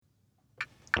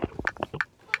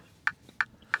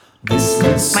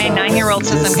My 9-year-old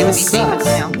says I'm going to be famous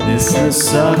now. This list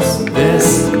sucks.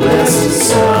 This list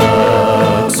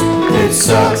sucks. It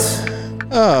sucks.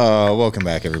 Oh, welcome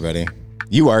back, everybody.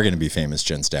 You are going to be famous,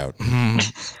 Jen Stout. I'm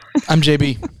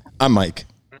JB. I'm Mike.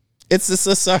 This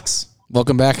list sucks.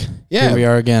 Welcome back. Yeah. Here we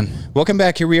are again. Welcome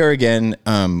back. Here we are again.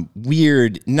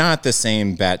 Weird, not the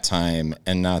same bat time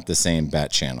and not the same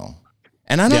bat channel.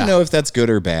 And I don't know if that's good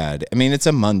or bad. I mean, it's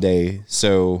a Monday,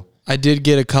 so... I did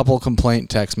get a couple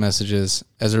complaint text messages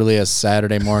as early as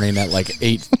Saturday morning at like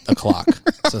 8 o'clock.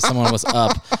 So someone was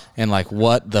up and like,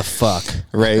 what the fuck?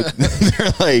 Right?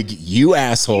 They're like, you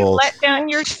asshole. You let down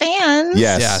your fans.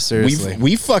 Yes. Yeah, seriously.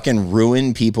 We fucking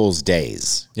ruin people's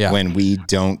days when we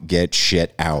don't get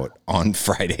shit out on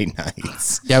Friday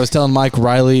nights. Yeah, I was telling Mike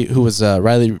Riley, who was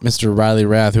Mr. Riley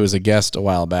Rath, who was a guest a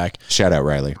while back. Shout out,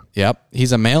 Riley. Yep.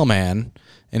 He's a mailman.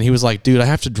 And he was like, dude, I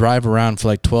have to drive around for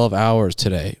like 12 hours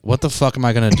today. What the fuck am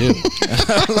I going to do?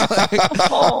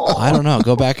 I don't know.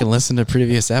 Go back and listen to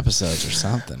previous episodes or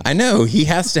something. I know. He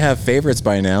has to have favorites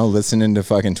by now, listening to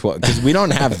fucking 12. Because we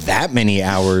don't have that many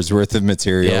hours worth of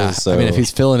material. Yeah. So. I mean, if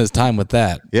he's filling his time with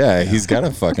that. Yeah, he's got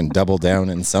to fucking double down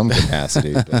in some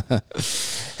capacity.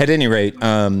 At any rate,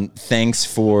 thanks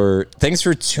for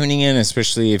tuning in,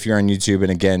 especially if you're on YouTube.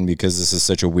 And again, because this is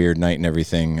such a weird night and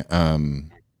everything.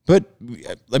 But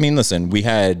I mean, listen, you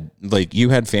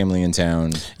had family in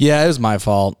town. Yeah, it was my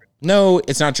fault. No,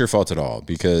 it's not your fault at all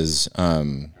because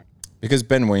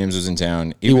Ben Williams was in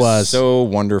town. He was so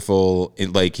wonderful.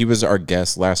 He was our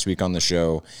guest last week on the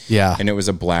show. Yeah. And it was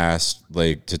a blast,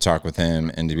 to talk with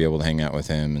him and to be able to hang out with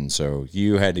him. And so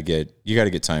you got to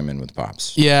get time in with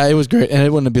Pops. Yeah, it was great. And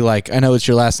it wouldn't be like, I know it's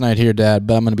your last night here, Dad,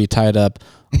 but I'm going to be tied up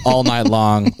all night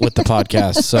long with the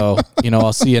podcast. So,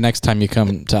 I'll see you next time you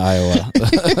come to Iowa.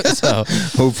 So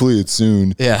hopefully it's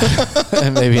soon. Yeah.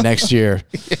 And maybe next year.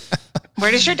 Yeah. Where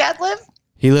does your dad live?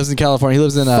 He lives in California. He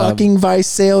lives in fucking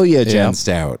Visalia, Jen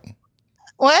Stout.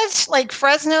 What? Like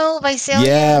Fresno, Visalia?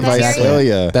 Yeah,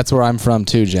 Visalia. That's where I'm from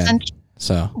too, Jen.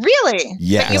 So really?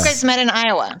 Yes. But you guys met in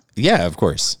Iowa? Yeah, of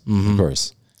course. Mm-hmm. Of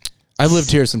course. I've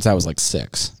lived here since I was like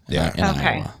 6. Yeah.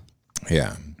 Okay. Iowa.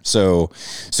 Yeah. So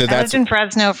I that's lived in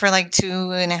Fresno for like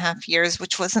 2.5 years,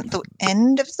 which wasn't the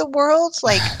end of the world.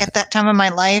 Like at that time of my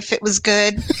life, it was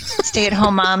good.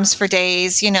 Stay-at-home moms for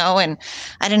days, and I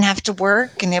didn't have to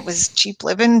work, and it was cheap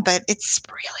living. But it's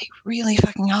really, really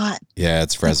fucking hot. Yeah,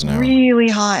 it's Fresno. It's really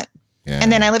hot. Yeah.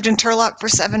 And then I lived in Turlock for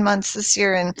 7 months this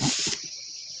year, and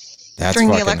that's during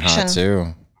fucking the election hot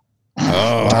too.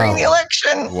 Oh, during the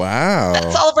election. Wow.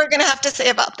 That's all we're gonna have to say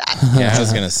about that. Yeah, I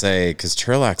was gonna say because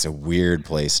Turlock's a weird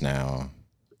place now.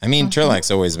 I mean,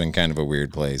 Turlock's always been kind of a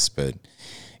weird place, but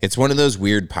it's one of those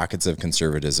weird pockets of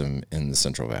conservatism in the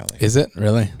Central Valley. Is it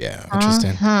really? Yeah.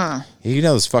 Interesting.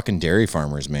 Those fucking dairy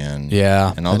farmers, man.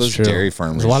 Yeah, and all those dairy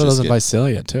farmers. There's a lot of those in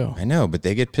Visalia too. I know, but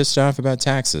they get pissed off about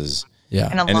taxes. Yeah,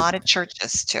 and a lot of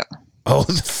churches too. Oh,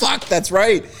 fuck, that's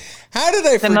right. How did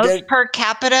I forget? The most per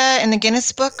capita in the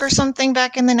Guinness Book or something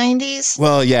back in the 90s?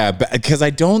 Well, yeah, because I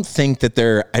don't think that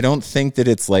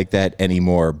it's like that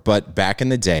anymore. But back in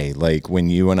the day, like when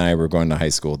you and I were going to high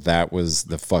school, that was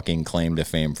the fucking claim to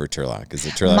fame for Turlock. Is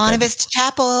it Turlock? Montevista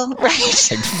Chapel,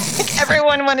 right?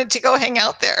 Everyone wanted to go hang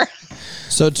out there.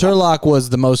 So Turlock was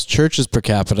the most churches per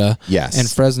capita. Yes.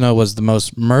 And Fresno was the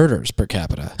most murders per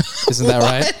capita. Isn't that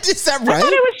right? Is that right? I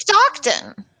thought it was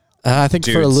Stockton. I think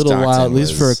for a little while, at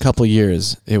least for a couple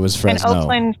years, it was Fresno. And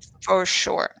Oakland for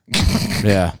sure.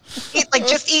 Yeah. Like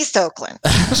just East Oakland.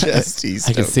 Just East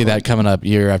I can see that coming up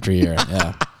year after year.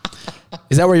 Yeah.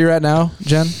 Is that where you're at now,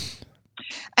 Jen?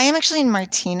 I am actually in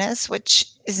Martinez, which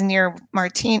is near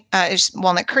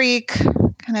Walnut Creek,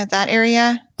 kind of that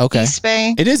area. Okay. East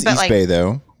Bay. It is East Bay,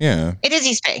 though. Yeah. It is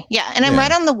East Bay. Yeah. And I'm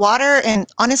right on the water. And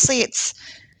honestly,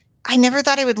 I never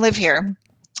thought I would live here.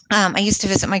 I used to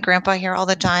visit my grandpa here all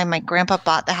the time. My grandpa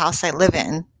bought the house I live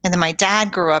in. And then my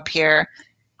dad grew up here.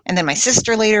 And then my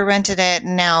sister later rented it.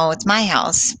 And now it's my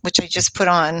house, which I just put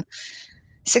on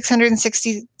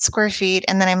 660 square feet.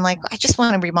 And then I'm like, I just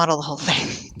want to remodel the whole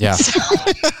thing. Yeah. So,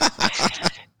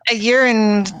 a year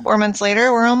and 4 months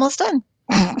later, we're almost done.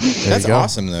 That's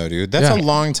awesome, though, dude. That's a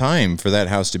long time for that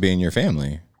house to be in your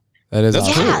family. That's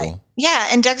awesome. cool. Yeah.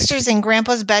 And Dexter's in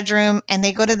Grandpa's bedroom, and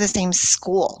they go to the same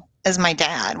school as my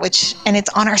dad, and it's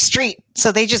on our street.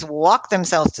 So they just walk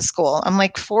themselves to school. I'm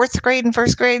like, 4th grade and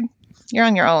 1st grade, you're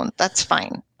on your own. That's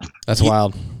fine. That's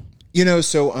wild.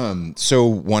 So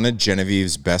one of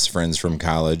Genevieve's best friends from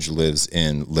college lives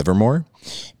in Livermore.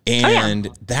 And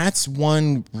that's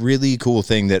one really cool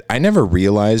thing that I never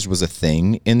realized was a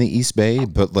thing in the East Bay,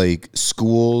 but like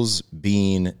schools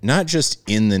being not just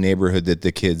in the neighborhood that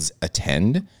the kids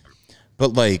attend,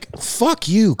 but like, fuck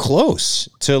you, close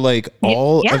to like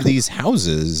all Yeah. of these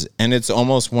houses. And it's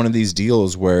almost one of these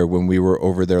deals where when we were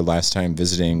over there last time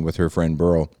visiting with her friend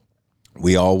Burl,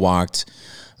 we all walked.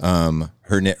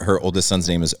 Her oldest son's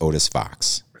name is Otis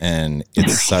Fox, and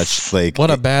it's such like What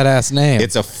a badass name.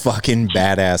 it's a fucking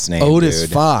badass name. Otis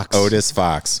dude. Fox. Otis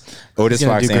Fox. Otis He's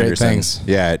gonna Fox do great Anderson. things.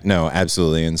 Yeah, no,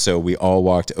 absolutely. And so we all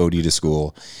walked Odie to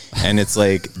school, and it's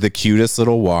like the cutest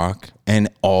little walk, and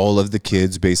all of the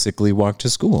kids basically walked to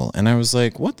school. And I was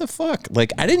like, what the fuck?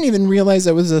 Like, I didn't even realize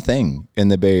that was a thing in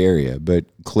the Bay Area, but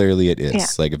clearly it is. Yeah.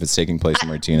 Like, if it's taking place in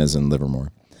Martinez and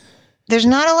Livermore. There's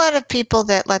not a lot of people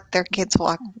that let their kids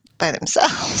walk by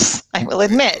themselves, I will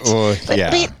admit.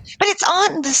 But it's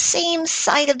on the same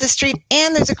side of the street,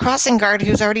 and there's a crossing guard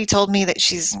who's already told me that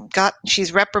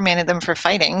she's reprimanded them for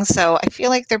fighting. So I feel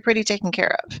like they're pretty taken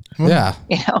care of. yeah.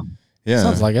 You know, Yeah.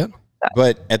 Sounds like it.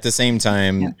 But at the same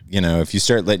time, you know, if you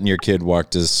start letting your kid walk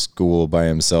to school by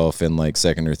himself in like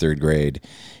 2nd or 3rd grade,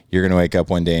 you're going to wake up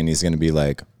one day and he's going to be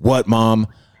like, "What, Mom?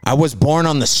 I was born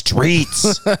on the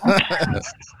streets. I'm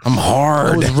I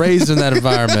hard." was raised in that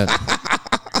environment.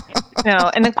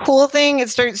 no. And the cool thing, it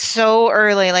starts so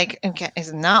early. Like, okay,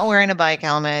 he's not wearing a bike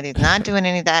helmet. He's not doing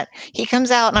any of that. He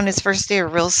comes out on his first day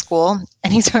of real school,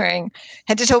 and he's wearing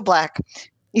head to toe black.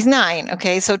 He's 9.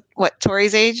 Okay, so what?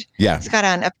 Tori's age? Yeah. He's got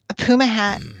on a Puma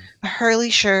hat, a Hurley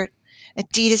shirt,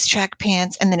 Adidas track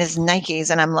pants, and then his Nikes.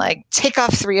 And I'm like, take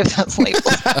off 3 of those labels.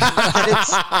 That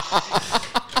it's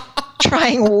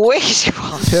trying way too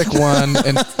hard. Pick one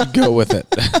and go with it.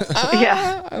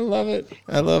 Yeah. I love it.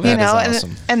 I love You it. know, is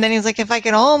awesome. and then he's like, if I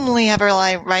could only ever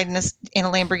ride in a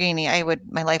Lamborghini,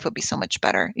 my life would be so much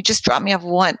better. You just dropped me off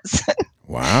once.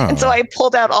 Wow. And so I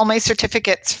pulled out all my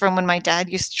certificates from when my dad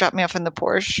used to drop me off in the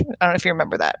Porsche. I don't know if you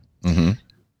remember that. Mm-hmm.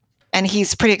 And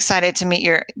he's pretty excited to meet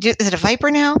is it a Viper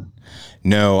now?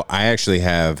 No, I actually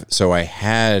have. So I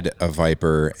had a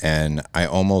Viper and I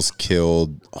almost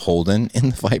killed Holden in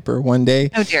the Viper one day.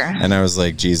 Oh, dear. And I was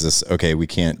like, Jesus, okay, we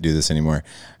can't do this anymore.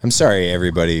 I'm sorry,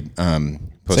 everybody.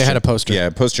 Say hi to Poster. Yeah,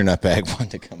 Poster Nutbag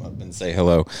wanted to come up and say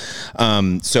hello.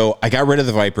 So I got rid of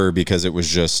the Viper because it was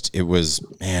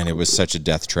such a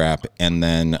death trap. And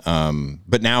then,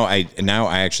 but now I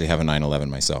actually have a 911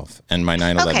 myself, and my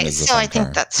 911 Okay, is a so fun I think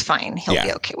car. that's fine. He'll be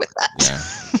Yeah. okay with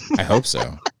that. Yeah, I hope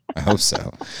so. I hope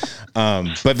so.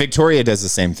 But Victoria does the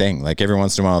same thing. Like every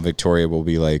once in a while, Victoria will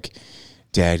be like,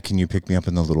 "Dad, can you pick me up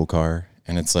in the little car?"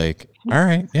 And it's like, "All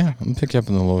right, yeah, I'm gonna pick you up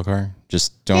in the little car.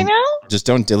 Just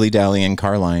don't dilly dally in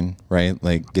car line, right?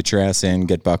 Like get your ass in,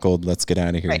 get buckled, let's get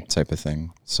out of here, Right. type of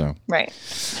thing." So Right.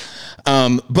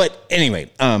 but anyway,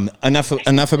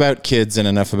 enough about kids and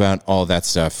enough about all that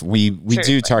stuff. We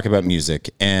do talk about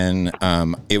music, and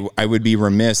I would be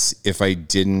remiss if I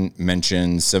didn't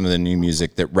mention some of the new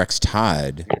music that Rex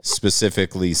Todd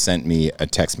specifically sent me a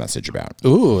text message about.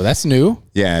 Ooh, that's new.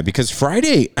 Yeah, because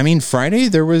Friday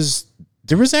there was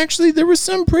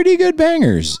some pretty good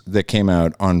bangers that came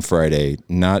out on Friday.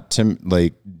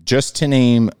 Just to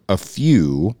name a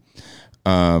few.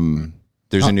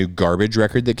 There's a new Garbage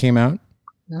record that came out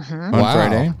on Wow.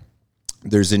 Friday.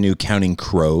 There's a new Counting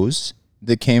Crows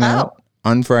that came out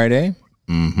on Friday.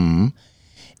 Mm-hmm.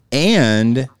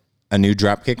 And a new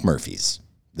Dropkick Murphys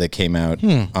that came out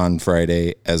on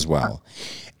Friday as well.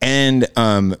 And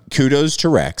kudos to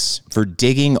Rex for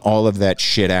digging all of that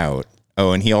shit out.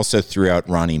 Oh, and he also threw out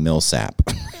Ronnie Millsap.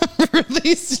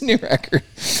 Released a new record.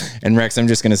 And Rex, I'm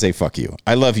just going to say fuck you.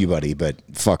 I love you, buddy, but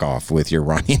fuck off with your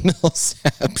Ronnie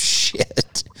Millsap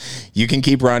shit. You can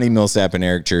keep Ronnie Millsap and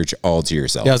Eric Church all to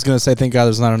yourself. Yeah, I was gonna say, thank God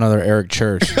there's not another Eric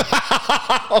Church.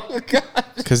 Oh, God.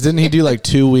 Because didn't he do like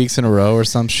 2 weeks in a row or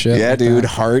some shit? Yeah, like dude, that?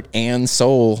 heart and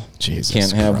soul. Jesus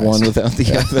Can't have Christ. one without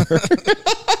the other.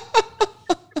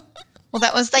 Well,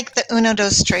 that was like the Uno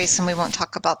Dos Tres, and we won't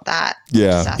talk about that. Yeah.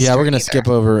 disaster Yeah, we're gonna either. skip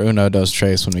over Uno Dos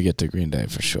Tres when we get to Green Day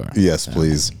for sure. Yes,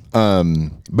 please.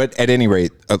 But at any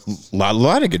rate, a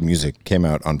lot of good music came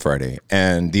out on Friday,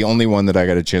 and the only one that I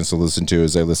got a chance to listen to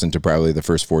is I listened to probably the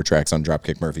first 4 tracks on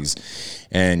Dropkick Murphys,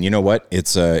 and you know what?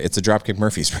 It's a Dropkick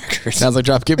Murphys record. Sounds like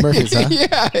Dropkick Murphys, huh?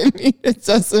 Yeah, I mean, it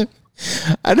doesn't.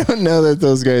 I don't know that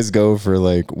those guys go for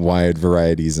like wide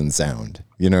varieties in sound.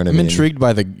 You know what I I'm mean? intrigued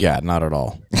by not at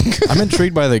all. I'm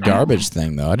intrigued by the Garbage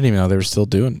thing though. I didn't even know they were still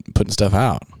putting stuff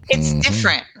out. It's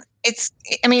different.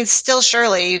 It's still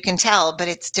Shirley, you can tell, but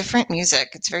it's different music.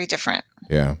 It's very different.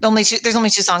 Yeah. There's only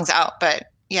 2 songs out, but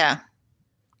yeah.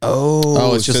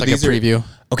 Oh, it's just so like a these are- preview.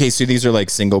 Okay, so these are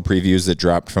like single previews that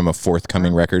dropped from a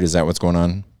forthcoming record. Is that what's going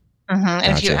on? Mm-hmm.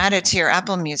 And if you Gotcha. add it to your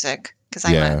Apple Music, because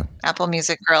I'm Yeah. an Apple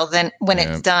Music girl, then when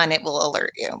Yeah. it's done, it will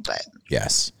alert you. But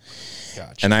Yes.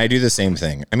 Gotcha. And I do the same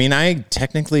thing. I mean, I'm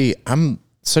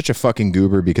such a fucking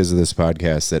goober because of this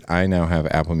podcast that I now have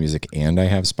Apple Music and I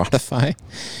have Spotify.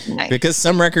 Nice. Because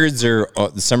some records are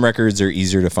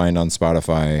easier to find on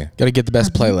Spotify. Got to get the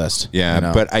best playlist. Yeah, you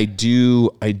know? but I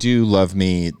do love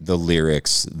me the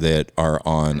lyrics that are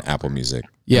on Apple Music.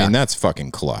 Yeah. I mean, that's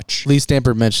fucking clutch. Lee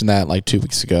Stamper mentioned that like 2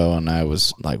 weeks ago, and I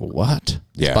was like, "What?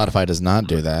 Yeah. Spotify does not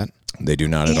do that." They do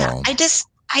not at all.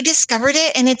 I discovered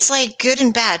it, and it's like good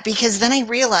and bad, because then I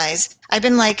realized I've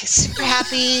been like super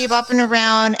happy, bopping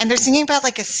around, and they're singing about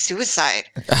like a suicide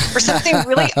or something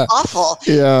really awful.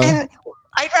 Yeah. And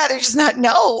I'd rather just not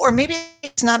know, or maybe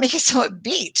it's not make it so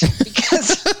upbeat,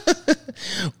 because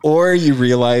Or you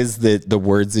realize that the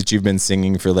words that you've been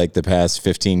singing for like the past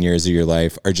 15 years of your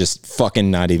life are just fucking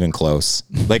not even close.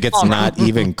 Like it's not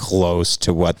even close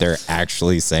to what they're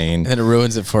actually saying. And it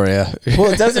ruins it for you.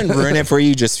 Well, it doesn't ruin it for you.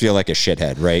 You just feel like a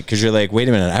shithead, right? Because you're like, wait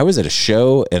a minute, I was at a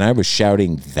show and I was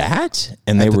shouting that,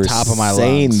 and they the were top of my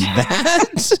saying lungs.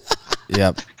 that.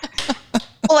 Yep.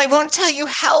 well, I won't tell you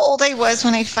how old I was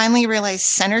when I finally realized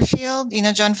Centerfield, you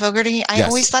know, John Fogerty. I Yes.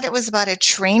 always thought it was about a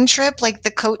train trip, like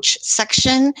the coach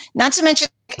section, not to mention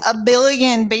like, a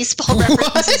billion baseball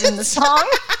references in the song.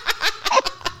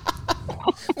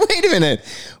 Wait a minute.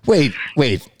 Wait.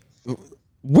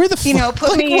 Where the You know, put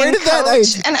like, me where in did that?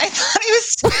 coach, and I thought it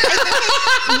was.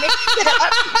 I mixed it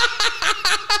up.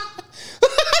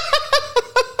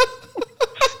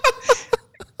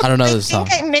 I don't know this I song.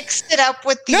 think I mixed it up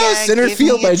with the No, Center Give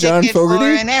Field Me a by John Ticket for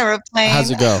Fogerty. an aeroplane.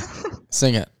 How's it go?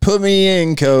 Sing it. Put me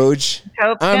in, coach.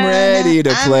 Hope I'm ready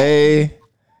to I'm- play.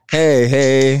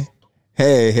 Hey,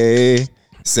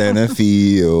 center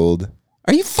field.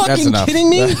 Are you fucking enough. kidding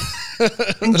me?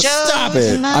 Stop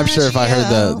it. I'm sure if I heard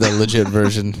the legit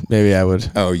version, maybe I would.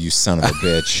 Oh, you son of a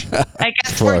bitch. I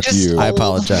guess we're Fuck just you. I old.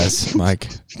 apologize, Mike.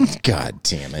 God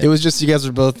damn It it. was just you guys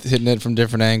were both hitting it from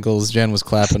different angles. Jen was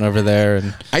clapping over there,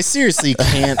 and I seriously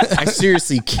can't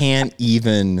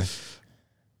even.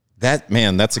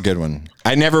 That's a good one.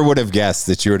 I never would have guessed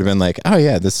that you would have been like, oh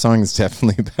yeah, this song is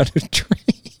definitely about a train.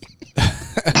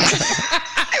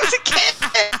 I was a kid.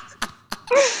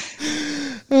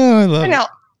 Oh, I love it. No.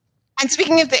 And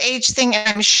speaking of the age thing, and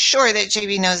I'm sure that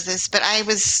JB knows this, but I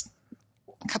was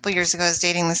a couple years ago, I was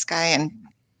dating this guy, and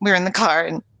we were in the car,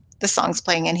 and the song's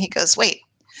playing, and he goes, "Wait,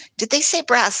 did they say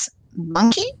brass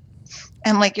monkey?"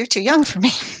 I'm like, "You're too young for me."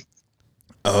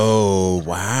 Oh,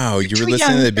 wow. You were too listening to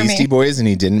young the for Beastie me. Boys and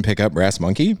he didn't pick up Brass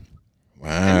Monkey? Wow.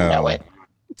 I know it.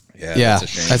 Yeah, yeah, that's a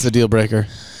shame. that's a deal breaker.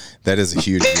 That is a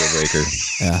huge deal breaker.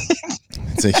 Yeah,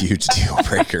 It's a huge deal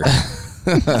breaker.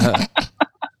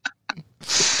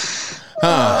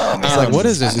 it's like, what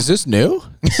is this? Is this new?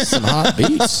 This is some hot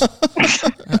beats.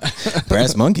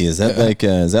 Brass Monkey, is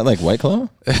that like White Claw?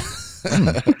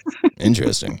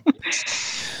 Interesting.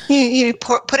 You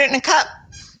put it in a cup.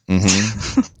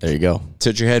 There you go.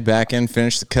 Tilt your head back and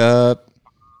finish the cup.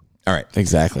 All right.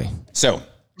 Exactly. So,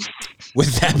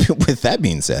 with that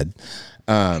being said,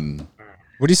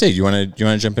 what do you say? Do you want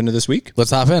to jump into this week?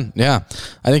 Let's hop in. Yeah,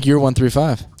 I think you're 1 3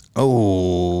 5.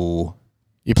 Oh,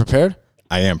 You prepared?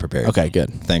 I am prepared. Okay,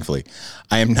 good. Thankfully,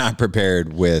 I am not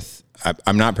prepared with.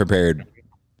 I'm not prepared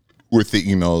with the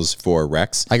emails for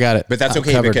Rex. I got it. But that's I'm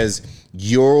okay covered. because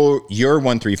you're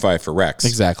 135 for Rex.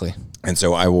 Exactly. And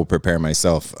so I will prepare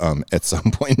myself at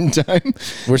some point in time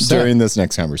We're set. during this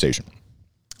next conversation.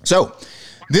 So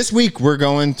this week we're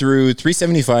going through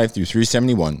 375 through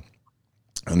 371.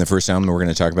 And the first album we're going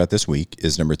to talk about this week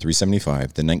is number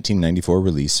 375, the 1994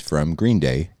 release from Green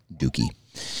Day, Dookie.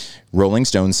 Rolling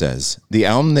Stone says, the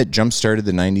album that jump-started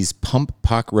the 90s pump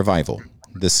pop revival.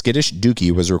 The skittish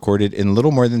Dookie was recorded in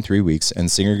little more than 3 weeks, and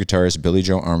singer-guitarist Billy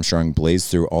Joe Armstrong blazed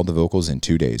through all the vocals in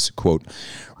 2 days. Quote,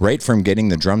 right from getting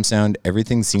the drum sound,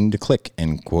 everything seemed to click,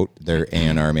 end quote. Their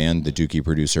A&R man, the Dookie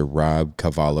producer Rob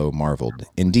Cavallo, marveled.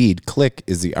 Indeed, click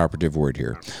is the operative word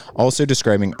here. Also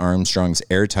describing Armstrong's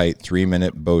airtight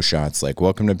 3-minute bow shots like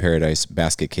Welcome to Paradise,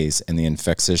 Basket Case, and the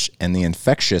infectious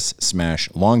smash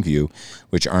Longview,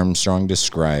 which Armstrong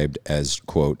described as,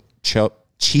 quote,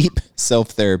 cheap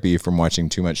self-therapy from watching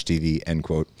too much TV, end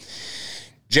quote.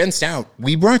 Jen Stout,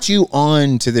 we brought you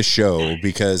on to the show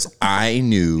because I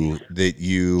knew that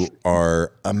you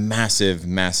are a massive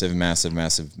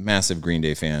Green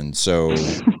Day fan. So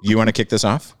you want to kick this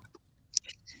off?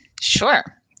 Sure.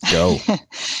 Go.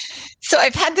 So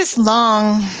I've had this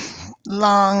long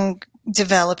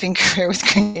developing career with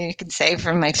Green Day, you could say,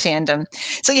 from my fandom.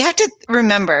 So you have to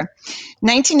remember,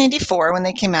 1994, when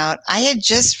they came out, I had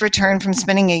just returned from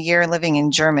spending a year living in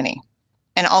Germany.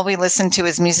 And all we listened to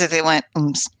was music that went,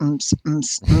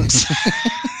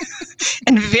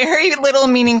 and very little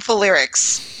meaningful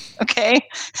lyrics. Okay.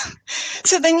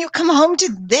 So then you come home to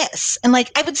this, and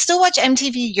like I would still watch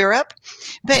MTV Europe,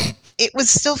 but it was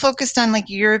still focused on like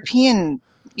European,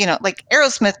 like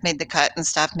Aerosmith made the cut and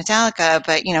stuff, Metallica,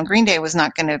 but Green Day was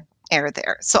not going to air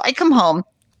there. So I come home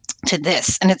to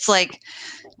this, and it's like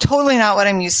totally not what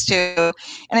I'm used to.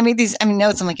 And I made these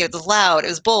notes. I'm like, it was loud, it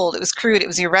was bold, it was crude, it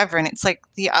was irreverent. It's like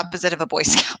the opposite of a Boy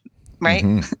Scout. Right?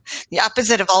 Mhm. The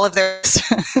opposite of all of their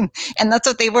and that's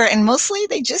what they were. And mostly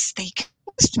they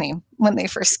confused me when they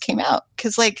first came out,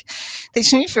 because like they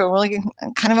made me feel really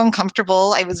kind of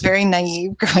uncomfortable. I was very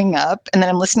naive growing up, and then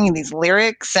I'm listening to these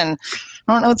lyrics and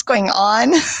I don't know what's going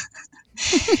on.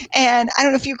 And I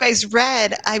don't know if you guys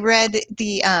I read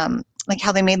the like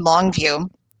how they made Longview.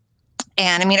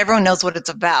 And I mean, everyone knows what it's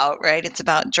about, right? It's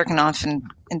about jerking off and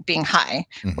being high,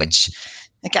 Mhm. which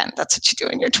again, that's what you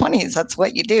do in your 20s. That's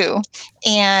what you do.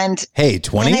 And Hey, then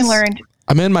 20s? I learned,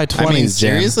 I'm in my 20s. I mean, Jen.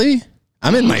 seriously?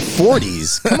 I'm in my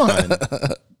 40s. Come on.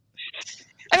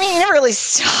 you never really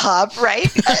stop, right?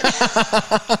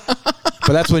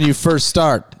 But that's when you first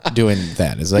start doing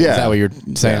that. Is that what you're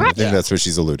saying? I think that's what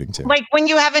she's alluding to. Like when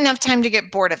you have enough time to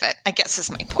get bored of it, I guess is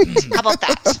my point. How about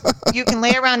that? You can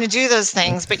lay around and do those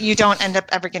things, but you don't end up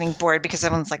ever getting bored because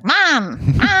everyone's like, Mom,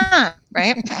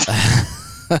 right?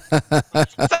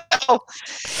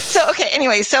 So okay,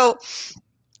 anyway, so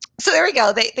there we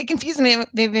go. They confused me,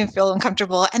 made me feel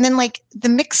uncomfortable. And then like the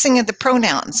mixing of the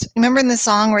pronouns. Remember in the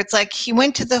song where it's like he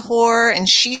went to the whore and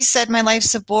she said my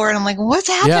life's a bore, and I'm like, what's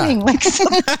happening? Yeah. Like so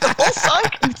the whole song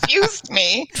confused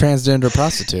me. Transgender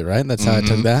prostitute, right? That's how I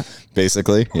took that.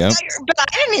 Basically, yeah. But I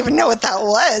didn't even know what that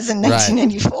was in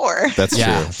 1994. That's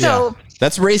Yeah. true. So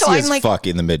That's racy I'm as like- fuck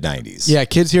in the mid-90s. Yeah,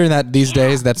 kids hearing that these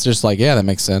days, that's just like, yeah, that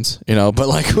makes sense. But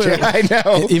like, I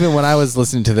know. even when I was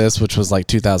listening to this, which was like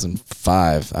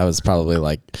 2005, I was probably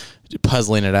like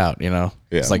puzzling it out,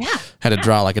 It's like, had to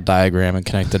draw like a diagram and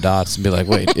connect the dots and be like,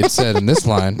 wait, it said in this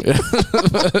line.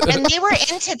 and they were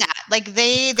into that. Like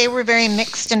they were very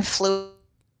mixed and fluid.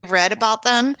 Read about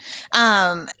them,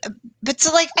 but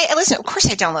so like I listen. Of course,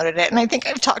 I downloaded it, and I think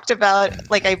I've talked about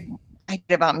like I did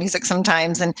about music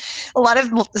sometimes, and a lot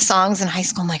of the songs in high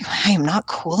school. I'm like, I am not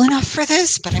cool enough for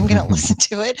this, but I'm going to listen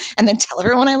to it and then tell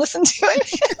everyone I listen to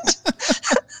it.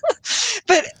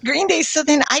 But Green Day. So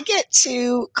then I get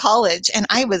to college, and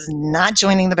I was not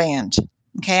joining the band.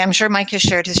 Okay, I'm sure Mike has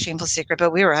shared his shameful secret,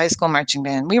 but we were a high school marching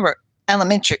band. We were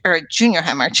elementary or junior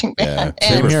high marching band. Yeah,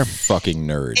 they And were here. fucking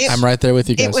nerds. I'm right there with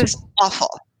you guys. it was awful.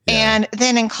 Yeah. And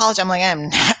then in college, I'm like, I'm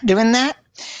not doing that.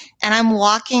 And I'm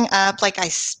walking up, like I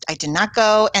did not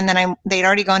go. And then they'd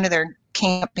already gone to their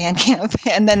band camp.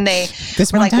 And then they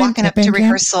were like walking up to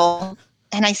rehearsal.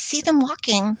 And I see them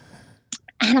walking.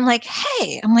 And I'm like,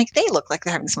 hey, they look like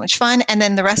they're having so much fun. And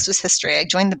then the rest was history. I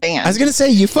joined the band. I was going to say,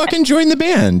 you fucking joined the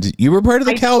band. You were part of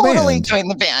the I Cal totally band.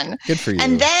 joined the band. Good for you.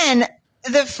 And then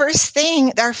the first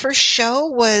thing, our first show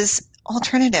was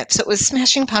alternative. So it was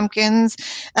Smashing Pumpkins,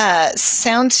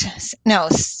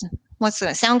 Soundgarden.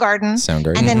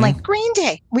 Soundgarden. And then like Green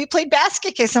Day. We played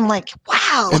Basket Case. I'm like,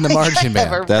 wow. In the like, marching I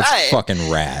have band. a That's ride.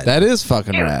 fucking rad. That is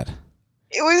fucking rad.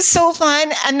 It was so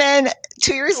fun. And then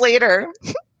 2 years later,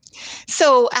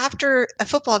 so after a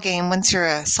football game, once you're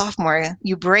a sophomore,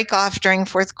 you break off during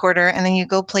fourth quarter and then you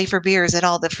go play for beers at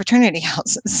all the fraternity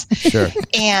houses. Sure.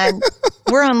 And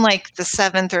we're on like the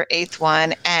 7th or 8th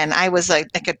one. And I was like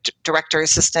a director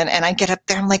assistant, and I get up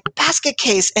there, I'm like, Basket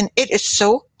Case. And it is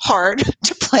so hard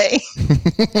to play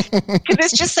because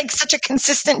it's just like such a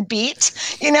consistent beat,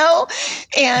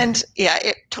 and yeah,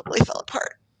 it totally fell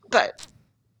apart, but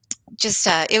just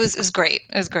it was great.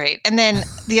 It was great. And then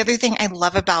the other thing I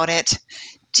love about it,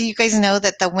 do you guys know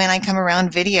that the When I Come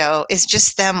Around video is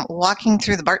just them walking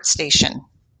through the BART station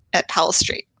at Powell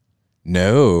Street?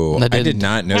 No, I I did didn't.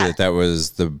 not know Yeah. that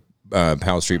was the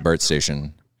Powell Street BART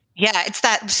station. Yeah, it's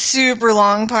that super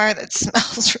long part that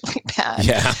smells really bad.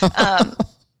 Yeah.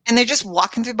 And they're just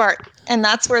walking through BART, and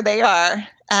that's where they are.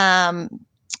 And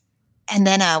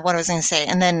then what I was going to say,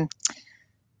 and then,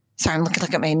 sorry, I'm looking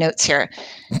at my notes here.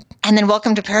 And then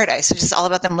Welcome to Paradise, which is all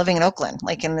about them living in Oakland,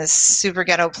 like in this super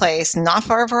ghetto place, not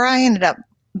far from where I ended up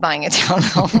buying a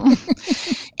townhome.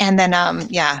 And then,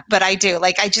 but I do,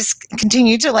 like, I just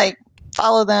continue to like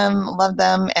follow them, love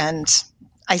them, and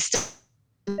I still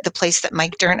the place that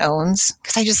Mike Dern owns,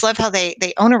 because I just love how they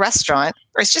own a restaurant,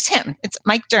 or it's just him. It's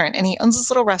Mike Dern, and he owns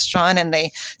this little restaurant, and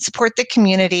they support the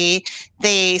community.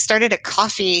 They started a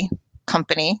coffee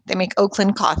company. They make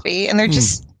Oakland coffee, and they're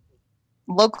just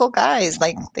local guys.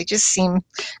 Like, they just seem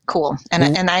cool. And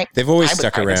I They've always I would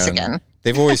stuck try this around. again.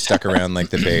 They've always stuck around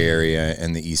like the Bay Area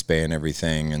and the East Bay and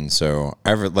everything, and so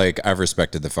I've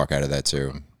respected the fuck out of that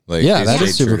too. Like, Yeah, they that stayed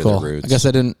is super true to their cool. roots. I guess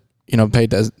I didn't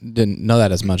didn't know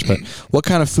that as much. But what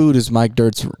kind of food is Mike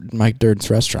Dirt's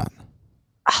restaurant?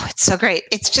 Oh, it's so great.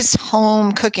 It's just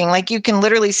home cooking. Like you can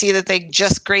literally see that they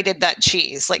just grated that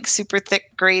cheese, like super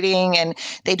thick grating, and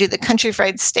they do the country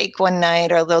fried steak one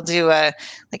night, or they'll do a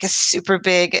super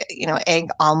big, egg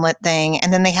omelet thing.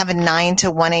 And then they have a 9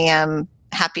 to 1 a.m.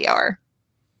 happy hour.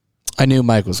 I knew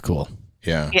Mike was cool.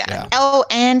 Yeah. Oh,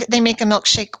 and they make a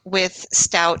milkshake with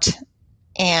stout,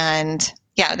 and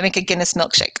they make a Guinness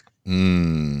milkshake.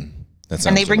 And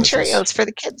they bring Cheerios for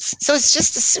the kids. So it's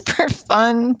just a super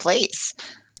fun place.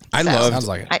 I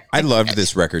loved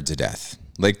this record to death.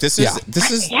 Like this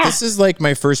is like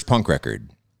my first punk record,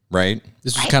 right?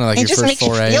 This was kind of like your first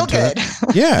foray into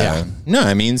it. Yeah. No,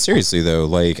 I mean seriously though,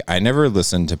 like I never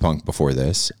listened to punk before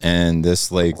this, and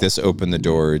this opened the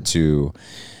door to.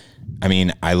 I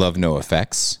mean, I love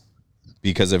NoFX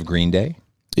because of Green Day.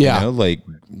 Yeah, like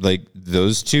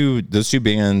those two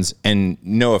bands, and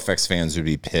NoFX fans would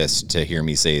be pissed to hear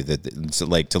me say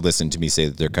that, to listen to me say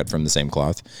that they're cut from the same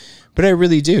cloth, but I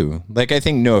really do. Like, I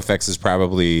think NoFX is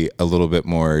probably a little bit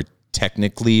more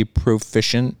technically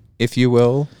proficient, if you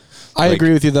will. I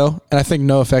agree with you though, and I think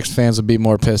NoFX fans would be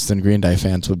more pissed than Green Day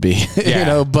fans would be.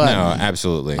 But no,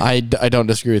 absolutely, I don't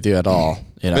disagree with you at all.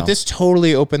 But this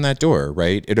totally opened that door,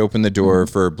 right? It opened the door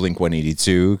for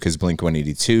Blink-182 because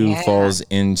Blink-182 falls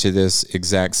into this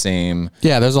exact same.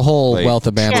 Yeah, there's a whole wealth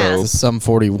of bands. Like Sum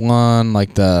 41,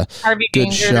 like the Harvey Good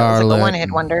Danger, Charlotte, that was like a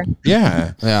one-hit wonder.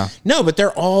 Yeah, yeah. No, but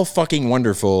they're all fucking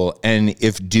wonderful, and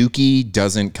if Dookie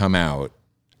doesn't come out,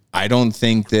 I don't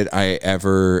think that I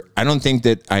ever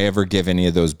give any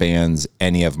of those bands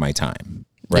any of my time,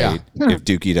 right? Yeah. If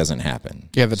Dookie doesn't happen.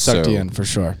 Yeah, it sucked you in for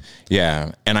sure.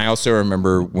 Yeah. And I also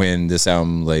remember when this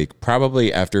album, like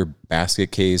probably after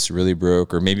Basket Case really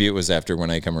broke, or maybe it was after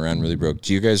When I Come Around really broke.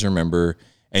 Do you guys remember?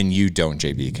 And you don't,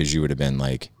 JB, because you would have been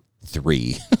like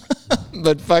 3.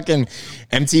 But fucking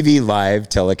MTV Live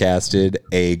telecasted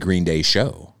a Green Day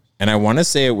show. And I want to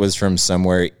say it was from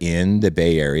somewhere in the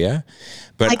Bay Area.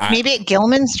 But maybe at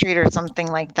Gilman Street or something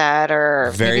like that,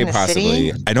 or very maybe in the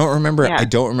possibly. city. I don't remember. Yeah. I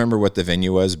don't remember what the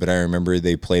venue was, but I remember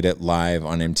they played it live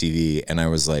on MTV, and I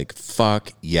was like,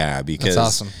 "Fuck yeah!" Because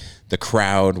that's awesome. The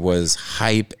crowd was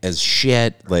hype as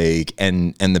shit, like,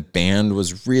 and the band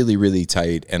was really, really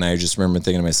tight. And I just remember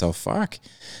thinking to myself, "Fuck,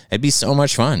 it'd be so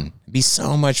much fun. It'd be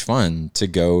so much fun to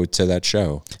go to that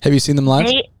show." Have you seen them live?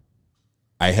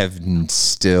 I have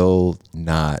still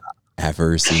not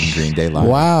ever seen Green Day live.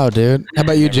 Wow, dude. How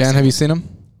about you, Jen? Have you seen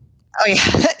them? Oh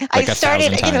yeah, Like I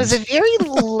started. 1,000 It was a very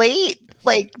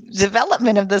late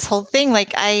development of this whole thing.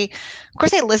 Like of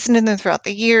course, I listened to them throughout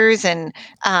the years, and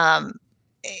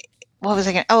what was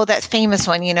I going? Oh, that famous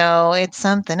one. It's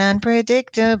something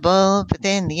unpredictable, but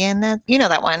then in the end,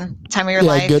 that one, Time of Your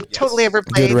Life. Good, totally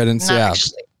overplayed. Good riddance. Not Yeah.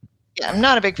 actually, I'm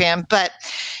not a big fan,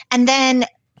 and then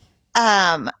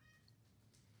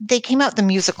they came out the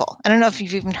musical. I don't know if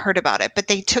you've even heard about it, but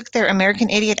they took their American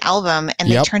Idiot album and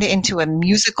they turned it into a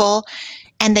musical,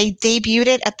 and they debuted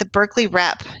it at the Berkeley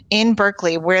Rep in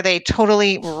Berkeley, where they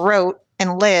totally wrote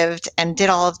and lived and did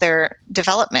all of their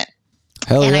development.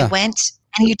 Hell and yeah. I went,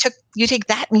 and you take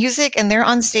that music, and they're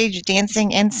on stage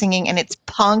dancing and singing, and it's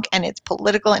punk and it's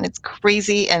political and it's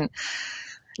crazy. And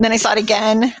then I saw it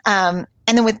again. And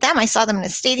then with them, I saw them in a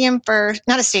stadium first,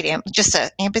 not a stadium, just an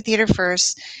amphitheater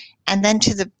first. And then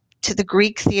to the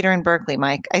Greek Theater in Berkeley,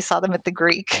 Mike. I saw them at the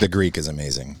Greek. The Greek is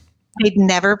amazing. They'd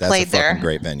never That's played a there. fucking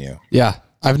great venue. Yeah,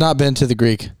 I've not been to the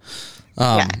Greek.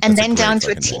 And then down to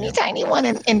a fucking teeny venue. tiny one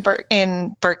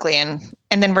in Berkeley, and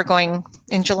then we're going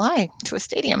in July to a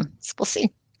stadium. So we'll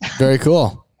see. Very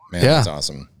cool. Man, Yeah. that's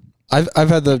awesome. I've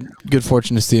had the good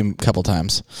fortune to see him a couple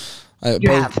times.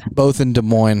 have? Both in Des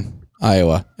Moines,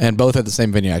 Iowa, and both at the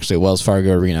same venue, actually, Wells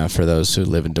Fargo Arena, for those who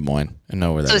live in Des Moines and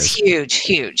know where that So is. it's huge,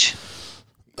 huge.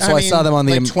 So I saw them on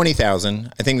the like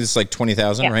 20,000. I think it's like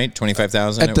 20,000, Yeah. right?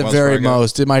 25,000 at the Wells very Fargo.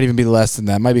 most. It might even be less than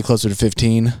that. It might be closer to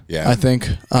 15. Yeah. I think.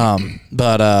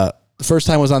 But the first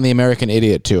time was on the American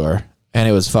Idiot tour, and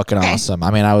it was fucking awesome.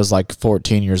 I mean, I was like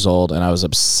 14 years old, and I was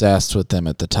obsessed with them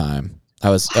at the time. I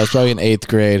was probably in 8th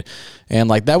grade, and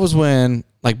like that was when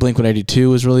like Blink-182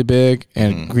 was really big,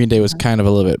 and Green Day was kind of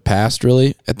a little bit past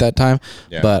really at that time.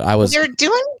 Yeah. But I was They're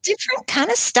doing different kind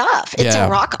of stuff. It's Yeah. a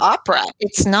rock opera.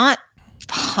 It's not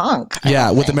punk. I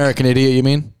don't with think. American Idiot, you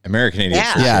mean? American Idiot.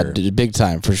 Yeah. for Yeah, sure. big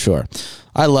time for sure.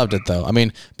 I loved it though. I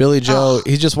mean, Billy Joe,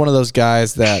 he's just one of those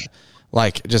guys that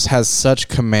like just has such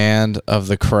command of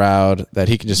the crowd that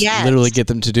he can just Yes. literally get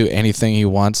them to do anything he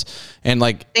wants. And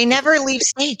like, They never leave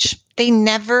stage. they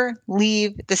never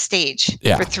leave the stage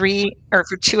Yeah. for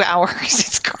 2 hours.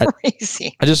 It's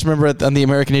crazy. I just remember on the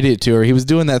American Idiot tour, he was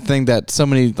doing that thing that so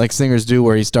many like singers do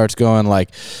where he starts going like,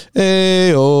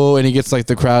 hey, oh, and he gets like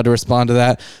the crowd to respond to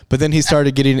that. But then he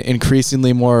started getting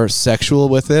increasingly more sexual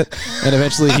with it. And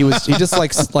eventually he just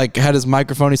like had his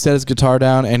microphone, he set his guitar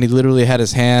down, and he literally had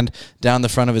his hand down the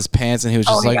front of his pants, and he was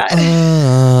just my like,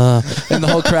 God. and the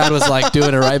whole crowd was like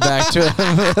doing it right back to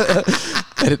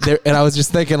him. And I was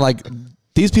just thinking like,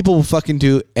 these people will fucking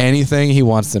do anything he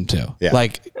wants them to. Yeah.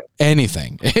 Like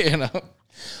anything, you know?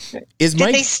 Is Did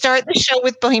Mike they start the show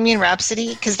with Bohemian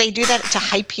Rhapsody? Because they do that to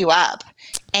hype you up.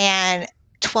 And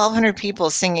 1,200 people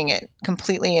singing it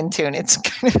completely in tune. It's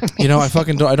kind of amazing. You know,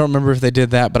 I don't remember if they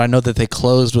did that, but I know that they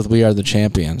closed with "We Are the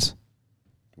Champions."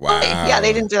 Wow. Yeah,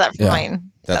 they didn't do that for Yeah.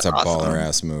 mine. That's a awesome. baller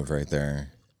ass move right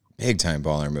there. Big time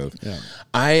baller move.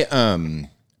 Yeah.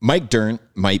 Mike Dirnt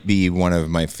might be one of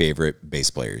my favorite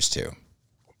bass players too.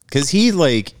 Cause he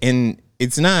like, and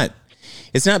it's not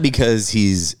because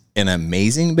he's an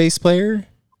amazing bass player,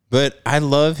 but I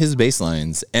love his bass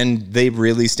lines and they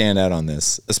really stand out on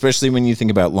this, especially when you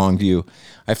think about Longview.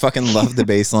 I fucking love the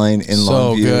bass line in So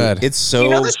Longview. good. It's so, You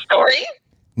know the story?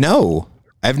 no,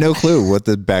 I have no clue what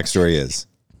the backstory is.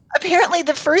 Apparently,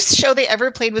 the first show they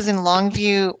ever played was in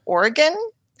Longview, Oregon.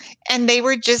 And they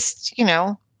were just,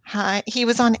 high. He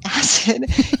was on acid,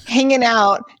 hanging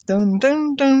out. Dun,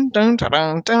 dun, dun, dun, dun,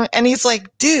 dun, dun. And he's like,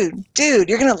 dude, you're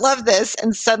going to love this.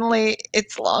 And suddenly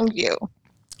it's Longview.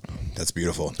 That's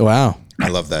beautiful. Wow. I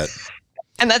love that.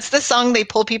 And that's the song they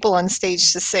pull people on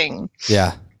stage to sing.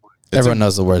 Yeah. Everyone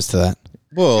knows the words to that.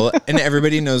 Well, and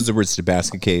everybody knows the words to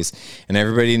Basket Case, and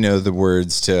everybody knows the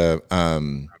words to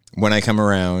When I Come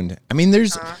Around. I mean,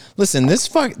 listen,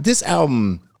 this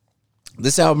album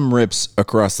rips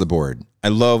across the board. I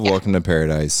love Welcome to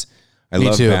Paradise. I Me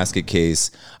love too. Basket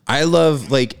Case. I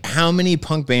love, like, how many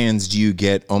punk bands do you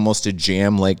get almost a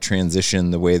jam-like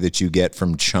transition the way that you get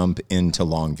from Chump into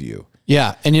Longview?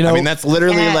 Yeah. And I mean, that's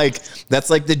literally Yes. that's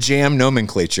like the jam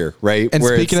nomenclature, right? And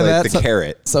where speaking it's of like that, the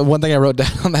carrot. So one thing I wrote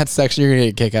down on that section, you're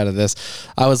gonna get a kick out of this.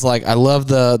 I was like, I love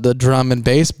the drum and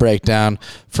bass breakdown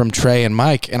from Trey and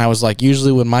Mike, and I was like,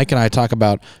 usually when Mike and I talk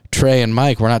about Trey and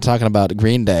Mike, we're not talking about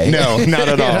Green Day. No, not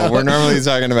at all. We're normally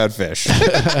talking about Fish.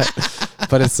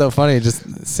 But it's so funny,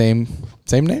 just same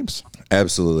names.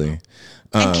 Absolutely.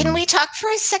 And can we talk for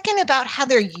a second about how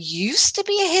there used to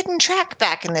be a hidden track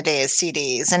back in the day as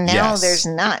CDs, and now Yes. there's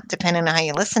not, depending on how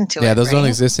you listen to it. Yeah, those don't right?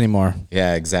 exist anymore.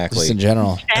 Yeah, exactly. Just in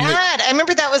general. Bad. I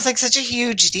remember that was like such a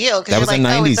huge deal because That you're was a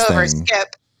like, oh, it's 90s over, thing.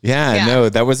 skip. Yeah, Yeah. no,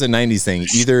 that was a 90s thing.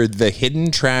 Either the hidden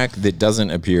track that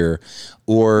doesn't appear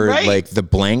or Right. like the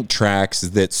blank tracks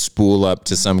that spool up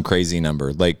to some crazy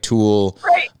number. Like Tool,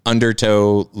 Right.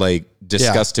 Undertow, like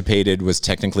Disgustipated was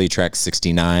technically track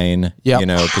 69, Yep.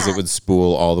 because it would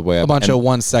spool all the way up. A bunch And- of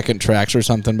 1 second tracks or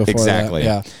something before Exactly.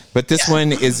 that. Yeah. But this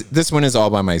one is all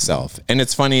by myself. And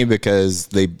it's funny because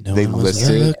they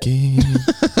listed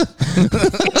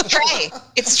It's Trey.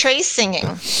 It's Trey singing.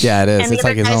 Yeah, it is. And It's the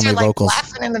like other his guys only are like vocals.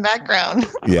 laughing in the background.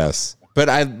 Yes. But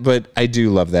I do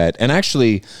love that. And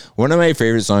actually, one of my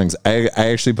favorite songs, I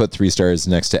actually put 3 stars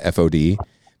next to FOD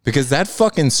because that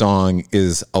fucking song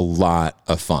is a lot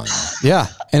of fun. Yeah.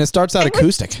 And it starts out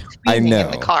acoustic. I Screaming know.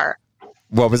 In the car.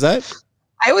 What was that?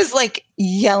 I was like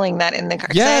yelling that in the car.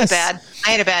 'Cause Yes. I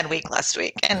had a bad week last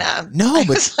week, and No, I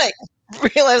but- was like,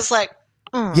 realized like,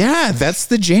 Yeah, that's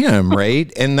the jam,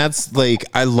 right? And that's like,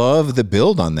 I love the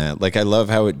build on that. Like, I love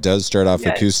how it does start off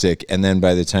Yes. acoustic. And then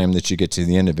by the time that you get to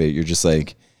the end of it, you're just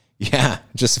like, yeah,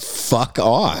 just fuck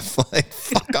off. Like,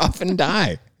 fuck off and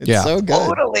die. It's Yeah. so good.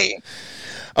 totally.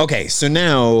 Okay, so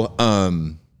now,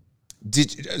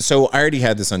 so I already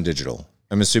had this on digital.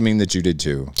 I'm assuming that you did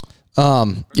too.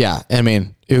 Yeah. I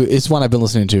mean, it's one I've been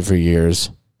listening to for years.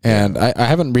 And I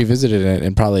haven't revisited it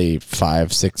in probably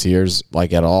 5-6 years,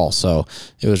 like at all. So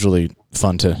it was really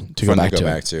fun to go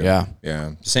back to. Yeah.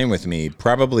 Yeah. Same with me.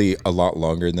 Probably a lot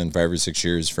longer than 5 or 6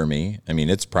 years for me. I mean,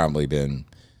 it's probably been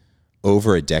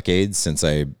over a decade since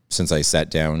I sat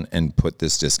down and put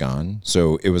this disc on.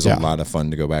 So it was a lot of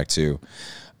fun to go back to.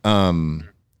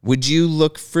 Would you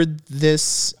look for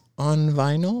this on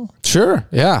vinyl? Sure.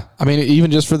 Yeah. I mean, even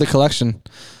just for the collection,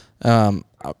 I'm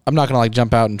not going to like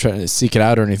jump out and try to seek it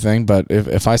out or anything, but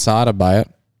if I saw it, I'd buy it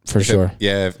for sure.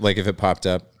 If it popped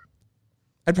up,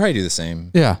 I'd probably do the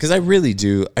same. Yeah. Because I really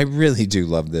do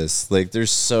love this. Like,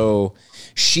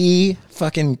 she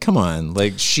fucking, come on.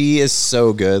 Like, she is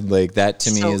so good. Like, that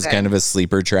to me So is good. kind of a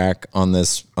sleeper track on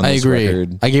this I agree.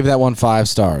 record. I gave that one 5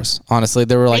 stars. Honestly,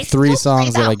 there were like They 3 still play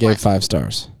songs that that I gave one. 5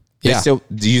 stars.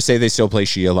 Do you say they still play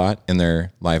She a lot in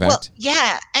their live Well, act?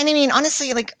 yeah, and I mean,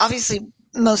 honestly, like obviously,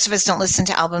 most of us don't listen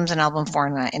to albums in album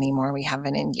format anymore. We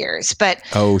haven't in years, but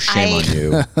Oh, shame on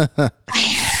you.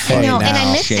 I know, and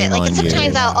I miss Shame it. Like on you.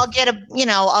 sometimes I'll get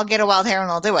a wild hair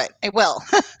and I'll do it. I will.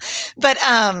 But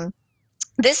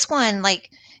this one,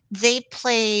 like they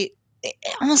play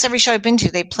almost every show I've been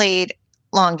to. They played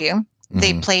Longview.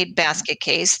 They played Basket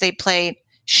Case. They played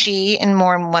She and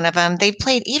more than one of them. They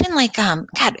played even like God,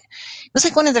 it was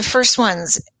like one of the first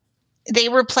ones. They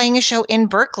were playing a show in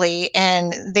Berkeley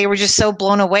and they were just so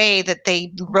blown away that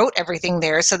they wrote everything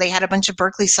there. So they had a bunch of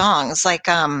Berkeley songs like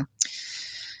God,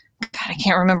 I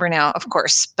can't remember now, of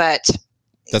course, but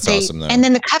That's awesome though. And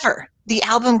then the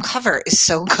album cover is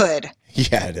so good.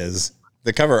 Yeah, it is.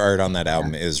 The cover art on that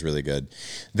album is really good.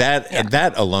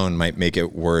 That alone might make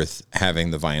it worth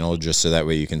having the vinyl, just so that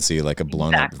way you can see like a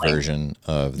blown up version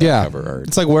of the cover art.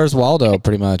 It's like Where's Waldo,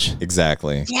 pretty much.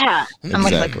 Exactly. Yeah, I'm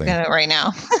like looking at it right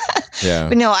now. Yeah,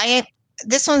 but no,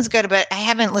 this one's good, but I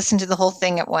haven't listened to the whole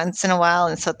thing at once in a while,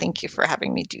 and so thank you for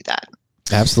having me do that.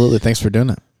 Absolutely, thanks for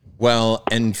doing it. Well,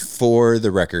 and for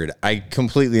the record, I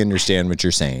completely understand what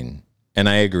you're saying, and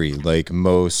I agree. Like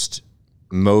most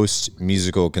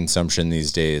musical consumption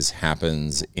these days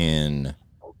happens in,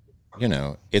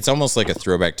 it's almost like a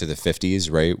throwback to the 50s,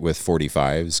 right? With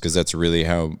 45s, because that's really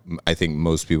how I think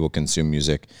most people consume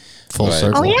music. Full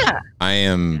circle. Oh yeah. I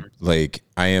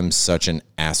am such an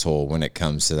asshole when it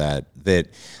comes to that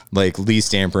like Lee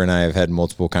Stamper and I have had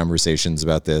multiple conversations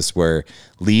about this, where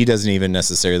Lee doesn't even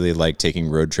necessarily like taking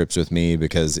road trips with me,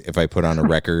 because if I put on a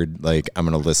record, like I'm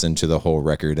going to listen to the whole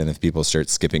record. And if people start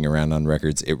skipping around on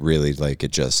records, it really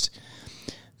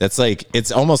that's like,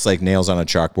 it's almost like nails on a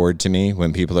chalkboard to me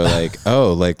when people are like,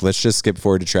 oh, like, let's just skip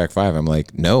forward to track 5. I'm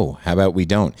like, no, how about we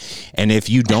don't? And if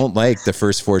you don't like the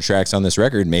first 4 tracks on this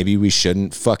record, maybe we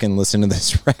shouldn't fucking listen to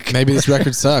this record. Maybe this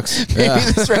record sucks. Maybe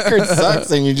this record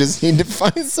sucks and you just need to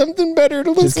find something better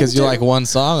to listen to. Just because you like one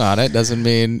song on it doesn't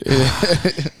mean...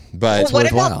 But what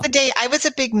about the day I was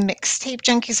a big mixtape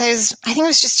junkie? So I think it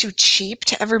was just too cheap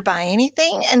to ever buy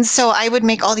anything. And so I would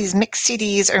make all these mix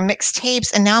CDs or mix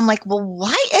tapes. And now I'm like, well,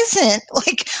 why isn't,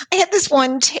 like, I had this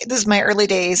one, this is my early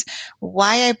days,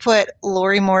 why I put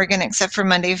Lori Morgan, Except for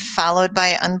Monday, followed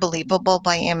by Unbelievable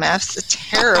by EMF's a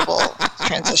terrible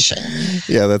transition.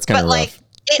 Yeah, that's kind of rough. Like,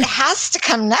 it has to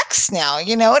come next now.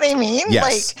 You know what I mean?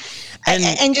 Yes. Like,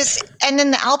 and then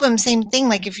the album, same thing.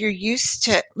 Like if you're used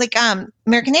to like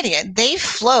American Idiot, they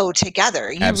flow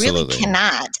together. You Absolutely. really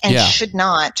cannot and should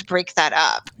not break that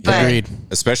up. But Agreed.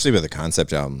 Especially with a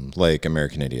concept album like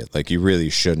American Idiot. Like you really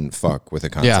shouldn't fuck with a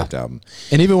concept album.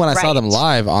 And even when I saw them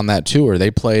live on that tour, they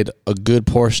played a good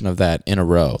portion of that in a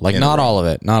row. Like not all of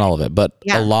it, but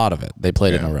a lot of it. They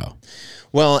played in a row.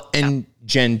 Well, and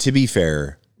Jen, to be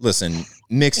fair, listen,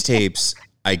 mixtapes,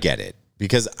 I get it.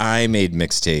 Because I made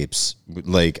mixtapes,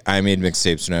 like I made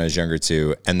mixtapes when I was younger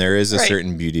too, and there is a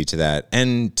certain beauty to that.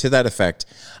 And to that effect,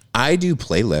 I do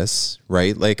playlists,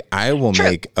 right? Like I will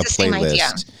make a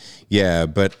playlist. Yeah,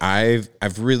 but I've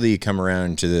really come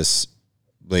around to this,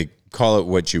 like call it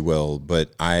what you will,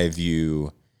 but I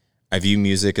view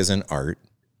music as an art.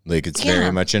 Like it's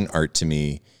very much an art to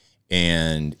me.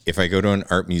 And if I go to an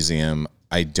art museum,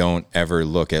 I don't ever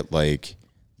look at like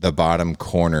the bottom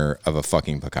corner of a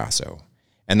fucking Picasso.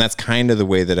 And that's kind of the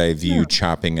way that I view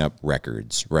chopping up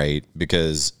records, right?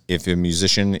 Because if a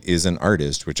musician is an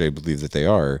artist, which I believe that they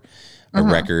are, a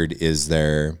record is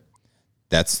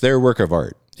that's their work of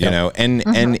art, you know? And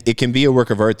it can be a work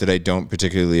of art that I don't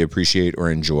particularly appreciate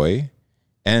or enjoy.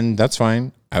 And that's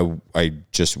fine. I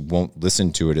just won't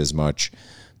listen to it as much.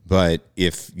 But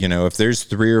if there's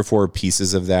 3 or 4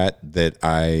 pieces of that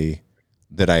I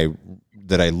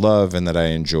love and that I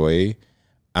enjoy,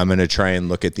 I'm going to try and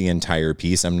look at the entire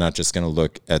piece. I'm not just going to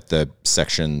look at the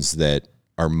sections that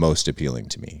are most appealing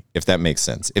to me, if that makes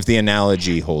sense. If the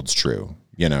analogy holds true,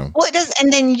 Well, it does.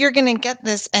 And then you're going to get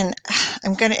this. And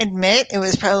I'm going to admit it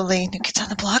was probably New Kids on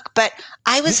the Block, but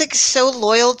I was like so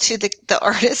loyal to the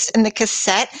artist and the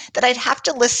cassette that I'd have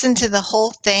to listen to the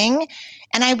whole thing.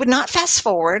 And I would not fast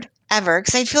forward ever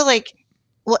because I feel like,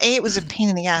 well, A, it was a pain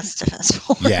in the ass to fast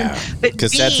forward. Yeah, but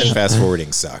cassettes and fast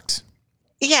forwarding sucked.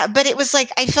 Yeah, but it was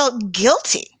like I felt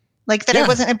guilty, like that I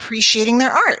wasn't appreciating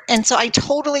their art. And so I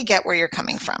totally get where you're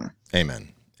coming from.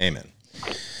 Amen.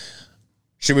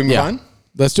 Should we move on?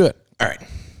 Let's do it. All right.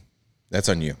 That's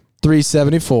on you.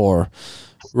 374.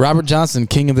 Robert Johnson,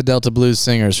 King of the Delta Blues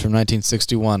Singers from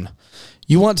 1961.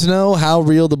 You want to know how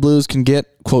real the blues can get?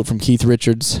 Quote from Keith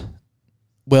Richards.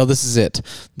 Well, this is it.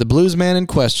 The blues man in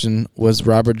question was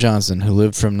Robert Johnson, who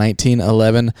lived from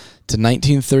 1911 to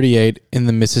 1938 in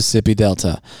the Mississippi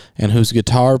Delta, and whose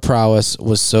guitar prowess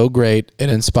was so great it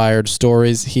inspired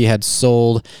stories he had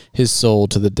sold his soul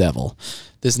to the devil.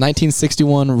 This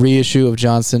 1961 reissue of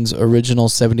Johnson's original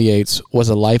 78s was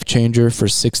a life changer for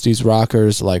 60s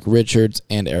rockers like Richards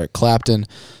and Eric Clapton.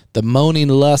 The moaning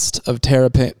lust of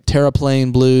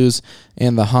Terraplane Blues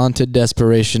and the haunted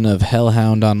desperation of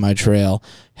Hellhound on My Trail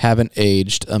haven't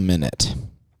aged a minute.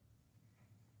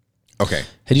 Okay.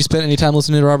 Had you spent any time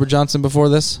listening to Robert Johnson before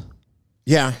this?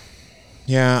 Yeah,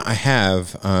 I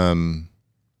have.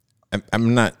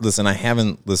 I'm not. Listen, I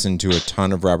haven't listened to a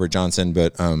ton of Robert Johnson,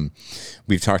 but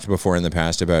we've talked before in the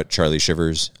past about Charlie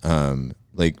Shivers.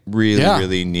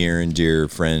 Really near and dear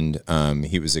friend.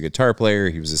 He was a guitar player.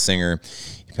 He was a singer.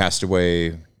 He passed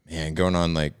away, going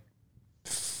on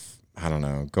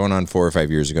 4 or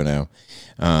 5 years ago now.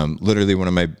 Literally one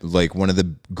of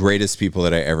the greatest people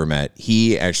that I ever met.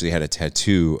 He actually had a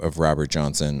tattoo of Robert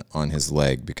Johnson on his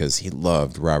leg because he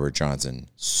loved Robert Johnson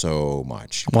so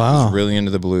much. Wow. He was really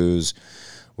into the blues,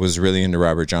 was really into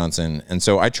Robert Johnson. And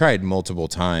so I tried multiple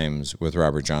times with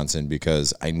Robert Johnson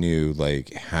because I knew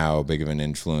how big of an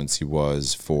influence he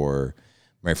was for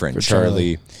my friend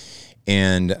Charlie.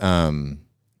 And on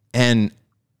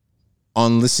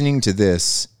listening to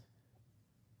this,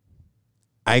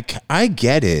 I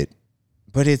get it,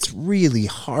 but it's really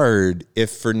hard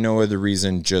if for no other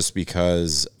reason just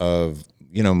because of,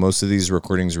 most of these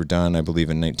recordings were done, I believe,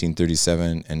 in 1937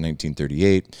 and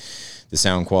 1938. The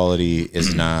sound quality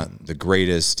is not the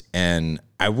greatest, and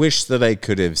I wish that I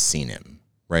could have seen him,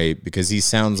 right? Because he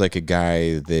sounds like a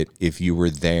guy that if you were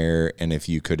there and if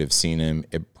you could have seen him,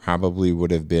 it probably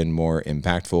would have been more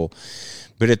impactful.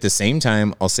 But at the same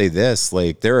time, I'll say this,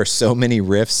 there are so many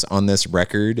riffs on this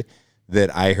record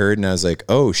that I heard and I was like,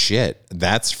 oh shit,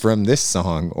 that's from this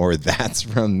song, or that's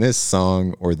from this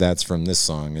song, or that's from this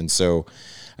song. And so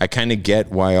I kind of get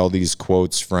why all these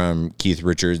quotes from Keith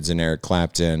Richards and Eric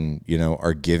Clapton,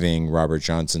 are giving Robert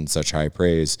Johnson such high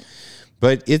praise.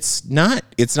 But it's not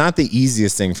the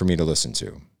easiest thing for me to listen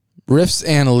to. Riffs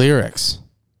and lyrics,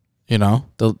 there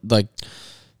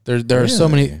are so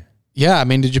many. Yeah, I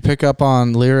mean, did you pick up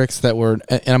on lyrics that were,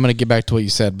 and I'm going to get back to what you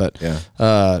said, but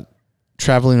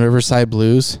Traveling Riverside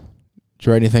Blues. Did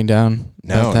you write anything down?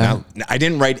 No, I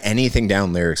didn't write anything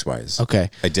down lyrics wise. Okay.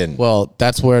 I didn't. Well,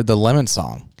 that's where the Lemon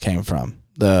song came from.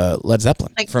 The Led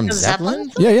Zeppelin. From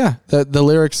Zeppelin? Yeah. The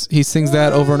lyrics, he sings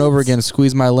that over and over again.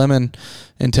 Squeeze my lemon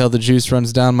until the juice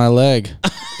runs down my leg.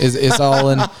 is all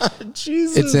in.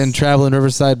 Jesus. It's in Traveling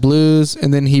Riverside Blues,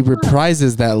 and then he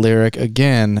reprises that lyric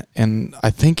again, and I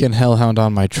think in Hellhound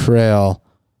on My Trail,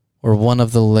 or one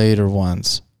of the later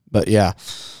ones. But yeah.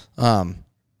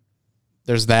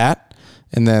 There's that,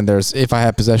 and then there's If I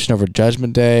Have Possession Over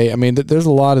Judgment Day. I mean, there's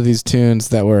a lot of these tunes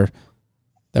that were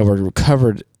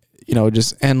covered,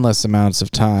 just endless amounts of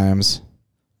times.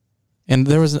 And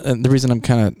there was the reason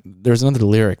there's another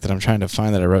lyric that I'm trying to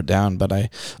find that I wrote down, but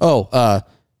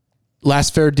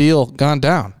Last Fair Deal Gone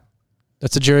Down.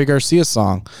 That's a Jerry Garcia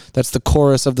song. That's the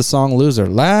chorus of the song Loser.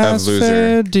 Last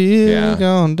Fair Deal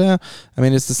Gone Down. I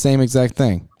mean, it's the same exact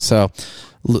thing. So,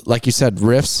 like you said,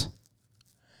 riffs.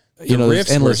 There's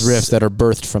endless riffs that are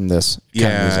birthed from this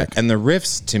kind of music. And the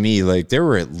riffs to me, there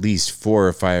were at least 4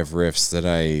 or 5 riffs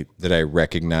that I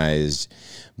recognized.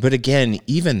 But again,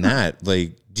 even that,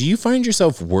 do you find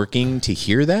yourself working to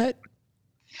hear that?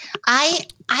 I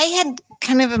had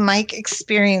kind of a mic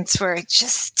experience where I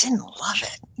just didn't love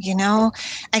it.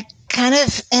 I kind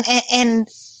of and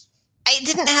I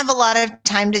didn't have a lot of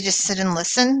time to just sit and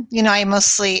listen. I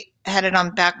mostly had it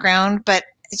on background, but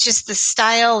it's just the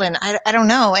style, and I don't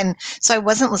know. And so I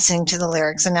wasn't listening to the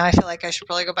lyrics, and now I feel like I should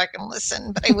probably go back and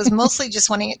listen. But I was mostly just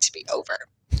wanting it to be over.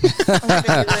 I'm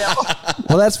gonna be real.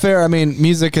 Well, that's fair. I mean,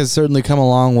 music has certainly come a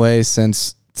long way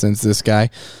since this guy.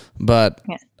 But,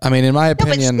 I mean, in my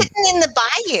opinion... But sitting in the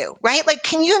bayou, right?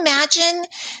 Can you imagine,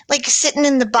 sitting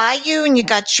in the bayou and you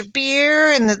got your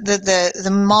beer and the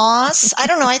moss? I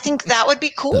don't know. I think that would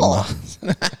be cool.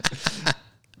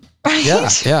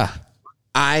 Right? Yeah.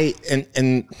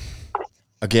 And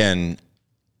again,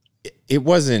 it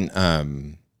wasn't,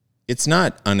 it's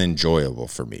not unenjoyable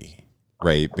for me,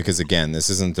 right? Because again,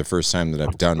 this isn't the first time that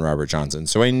I've done Robert Johnson.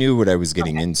 So I knew what I was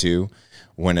getting into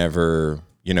whenever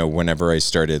I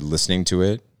started listening to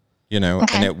it,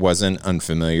 and it wasn't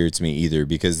unfamiliar to me either,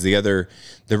 because the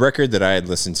record that I had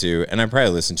listened to, and I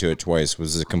probably listened to it twice,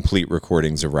 was the complete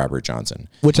recordings of Robert Johnson.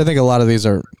 Which I think a lot of these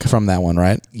are from that one,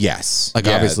 right? Yes.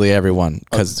 Obviously everyone,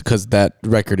 because that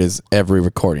record is every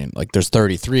recording. There's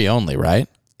 33 only, right?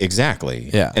 Exactly.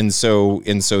 Yeah. And so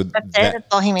that's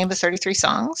all he made was 33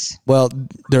 songs. Well,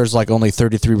 there's only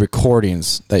 33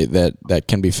 recordings that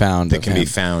can be found. That can be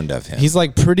found of him. He's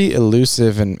pretty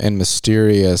elusive and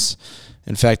mysterious.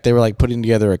 In fact, they were like putting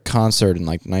together a concert in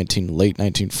like late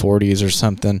 1940s or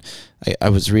something. I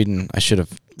was reading. I should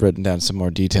have written down some more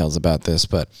details about this,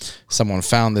 but someone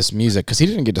found this music because he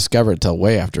didn't get discovered until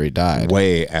way after he died.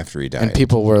 Way after he died. And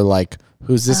people were like,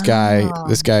 "Who's this guy?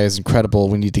 This guy is incredible.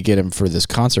 We need to get him for this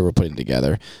concert we're putting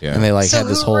together." Yeah. And they like So had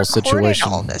this who whole recorded situation.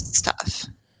 all this stuff.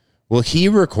 Well, he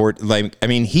recorded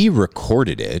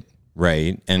it,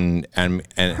 right? And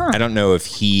I don't know if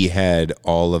he had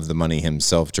all of the money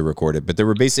himself to record it, but there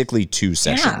were basically 2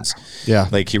 sessions. Yeah.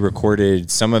 Like he recorded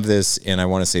some of this in, I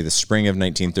want to say, the spring of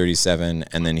 1937,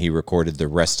 and then he recorded the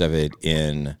rest of it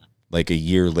in like a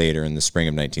year later in the spring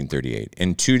of 1938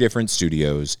 in 2 different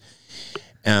studios.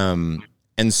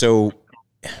 And so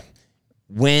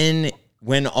when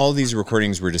all these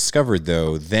recordings were discovered,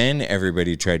 though, then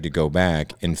everybody tried to go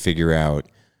back and figure out,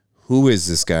 who is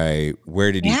this guy?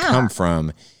 Where did he come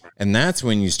from? And that's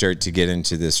when you start to get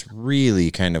into this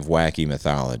really kind of wacky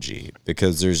mythology,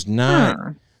 because there's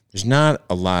not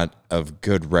a lot of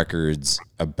good records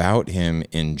about him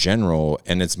in general,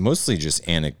 and it's mostly just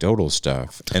anecdotal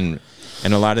stuff. And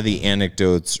a lot of the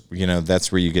anecdotes,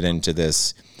 that's where you get into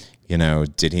this,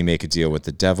 did he make a deal with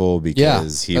the devil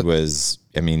because he was,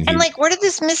 And like, where did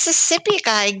this Mississippi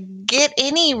guy get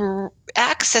any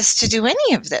access to do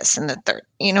any of this in the third?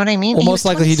 You know what I mean? Well, most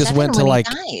likely he just went to like,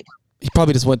 he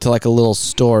probably just went to like a little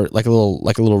store, like a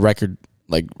little record,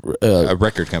 like a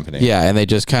record company. Yeah, and they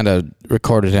just kind of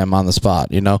recorded him on the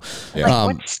spot, Like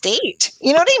what state?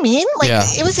 You know what I mean? Like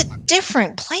it was a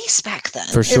different place back then.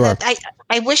 For sure.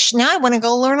 I wish now I want to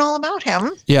go learn all about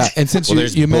him. Yeah, and since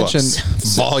you mentioned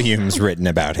volumes written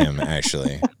about him,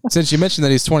 actually. Since you mentioned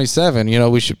that he's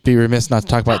 27, we should be remiss not to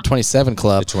talk about 27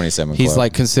 Club. The 27 He's Club.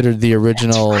 like considered the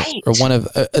original, right. or one of.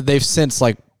 They've since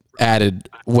like added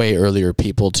way earlier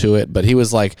people to it, but he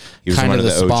was like kind one of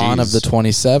of the the spawn OGs. of the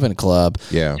 27 Club.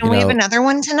 Yeah. And we have another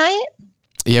one tonight.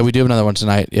 Yeah, we do have another one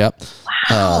tonight. Yep.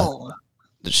 Wow.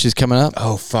 She's coming up.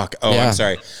 Oh fuck! Oh, Yeah. I'm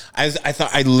sorry.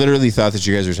 I literally thought that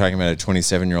you guys were talking about a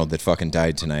 27-year-old that fucking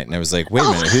died tonight, and I was like, wait a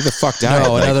minute, who the fuck died?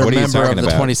 No, Like, another what are you member talking of the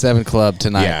about? 27 Club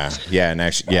tonight. Yeah, and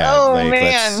actually, yeah. Oh, like,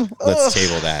 man. let's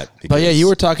table that. But yeah, because- you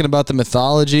were talking about the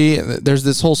mythology. There's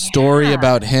this whole story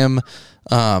about him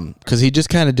because he just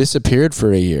kind of disappeared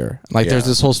for a year. Like there's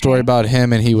this whole story about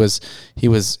him, and he was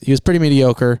pretty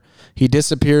mediocre. He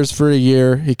disappears for a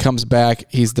year. He comes back.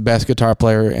 He's the best guitar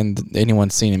player and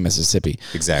anyone's seen in Mississippi.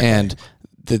 Exactly. And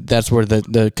that's where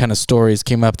the kind of stories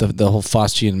came up. The whole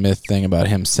Faustian myth thing about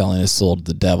him selling his soul to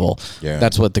the devil. Yeah.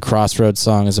 That's what the Crossroads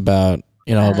song is about.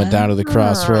 Went down to the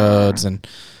crossroads and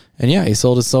yeah, he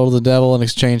sold his soul to the devil in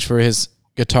exchange for his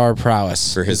guitar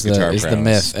prowess. For his is guitar the prowess.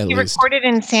 myth, at He least. recorded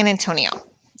in San Antonio.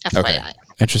 FYI.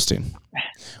 Interesting.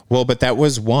 Well, but that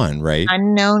was one, right?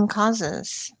 Unknown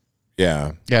causes.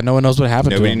 Yeah. Yeah, no one knows what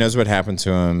happened to Nobody him. knows what happened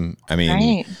to him. I mean,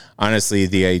 Right. honestly,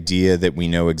 the idea that we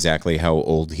know exactly how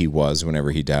old he was whenever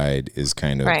he died is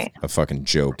kind of Right. a fucking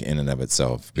joke in and of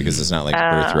itself, because it's not like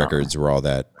birth records were all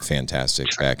that fantastic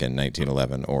back in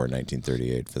 1911 or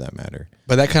 1938 for that matter.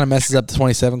 But that kind of messes up the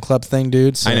 27 Club thing,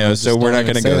 dude. I know, so we're not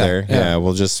going to go there. Yeah. Yeah,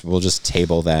 we'll just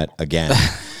table that again.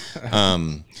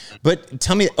 But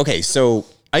tell me, okay, so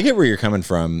I get where you're coming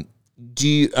from.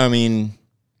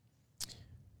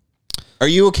 Are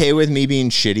you okay with me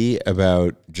being shitty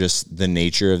about just the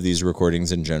nature of these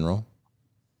recordings in general?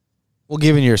 Well,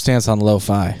 given your stance on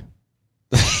lo-fi.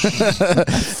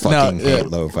 Fucking hate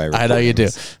lo-fi recordings. I know you do.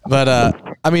 But,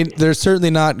 there's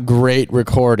certainly not great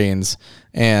recordings.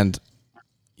 And,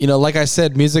 like I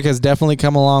said, music has definitely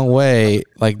come a long way.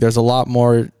 Like, there's a lot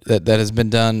more that has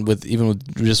been done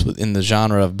in the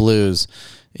genre of blues,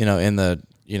 in the,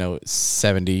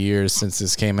 70 years since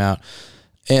this came out.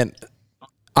 And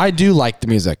I do like the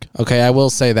music. Okay, I will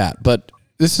say that. But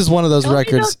this is one of those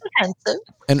records.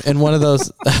 And one of those,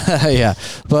 yeah.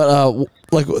 But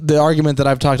like the argument that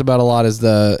I've talked about a lot is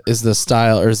the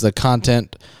style or is the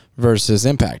content versus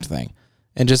impact thing,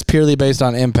 and just purely based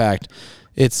on impact,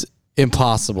 it's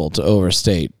impossible to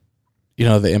overstate,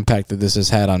 the impact that this has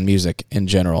had on music in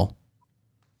general.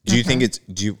 Do you think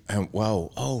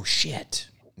whoa, oh shit.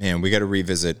 Man, we have to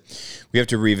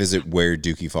revisit where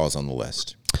Dookie falls on the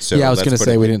list. So Yeah, I was let's gonna put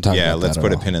say a- we didn't talk Yeah, about let's that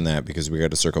put at a all. pin in that, because we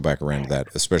got to circle back around to that,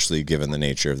 especially given the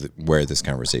nature of where this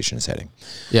conversation is heading.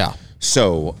 Yeah.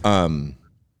 So,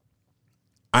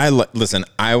 listen,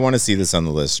 I want to see this on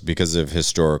the list because of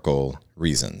historical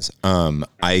reasons.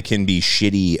 I can be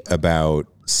shitty about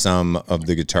some of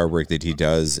the guitar work that he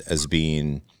does as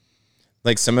being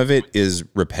like, some of it is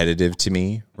repetitive to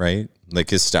me, right?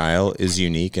 Like his style is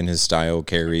unique, and his style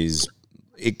carries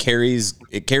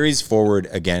forward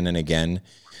again and again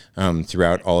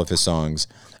throughout all of his songs.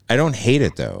 I don't hate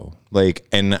it though. Like,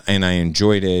 and I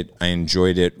enjoyed it. I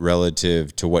enjoyed it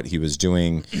relative to what he was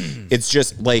doing. It's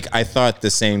just like, I thought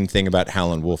the same thing about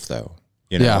Howlin' Wolf though,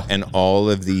 you know, Yeah. and all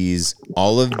of these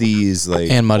like,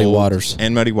 And Muddy Waters.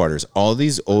 and Muddy Waters, all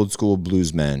these old school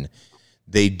bluesmen,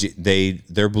 they're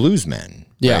bluesmen,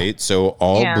 Yeah. right? So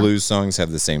all Yeah. blues songs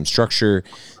have the same structure.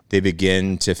 They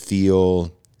begin to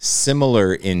feel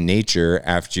similar in nature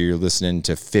after you're listening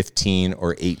to 15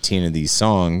 or 18 of these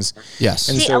songs. Yes.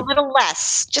 See, so- a little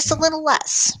less, just a little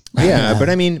less. Yeah, but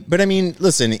I mean,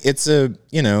 listen, it's a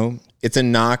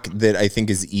knock that I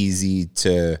think is easy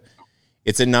to,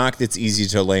 it's a knock that's easy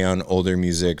to lay on older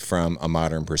music from a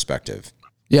modern perspective.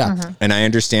 Yeah. And I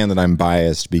understand that I'm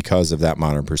biased because of that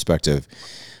modern perspective,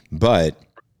 but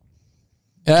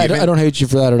And I don't hate you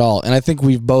for that at all. And I think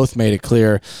we've both made it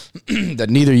clear that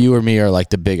neither you or me are like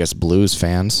the biggest blues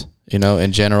fans, you know,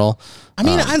 in general. I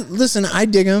mean, I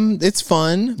dig them. It's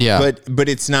fun. Yeah. But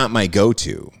it's not my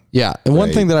go-to. Yeah. And one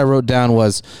Right. thing that I wrote down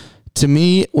was, to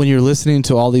me, when you're listening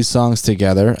to all these songs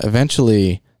together,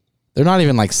 eventually they're not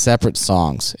even like separate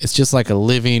songs. It's just like a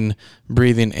living,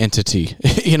 breathing entity,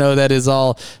 you know, that is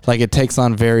all like, it takes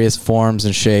on various forms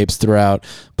and shapes throughout,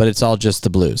 but it's all just the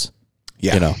blues,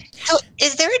 Yeah. you know? So,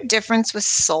 is there a difference with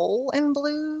soul and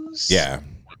blues? Yeah.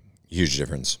 Huge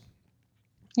difference.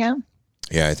 Yeah.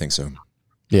 Yeah, I think so.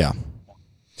 Yeah.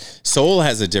 Soul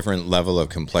has a different level of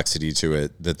complexity to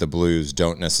it that the blues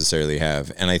don't necessarily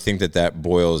have. And I think that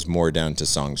boils more down to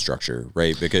song structure,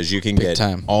 right? Because you can get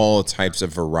time. all types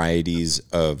of varieties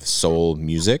of soul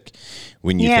music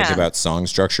when you think Yeah. about song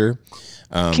structure.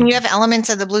 Can you have elements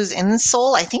of the blues in the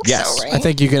soul? I think Yes. so, right? I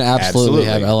think you can absolutely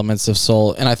have Absolutely. elements of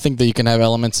soul, and I think that you can have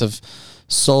elements of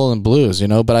soul and blues, you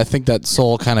know, but I think that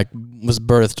soul kind of was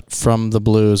birthed from the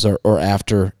blues or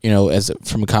after, you know, as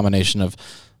from a combination of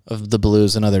the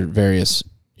blues and other various,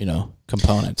 you know,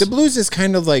 components. The blues is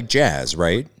kind of like jazz,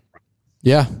 right?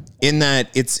 Yeah. In that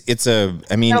it's a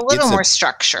a little more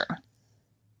structure.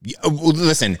 Well,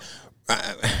 listen,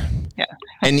 Yeah.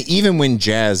 and even when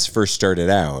jazz first started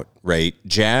out, right?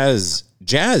 Jazz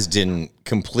didn't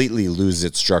completely lose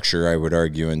its structure, I would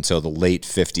argue, until the late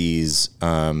 50s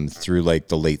through like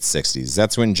the late 60s.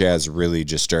 That's when jazz really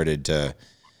just started to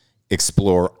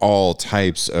explore all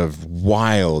types of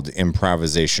wild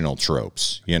improvisational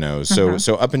tropes, you know?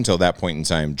 So up until that point in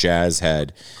time, jazz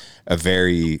had a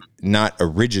very, not a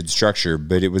rigid structure,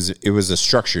 but it was a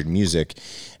structured music,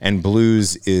 and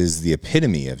blues is the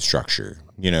epitome of structure,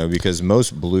 you know, because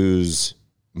most blues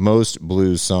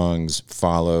songs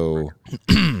follow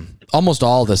Almost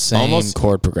all the same Almost-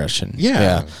 chord progression.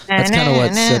 Yeah. That's kind of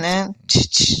what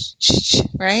sets,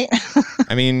 right?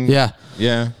 I mean, yeah.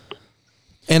 yeah.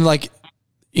 And like,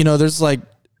 you know, there's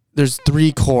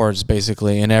 3 chords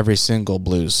basically in every single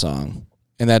blues song.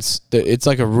 And it's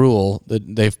like a rule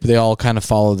that they all kind of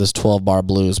follow this 12-bar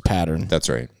blues pattern, That's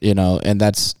right. you know, and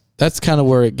that's kind of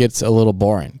where it gets a little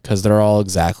boring because they're all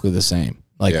exactly the same.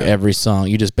 Like Yeah. every song,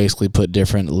 you just basically put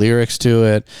different lyrics to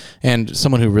it. And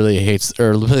someone who really hates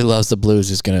or really loves the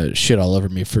blues is going to shit all over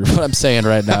me for what I'm saying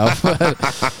right now.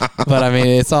 But I mean,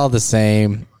 it's all the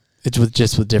same. It's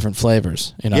with different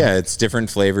flavors, you know? Yeah, it's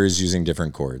different flavors using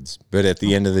different chords, but at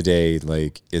the end of the day,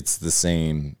 like it's the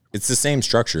same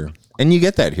structure, and you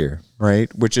get that here,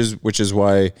 right? Which is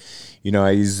why, you know,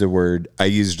 I used the word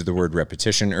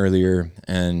repetition earlier,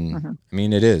 and I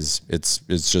mean it's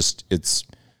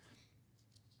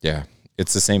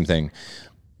the same thing.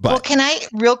 But Well, can I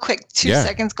real quick 2 Yeah.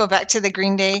 seconds go back to the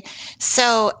Green Day?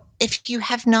 So, if you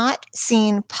have not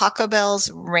seen Paco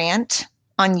Bell's rant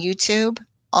on YouTube,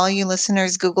 all you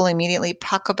listeners Google immediately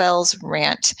Paco Bell's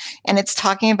rant, and it's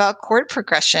talking about chord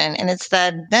progression, and it's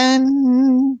that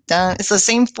dun dun. It's the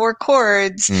same 4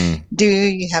 chords. Do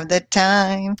you have the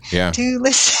time yeah, to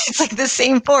listen? It's like the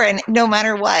same 4, and no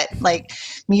matter what, like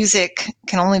music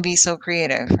can only be so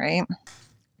creative, right?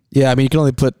 Yeah, I mean, you can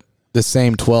only put the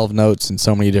same 12 notes in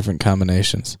so many different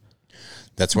combinations.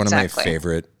 that's one Exactly. of my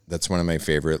favorite. That's one of my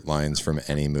favorite lines from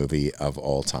any movie of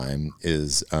all time.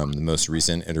 Is the most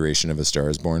recent iteration of A Star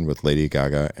Is Born with Lady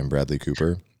Gaga and Bradley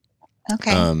Cooper.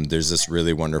 Okay. There's this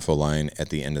really wonderful line at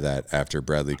the end of that after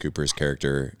Bradley Cooper's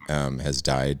character has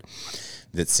died,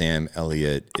 that Sam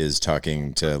Elliott is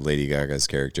talking to Lady Gaga's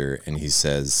character, and he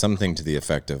says something to the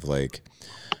effect of like,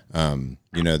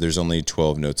 you know, there's only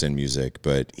 12 notes in music,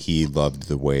 but he loved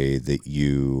the way that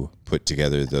you put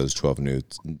together those 12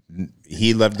 notes.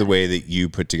 He loved the way that you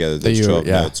put together those 12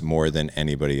 notes more than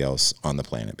anybody else on the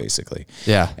planet, basically.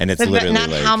 Yeah. And it's but literally not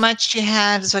like, how much you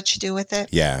have is what you do with it.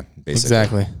 yeah,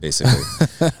 basically. Exactly.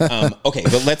 Basically. Okay,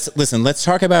 but let's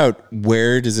talk about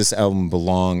where does this album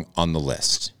belong on the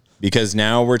list? Because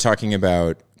now we're talking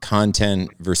about content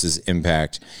versus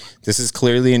impact. This is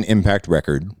clearly an impact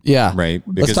record. Yeah. Right?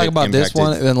 Let's Because talk it about this one,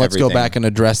 impacted and then let's go everything. back and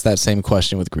address that same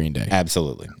question with Green Day.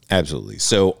 Absolutely. Absolutely.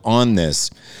 So on this,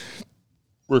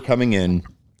 we're coming in,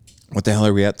 what the hell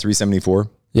are we at? 374?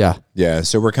 Yeah. Yeah.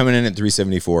 So we're coming in at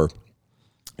 374.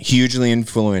 Hugely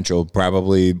influential,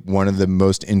 probably one of the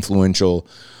most influential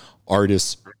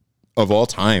artists of all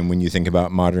time when you think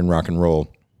about modern rock and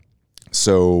roll.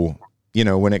 So, you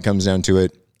know, when it comes down to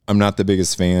it, I'm not the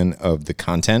biggest fan of the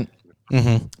content,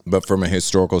 but from a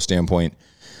historical standpoint,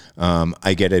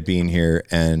 I get it being here,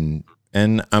 and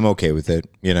I'm okay with it.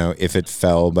 You know, if it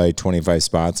fell by 25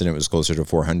 spots and it was closer to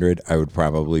 400, I would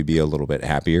probably be a little bit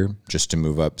happier just to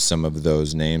move up some of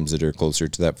those names that are closer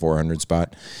to that 400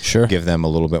 spot. Sure. Give them a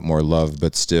little bit more love,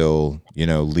 but still, you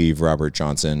know, leave Robert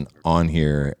Johnson on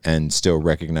here and still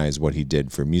recognize what he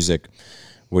did for music.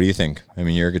 What do you think? I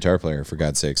mean, you're a guitar player, for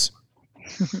God's sakes.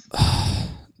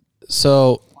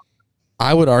 So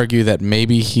I would argue that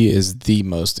maybe he is the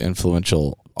most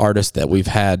influential artist that we've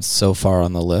had so far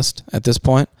on the list at this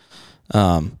point.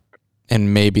 And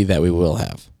maybe that we will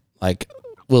have. Like,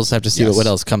 we'll just have to see Yes. what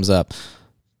else comes up.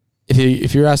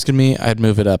 If you're asking me, I'd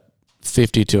move it up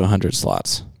 50 to 100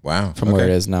 slots Wow. from where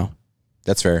it is now.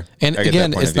 That's fair. And I get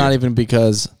again, that point it's of view. not even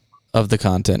because of the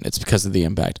content. It's because of the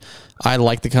impact. I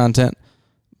like the content,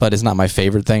 but it's not my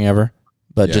favorite thing ever.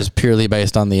 But Yeah. just purely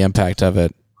based on the impact of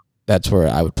it, that's where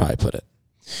I would probably put it.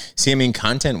 See, I mean,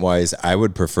 content-wise, I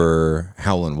would prefer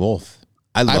Howlin' Wolf.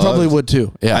 I probably would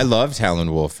too. Yeah. I loved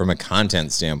Howlin' Wolf from a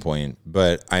content standpoint,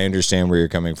 but I understand where you're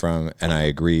coming from, and I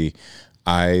agree.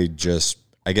 I guess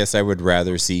I would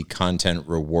rather see content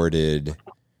rewarded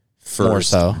first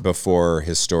so. before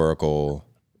historical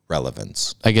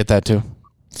relevance I get that too.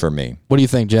 for me. What do you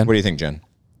think, Jen? What do you think, Jen?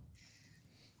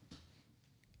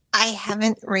 I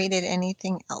haven't rated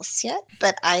anything else yet,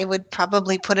 but I would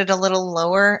probably put it a little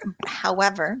lower.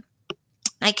 However,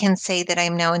 I can say that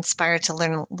I'm now inspired to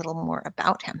learn a little more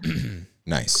about him.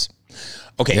 Nice.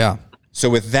 Okay. Yeah. So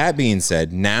with that being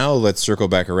said, now let's circle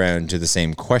back around to the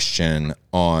same question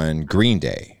on Green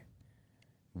Day.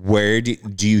 Where do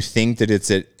you think that it's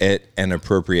at an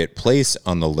appropriate place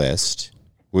on the list?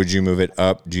 Would you move it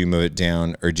up? Do you move it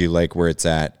down? Or do you like where it's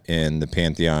at in the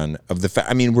pantheon of the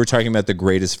I mean, we're talking about the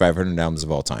greatest 500 albums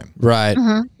of all time. Right.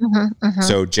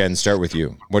 So Jen, start with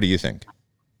you. What do you think?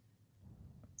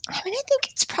 I mean, I think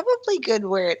it's probably good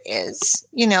where it is.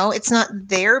 You know, it's not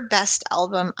their best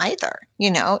album either.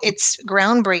 You know, it's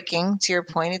groundbreaking, to your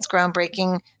point. It's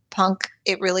groundbreaking punk.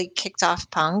 It really kicked off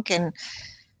punk. And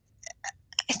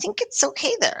I think it's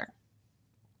okay there.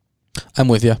 I'm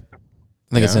with you. I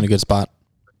think it's Yeah. in a good spot.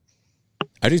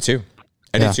 I do too.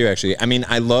 I Yeah. do too, actually. I mean,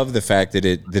 I love the fact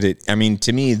that I mean,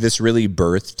 to me, this really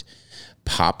birthed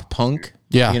pop punk.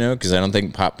 Yeah. You know, because I don't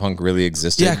think pop punk really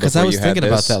existed. Yeah, because I before was you had thinking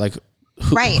about this. that. Like,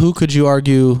 Right. who could you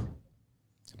argue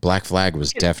Black Flag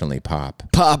was definitely pop.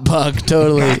 pop punk?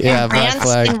 Totally. Yeah, Black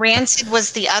Flag. And Rancid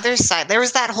was the other side. There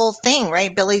was that whole thing,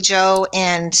 right? Billy Joe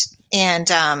and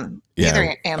the Yeah,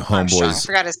 other Armstrong. I Homeboys.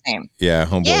 forgot his name. Yeah,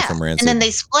 Homeboy Yeah, from Rancid. and then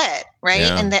they split, right?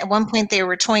 Yeah. And at one point they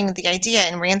were toying with the idea,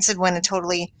 and Rancid went a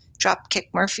totally Dropkick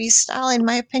Murphys style, in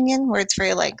my opinion, where it's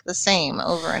very like the same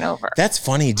over and over. That's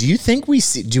funny. Do you think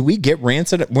do we get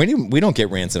Rancid? We don't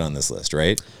get Rancid on this list,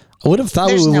 right? I would have thought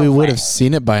There's we no would way. have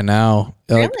seen it by now.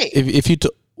 Like, Really? If you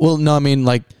well, no, I mean,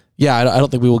 like, yeah, I don't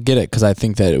think we will get it because I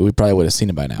think that we probably would have seen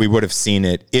it by now. We would have seen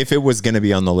it if it was going to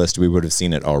be on the list. We would have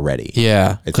seen it already. Yeah,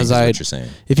 I think because is what you're saying.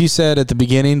 if you said at the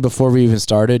beginning before we even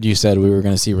started, you said we were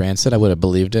going to see Rancid, I would have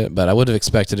believed it, but I would have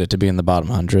expected it to be in the bottom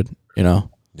 100. You know?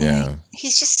 Yeah.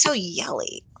 He's just so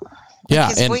yelly. Yeah,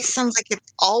 His and voice sounds like it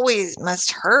always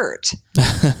must hurt.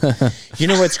 You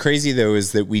know what's crazy though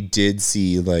is that we did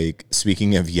see, like,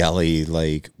 speaking of yelly,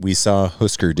 like we saw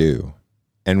Husker Du,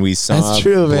 and we saw That's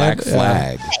true, man. Black Yeah.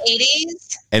 Flag,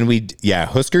 80s. and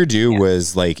Husker Du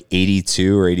was like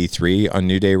 82 or 83 on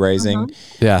New Day Rising.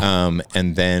 yeah,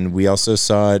 And then we also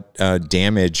saw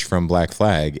Damage from Black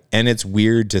Flag, and it's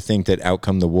weird to think that Out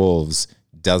Come the Wolves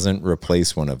doesn't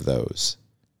replace one of those.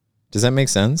 Does that make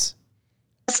sense?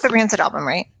 That's the Rancid album,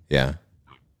 right? Yeah.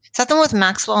 Is that the one with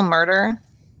Maxwell Murder?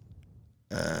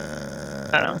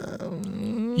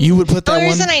 you would put The that only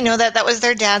one. reason I know that was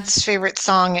their dad's favorite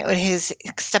song. It was his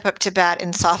Step Up to Bat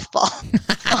in softball.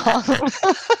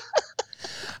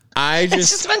 I It's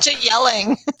just just a bunch of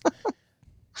yelling.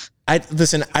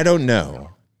 listen, I don't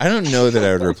know. I don't know that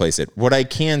I would replace it. What I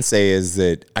can say is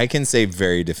that I can say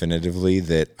very definitively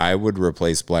that I would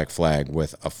replace Black Flag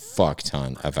with a fuck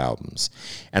ton of albums.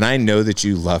 And I know that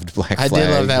you loved Black Flag. I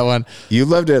did love that one. You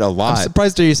loved it a lot. I'm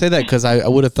surprised to hear you say that because I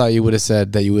would have thought you would have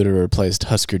said that you would have replaced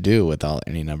Husker Du with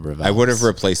any number of albums. I would have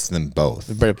replaced them both.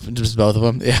 Just both of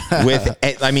them? Yeah. With,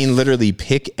 I mean, literally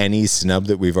pick any snub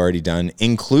that we've already done,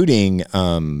 including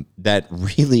that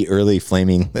really early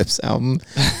Flaming Lips album.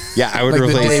 Yeah, I would Like the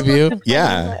replace. debut?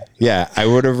 Yeah, I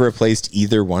would have replaced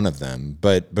either one of them,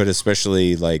 but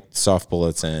especially like Soft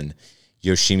Bullets and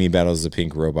Yoshimi Battles the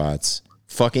Pink Robots.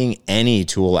 Fucking any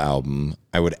Tool album,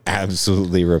 I would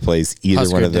absolutely replace either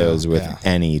Husker one of Du, those with yeah.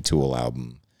 any Tool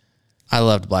album. I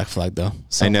loved Black Flag, though.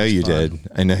 So I know much you fun. did.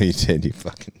 I know you did. You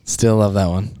fucking Still love that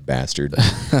one. bastard.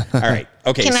 All right.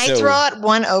 Okay. Can I so, throw out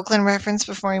one Oakland reference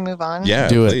before we move on? Yeah.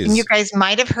 Do it. Please. And you guys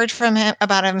might have heard from him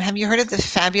about him. Have you heard of the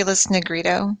Fabulous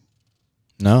Negrito?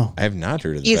 No. I have not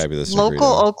heard of the He's Fabulous local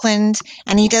Negrito. Oakland,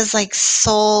 and he does like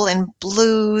soul and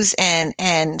blues, and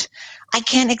I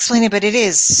can't explain it, but it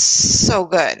is so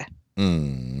good.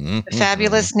 Mm-hmm. The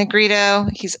Fabulous Negrito.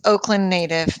 He's Oakland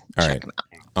native. All Check right. him out.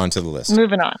 Onto the list.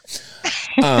 Moving on.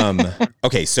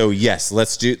 Okay, so yes,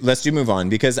 let's do move on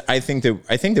because I think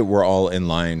that we're all in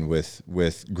line with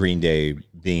Green Day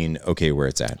being okay where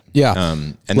it's at. Yeah.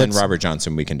 And then Let's- Robert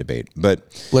Johnson we can debate.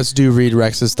 But Let's read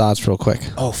Rex's thoughts real quick.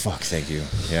 oh fuck, thank you.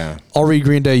 Yeah. I'll read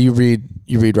Green Day. You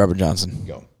read Robert Johnson.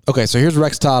 Go. Okay, so here's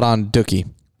Rex Todd on Dookie.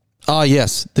 Ah,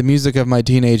 yes, the music of my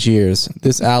teenage years.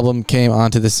 This album came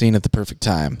onto the scene at the perfect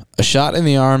time. A shot in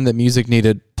the arm that music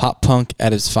needed, pop punk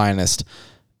at its finest.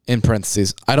 In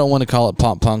parentheses, I don't want to call it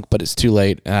pop punk, but it's too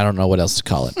late, and I don't know what else to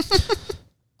call it.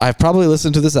 I've probably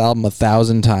listened to this album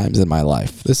 1,000 times in my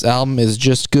life. This album is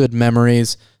just good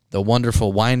memories. The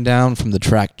wonderful wind down from the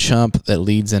track Chump that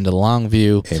leads into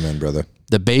Longview. Amen, brother.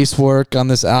 The bass work on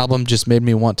this album just made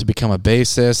me want to become a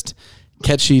bassist.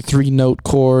 Catchy 3-note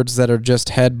chords that are just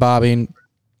head bobbing,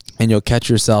 and you'll catch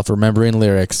yourself remembering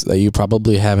lyrics that you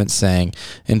probably haven't sang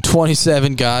in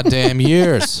 27 goddamn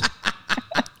years.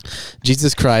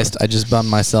 Jesus Christ, I just bummed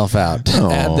myself out.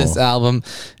 Add this album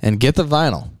and get the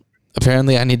vinyl.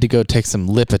 Apparently, I need to go take some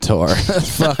Lipitor.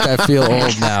 Fuck, I feel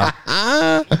old now.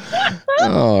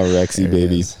 Oh, Rexy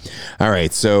baby. All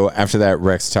right. So after that,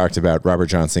 Rex talked about Robert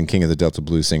Johnson, king of the Delta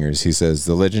Blues singers. He says,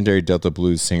 the legendary Delta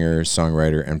Blues singer,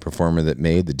 songwriter, and performer that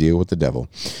made the deal with the devil.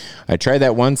 I tried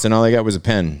that once and all I got was a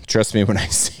pen. Trust me when I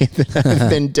say that I've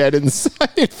been dead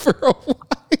inside for a while.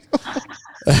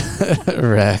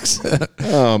 Rex.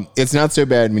 It's not so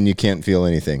bad when you can't feel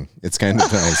anything. It's kind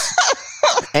of nice.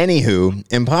 Anywho,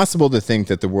 impossible to think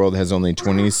that the world has only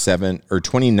 27 or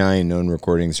 29 known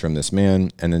recordings from this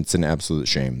man, and it's an absolute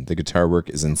shame. The guitar work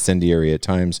is incendiary at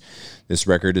times. This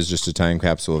record is just a time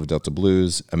capsule of Delta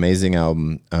Blues. Amazing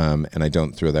album, and I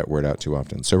don't throw that word out too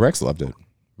often. So Rex loved it.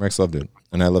 Rex loved it,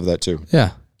 and I love that too.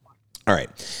 Yeah. All right.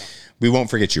 We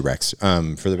won't forget you, Rex,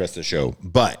 for the rest of the show.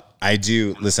 But I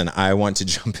do, listen, I want to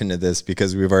jump into this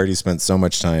because we've already spent so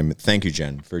much time. Thank you,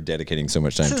 Jen, for dedicating so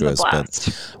much time This to is us. a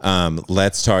blast. But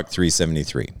let's talk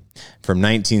 373 from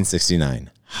 1969.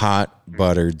 Hot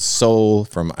Buttered Soul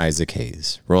from Isaac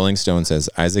Hayes. Rolling Stone says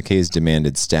Isaac Hayes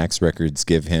demanded Stax Records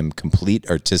give him complete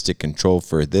artistic control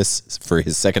for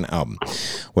his second album.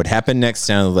 What happened next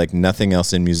sounded like nothing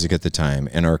else in music at the time,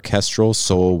 an orchestral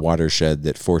soul watershed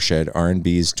that foreshadowed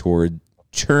R&B's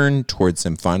turn towards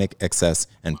symphonic excess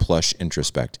and plush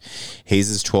introspect.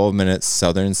 Hayes' 12-minute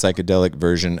southern psychedelic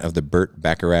version of the Burt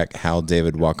Bacharach Hal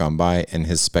David Walk On By and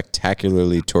his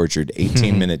spectacularly tortured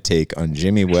 18-minute take on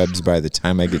Jimmy Webb's By the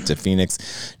Time I Get to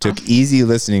Phoenix took easy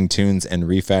listening tunes and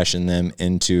refashioned them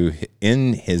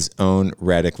in his own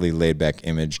radically laid-back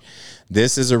image.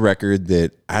 This is a record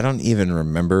that I don't even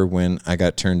remember when I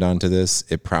got turned on to this.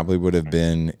 It probably would have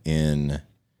been in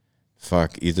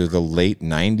either the late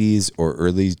 90s or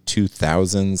early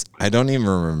 2000s. I don't even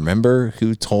remember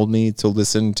who told me to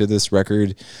listen to this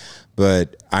record,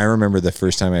 but I remember the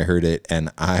first time I heard it and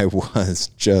I was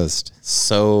just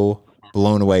so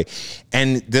blown away.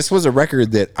 And this was a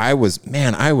record that I was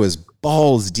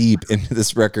balls deep into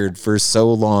this record for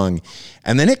so long.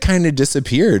 And then it kind of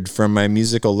disappeared from my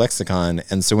musical lexicon.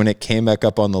 And so when it came back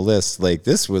up on the list, like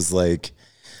it was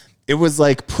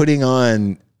like putting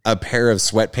on a pair of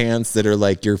sweatpants that are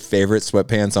like your favorite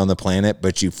sweatpants on the planet,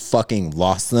 but you fucking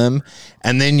lost them.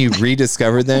 And then you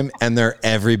rediscovered them and they're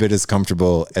every bit as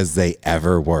comfortable as they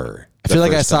ever were. I I feel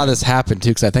like I saw this happen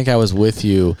too, because I think I was with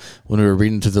you when we were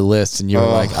reading through the list, and you were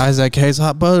like, Isaac Hayes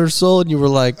Hot Butter Soul, and you were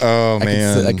like, oh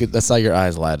man, I saw your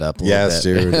eyes light up. Yes,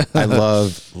 dude. I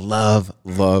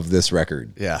love this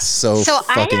record. Yeah. So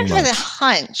I fucking had the much.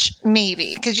 hunch,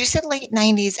 maybe, because you said late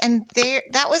 90s, and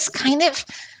that was kind of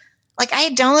like I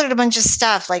had downloaded a bunch of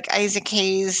stuff like Isaac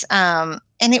Hayes, and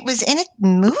it was in a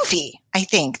movie. I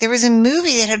think there was a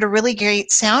movie that had a really great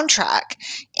soundtrack,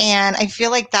 and I feel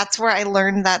like that's where I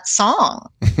learned that song,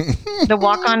 the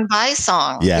Walk On By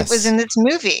song. Yes. It was in this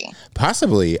movie.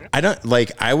 Possibly.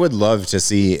 I would love to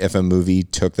see if a movie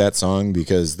took that song,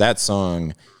 because that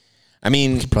song, I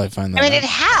mean, Probably find that. I mean, it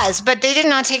has, but they did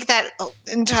not take that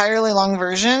entirely long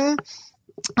version.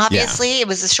 Obviously, it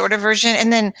was a shorter version,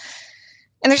 and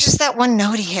there's just that one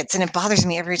note he hits, and it bothers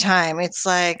me every time. It's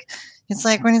like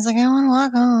when he's like, I want to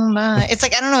walk on by. It's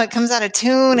like, I don't know, it comes out of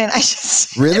tune, and I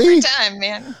just Really? every time,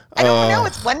 man. I don't know.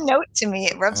 It's one note to me.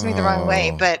 It rubs me the wrong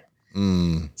way, but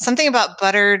something about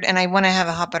buttered, and I want to have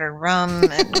a hot buttered rum,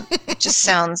 and it just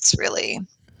sounds really,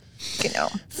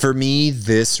 for me,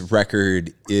 this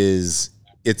record it's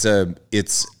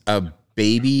a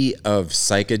baby of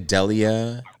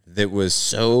psychedelia that was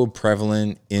so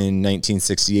prevalent in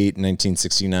 1968 and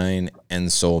 1969 and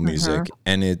soul music.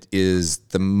 And it is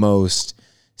the most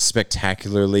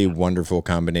spectacularly wonderful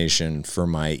combination for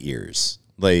my ears.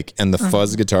 And the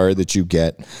fuzz guitar that you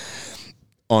get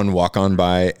on Walk On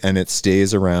By, and it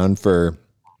stays around for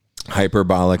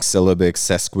hyperbolic syllabic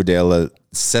sesquidela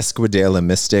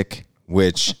mystic,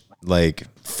 which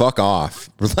fuck off,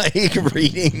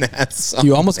 reading that song.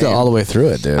 You almost got all the way through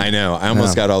it, dude. I know. I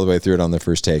almost got all the way through it on the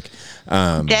first take.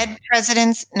 Dead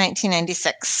Presidents,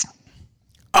 1996.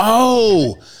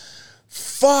 Oh,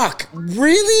 fuck.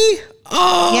 Really?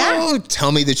 Oh, Yeah.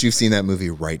 Tell me that you've seen that movie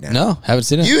right now. No, haven't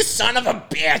seen it. You son of a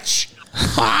bitch.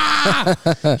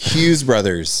 Hughes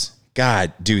Brothers.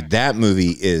 God, dude, that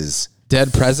movie is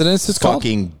Dead Presidents, it's called?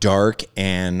 fucking dark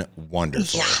and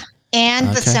wonderful. Yeah. And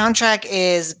the Okay. soundtrack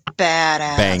is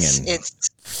badass. Banging. It's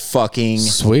Fucking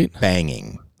Sweet.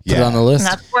 banging. Put it on the list.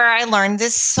 and that's where I learned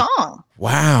this song.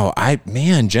 Wow.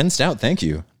 Jen Stout, thank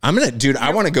you. I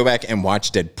want to go back and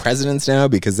watch Dead Presidents now,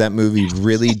 because that movie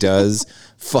really does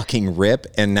fucking rip.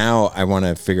 And now I want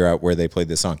to figure out where they played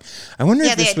this song. I wonder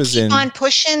Yeah, if they this had was Keep in. On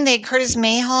Pushing. They had Curtis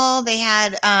Mayhall. They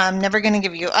had Never Gonna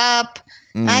Give You Up.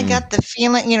 I Got the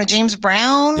Feeling. James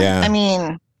Brown. Yeah. I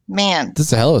mean, man. This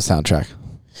is a hell of a soundtrack.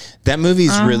 That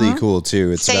movie's really cool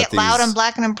too. It's Say about It Loud, these- I'm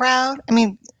Black and I'm Proud. I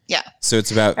mean, yeah. So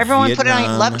it's about Everyone Vietnam. put it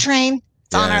on Love Train.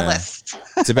 It's on our Yeah. list.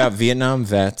 It's about Vietnam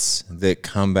vets that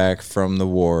come back from the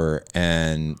war,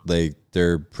 and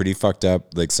they're pretty fucked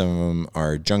up. Some of them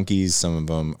are junkies, some of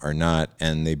them are not,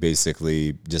 and they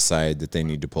basically decide that they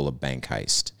need to pull a bank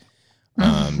heist.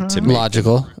 To make,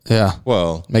 Logical. Yeah.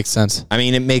 well, Makes sense. I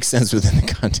mean, it makes sense within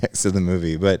the context of the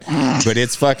movie, but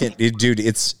it's fucking, dude.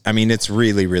 It's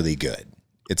really, really good.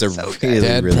 It's a really,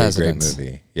 Dead really Presidents. great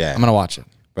movie. Yeah, I'm going to watch it.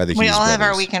 by the We Hughes all have our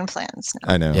brothers. weekend plans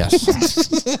now. I know. Yes.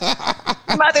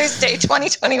 Mother's Day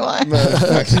 2021.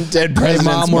 Fucking Dead Hey, Presidents,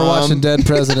 Mom, we're watching Dead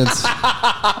Presidents.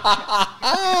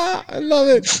 I love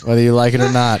it. Whether you like it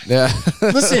or not. Yeah.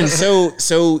 Listen,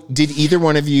 so did either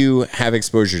one of you have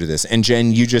exposure to this? And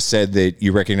Jen, you just said that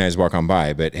you recognize Walk On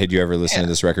By, but had you ever listened to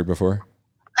this record before?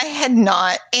 I had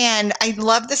not. And I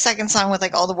love the second song with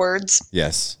all the words.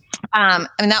 Yes. I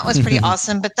mean, that was pretty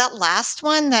awesome. But that last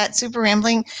one, that Super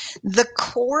Rambling, the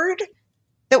chord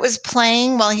that was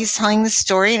playing while he's telling the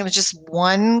story, and it was just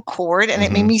one chord, and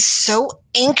it made me so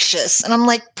anxious. And I'm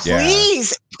like, Yeah.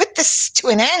 please put this to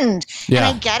an end. Yeah.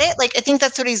 And I get it. I think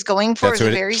that's what he's going for. That's It's a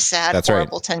what it- very sad, that's right.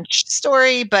 horrible, tense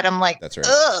story. But I'm like, That's right.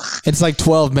 ugh. It's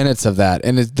 12 minutes of that.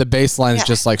 And the bass line is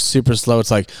Yeah. just super slow.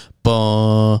 It's like,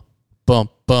 bum, bum,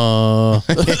 bum.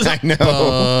 I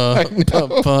know.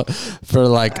 For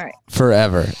right.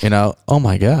 forever, Oh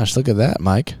my gosh, look at that,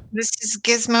 Mike. This is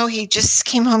Gizmo. He just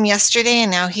came home yesterday,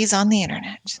 and now he's on the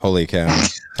internet. Holy cow.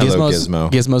 Hello,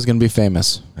 Gizmo. Gizmo's gonna be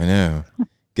famous. I know.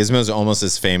 Gizmo's almost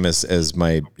as famous as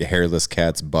my hairless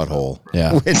cat's butthole.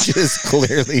 Yeah. Which is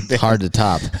clearly been, Hard to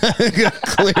top.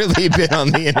 clearly been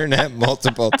on the internet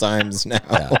multiple times now.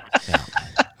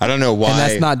 I don't know why. And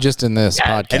that's not just in this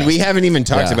podcast. And we haven't even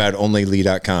talked Yeah. about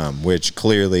onlylee.com, which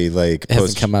clearly It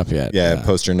hasn't come up yet.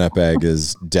 Poster Nutbag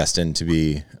is destined to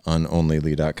be on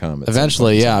onlylee.com.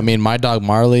 Eventually, yeah. I mean, my dog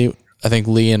Marley, I think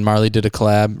Lee and Marley did a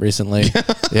collab recently.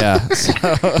 Yeah. So,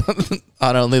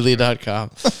 on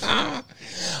onlylee.com.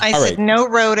 I All said right. no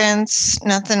rodents,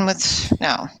 nothing with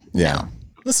no. Yeah. No.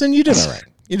 Listen, you did all right.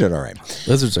 You did all right.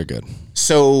 Lizards are good.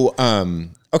 So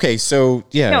Okay, so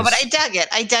yeah. No, but I dug it.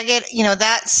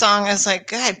 That song is like,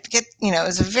 God, it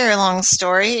was a very long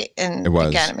story. And It was.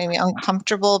 again, it made me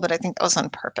uncomfortable, but I think that was on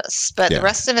purpose. But Yeah. the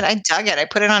rest of it, I dug it. I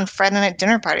put it on Fred and at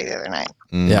dinner party the other night.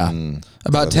 Yeah.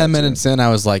 About 10 minutes in, I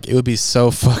was like, it would be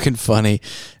so fucking funny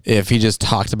if he just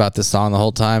talked about this song the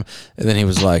whole time. And then he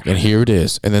was like, and here it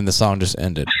is. And then the song just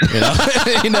ended.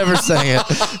 He never sang it.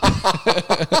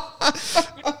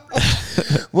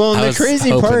 Well, I the was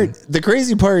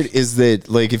crazy part is that,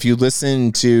 like, if you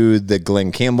listen to the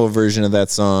Glenn Campbell version of that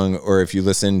song, or if you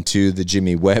listen to the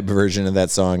Jimmy Webb version of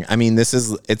that song, I mean,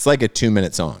 it's like a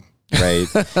 2-minute song, right?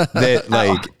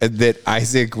 that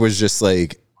Isaac was just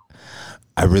like,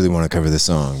 I really want to cover this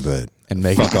song, but And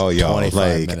fuck all y'all. 25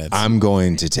 Like, minutes. I'm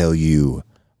going to tell you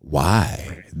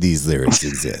why these lyrics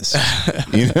exist.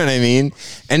 You know what I mean?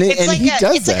 And It's like he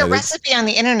does it's that. like a recipe on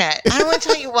the internet. I don't want to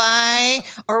tell you why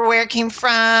or where it came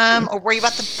from or where you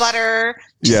bought the butter.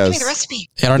 Just give me the recipe.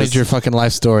 I don't need your fucking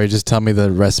life story. Just tell me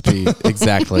the recipe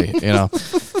exactly.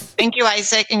 Thank you,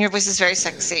 Isaac. And your voice is very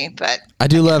sexy, but I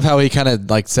do love how he kind of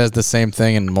like says the same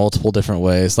thing in multiple different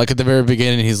ways. Like at the very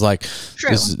beginning, he's like, True.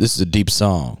 this is a deep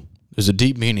song. There's a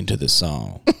deep meaning to this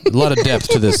song. A lot of depth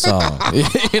to this song.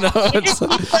 It's, so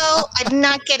I'm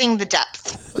not getting the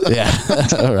depth. yeah.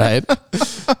 All right.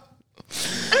 I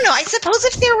don't know. I suppose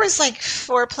if there was like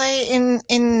foreplay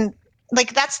in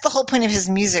like that's the whole point of his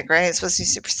music, right? It's supposed to be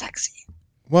super sexy.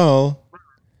 Well,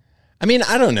 I mean,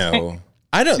 I don't know.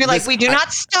 You're like, we do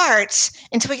not start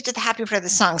until we get to the happy part of the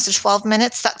song. So 12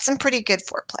 minutes, that's some pretty good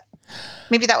foreplay.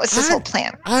 Maybe that was his whole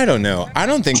plan. I don't know. I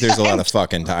don't think there's a lot of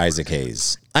fucking to Isaac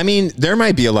Hayes. I mean, there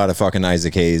might be a lot of fucking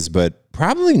Isaac Hayes, but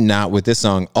probably not with this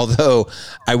song. Although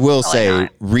I will say, not.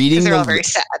 They're all very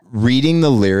sad. reading the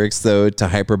lyrics though to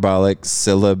Hyperbolic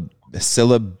Syllabus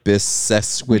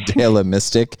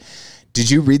Mystic.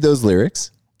 Did you read those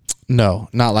lyrics? No,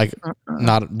 not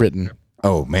written.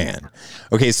 Oh man.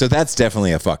 Okay, so that's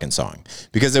definitely a fucking song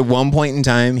because at one point in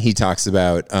time he talks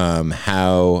about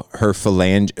how her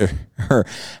phalanges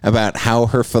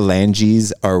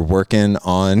are working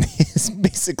on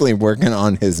basically working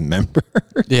on his member.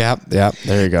 Yeah, there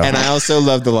you go. And I also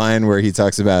love the line where he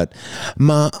talks about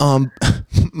my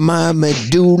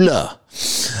medulla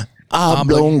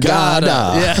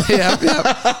oblongata. Yeah.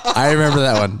 I remember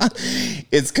that one.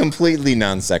 It's completely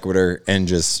non sequitur and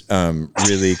just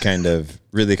really kind of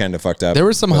fucked up. There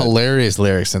were some hilarious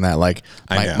lyrics in that, like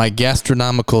I know. my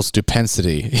gastronomical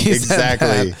stupensity. He said Exactly.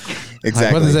 that. Exactly.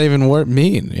 Like, what does that even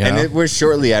mean? And it was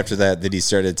shortly after that he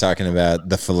started talking about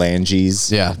the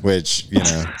phalanges. Yeah. Which,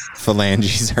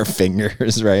 phalanges are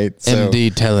fingers, right? So,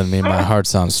 MD telling me my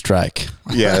heart's on strike.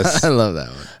 yes. I love that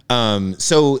one.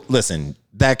 So listen,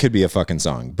 that could be a fucking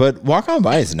song, but Walk On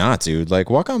By is not, dude. Like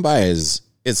Walk On By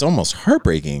it's almost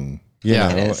heartbreaking, you know,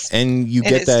 It is. and you It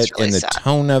get is. that It's really in the sad.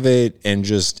 tone of it and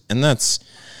that's,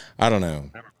 I don't know.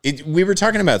 We were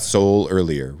talking about soul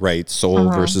earlier, right?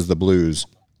 Soul versus the blues.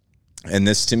 And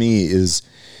this to me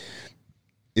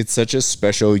it's such a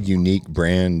special, unique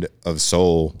brand of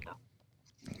soul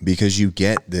because you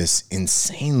get this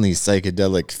insanely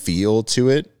psychedelic feel to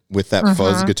it with that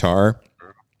fuzz guitar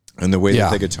and the way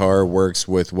that the guitar works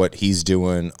with what he's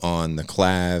doing on the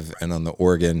clav and on the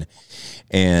organ.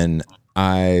 And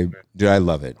I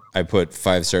love it. I put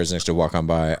 5 stars next to Walk On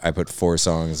By. I put 4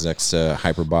 songs next to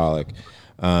Hyperbolic.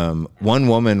 One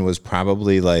Woman was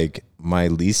probably like my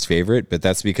least favorite, but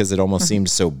that's because it almost seemed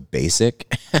so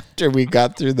basic after we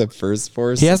got through the first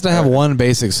 4. He has to have one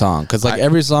basic song because like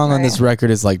every song on this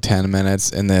record is like 10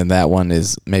 minutes, and then that one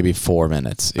is maybe 4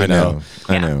 minutes. You know?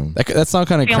 I know. That song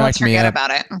kind of You almost cracked me forget up.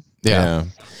 about it. Yeah.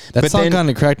 That But song then- kind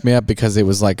of cracked me up because it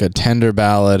was like a tender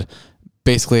ballad,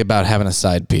 basically about having a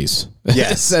side piece.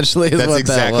 Yes. Essentially is That's what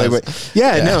exactly that was. what.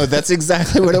 Yeah, no, that's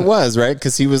exactly what it was, right?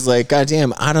 Because he was like, "God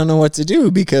damn, I don't know what to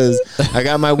do because I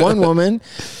got my one woman,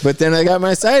 but then I got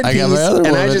my side I piece, got my other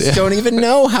and I woman." just don't even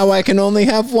know how I can only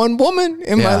have one woman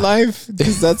in my Yeah. life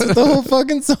because that's what the whole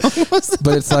fucking song was."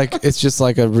 But it's just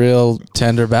like a real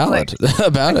tender ballad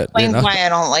about it. You Explains know? why I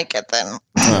don't like it then.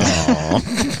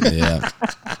 Yeah.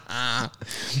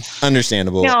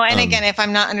 Understandable. No, and again, if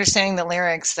I'm not understanding the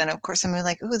lyrics, then of course I'm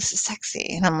like, "Oh, this is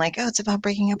sexy," and I'm like, "Oh, it's about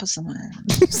breaking up with someone."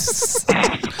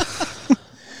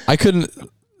 I couldn't.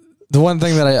 The one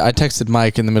thing that I texted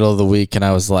Mike in the middle of the week, and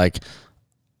I was like,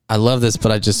 I love this,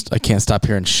 but I can't stop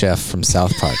hearing Chef from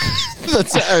South Park.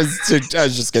 I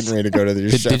was just getting ready to go to the.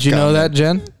 Did you know that,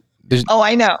 Jen? Oh,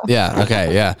 I know. Yeah.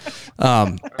 Okay. Yeah.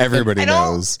 Everybody I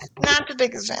don't. knows. Not the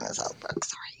biggest fan of South Park.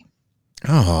 Sorry.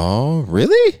 Oh,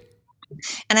 really?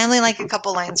 And I only like a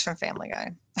couple lines from Family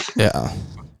Guy. Yeah.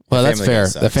 Well, that's Family Guy fair.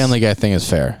 sucks. The Family Guy thing is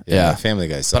fair. Yeah. Family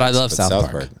Guy sucks. But I love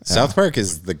South Park. Yeah. South Park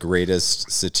is the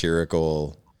greatest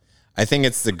satirical. I think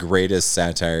it's the greatest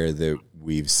satire that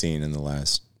we've seen in the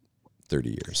last 30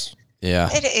 years. Yeah.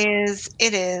 It is.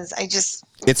 It is.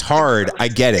 It's hard. I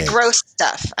get it. Gross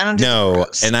stuff. I don't do the No,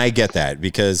 gross. and I get that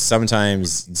because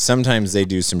sometimes they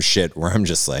do some shit where I'm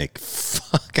just like,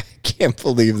 fuck, I can't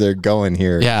believe they're going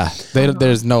here. Yeah.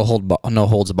 There's no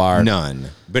holds barred. None.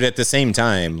 But at the same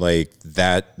time, like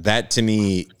that to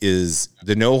me is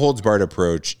the no holds barred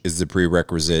approach is the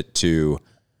prerequisite to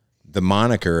the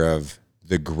moniker of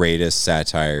the greatest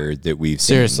satire that we've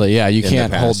seen. Seriously, yeah, you in the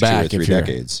can't past hold 2 or back 3 if you're.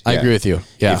 decades. I Yeah. agree with you.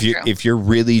 Yeah. If you're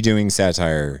really doing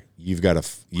satire, you've got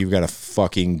to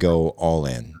fucking go all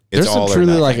in. It's There's some all or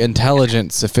truly like nothing.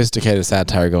 intelligent, sophisticated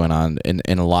satire going on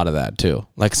in a lot of that too.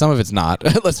 Like some of it's not.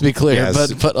 Let's be clear,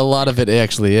 Yes. but a lot of it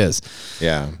actually is.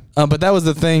 Yeah. But that was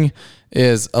the thing.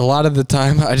 Is a lot of the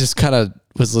time I just kind of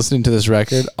was listening to this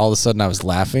record. All of a sudden I was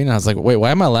laughing. I was like, wait,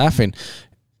 why am I laughing?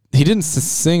 He didn't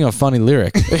sing a funny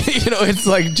lyric. It's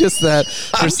like just that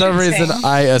for some reason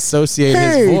I associate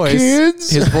his voice. kids.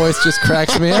 His voice just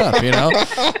cracks me up,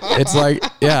 It's like,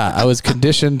 yeah, I was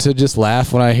conditioned to just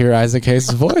laugh when I hear Isaac Hayes'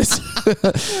 voice.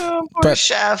 Oh, poor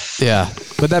chef. Yeah.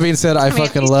 But that being said, I I mean, at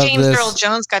fucking least love James this. Earl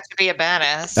Jones got to be a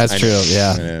badass. That's I true. know,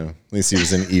 Yeah. I know. At least he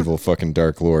was an evil fucking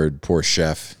dark lord. Poor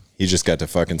chef. He just got to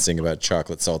fucking sing about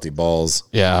chocolate salty balls.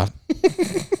 Yeah.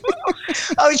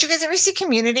 Oh, did you guys ever see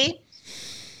Community?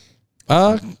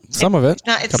 Some of it.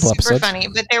 No, a it's couple super episodes. funny.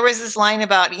 But there was this line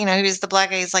about, he was the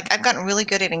black guy. He's like, I've gotten really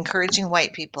good at encouraging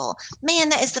white people. Man,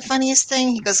 that is the funniest thing.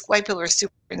 He goes, white people are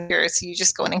super insecure, so you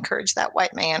just go and encourage that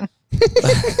white man.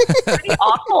 Pretty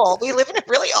awful. We live in a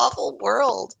really awful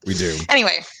world. We do.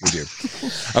 Anyway, We do.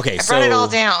 Okay, I so brought it all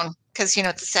down because,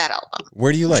 it's a sad album.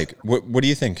 where do you like? What do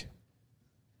you think?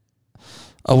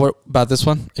 Oh, what about this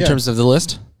one in Yeah. terms of the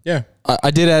list? Yeah.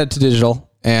 I did add it to digital,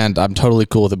 and I'm totally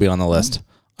cool with it being on the list.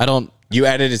 I don't. You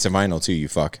added it to vinyl too, you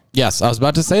fuck. Yes, I was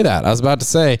about to say that. I was about to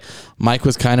say Mike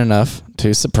was kind enough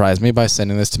to surprise me by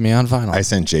sending this to me on vinyl. I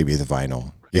sent JB the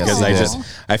vinyl because Yes,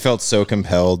 I felt so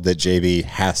compelled that JB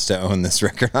has to own this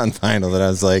record on vinyl that I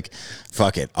was like,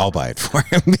 fuck it, I'll buy it for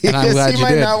him because glad he you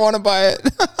might did. not want to buy it.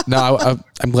 No,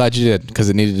 I'm glad you did because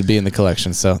it needed to be in the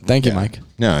collection. So thank you, Mike.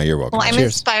 No, you're welcome. Well, I'm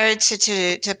Cheers. inspired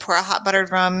to pour a hot buttered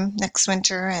rum next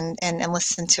winter and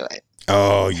listen to it.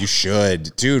 Oh, you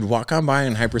should. Dude, walk on by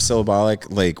in hypersyllabolic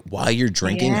like while you're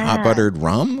drinking hot Yeah. buttered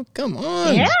rum? Come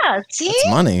on. Yeah, see? It's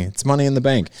money. It's money in the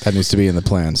bank. That needs to be in the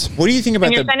plans. What do you think about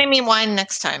And you're the sending me wine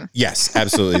next time. Yes,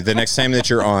 absolutely. The next time that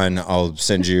you're on, I'll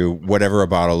send you whatever a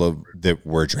bottle of that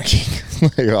we're drinking.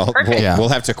 Perfect. Yeah. We'll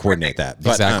have to coordinate that. But,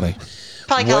 Exactly.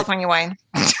 Probably What- California wine.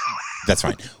 that's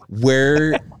fine.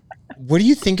 What do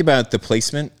you think about the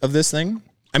placement of this thing?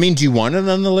 I mean, do you want it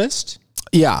on the list?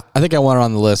 Yeah, I think I want it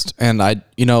on the list, and I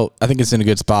think it's in a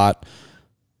good spot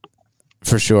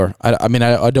for sure. I mean,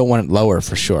 I don't want it lower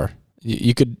for sure.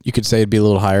 You could say it'd be a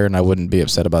little higher, and I wouldn't be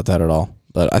upset about that at all.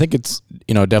 But I think it's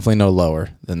definitely no lower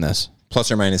than this.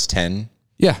 Plus or minus 10.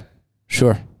 Yeah,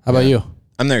 sure. How about you?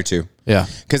 I'm there too. Yeah,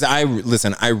 Because I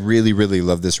really, really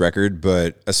love this record,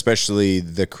 but especially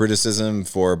the criticism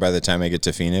for By the Time I Get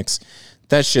to Phoenix,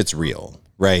 that shit's real,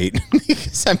 right?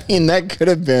 Because I mean, that could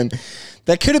have been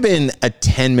a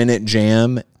 10-minute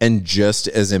jam and just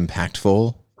as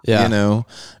impactful. Yeah.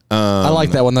 I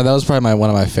like that one. That was probably one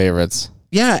of my favorites.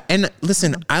 Yeah, and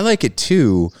listen, I like it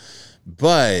too,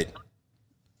 but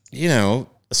a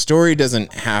story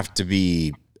doesn't have to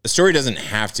be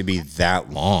that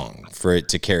long for it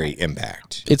to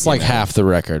impact. It's like half the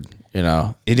record.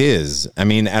 It is. I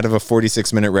mean, out of a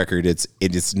 46-minute record,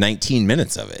 it's 19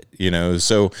 minutes of it.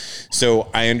 So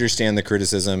I understand the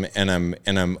criticism, and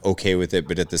I'm okay with it.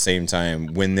 But at the same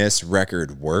time, when this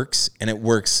record works, and it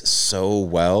works so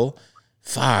well,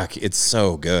 fuck, it's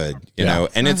so good. You know,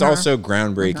 and it's also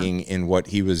groundbreaking in what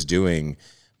he was doing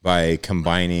by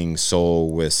combining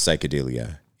soul with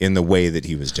psychedelia in the way that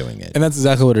he was doing it. And that's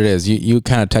exactly what it is. You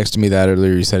kind of texted me that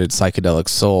earlier. You said it's psychedelic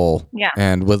soul. Yeah.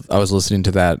 And I was listening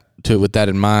to that with that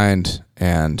in mind,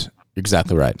 and you're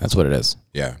exactly right. That's what it is.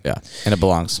 Yeah. Yeah. And it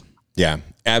belongs. Yeah,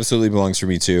 absolutely belongs for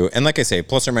me too. And like I say,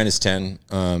 plus or minus 10,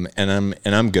 and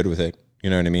I'm good with it. You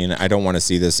know what I mean? I don't want to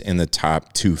see this in the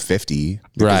top 250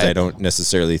 because Right. I don't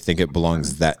necessarily think it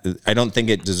belongs I don't think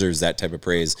it deserves that type of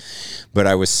praise. But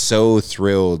I was so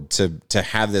thrilled to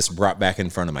have this brought back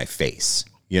in front of my face.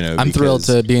 I'm thrilled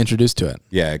to be introduced to it.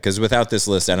 Yeah, because without this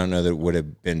list, I don't know that it would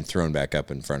have been thrown back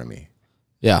up in front of me.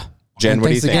 Yeah. Jen, And what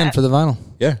do you thanks again think? for the vinyl.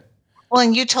 Yeah. Well,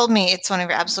 and you told me it's one of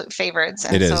your absolute favorites,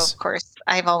 and It so is. of course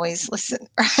I've always listened.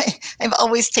 I've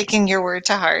always taken your word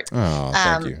to heart. Oh,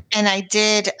 thank you. And I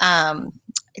did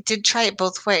try it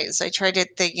both ways. I tried it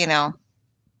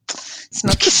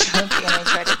smoky, and I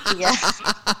tried it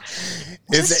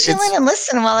just chilling and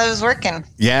listen while I was working.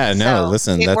 Yeah, no,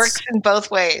 listen, it works in both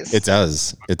ways. It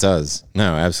does.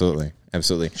 No, absolutely.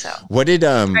 So, what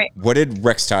did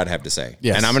Rex Todd have to say?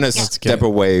 Yes. And I'm going to step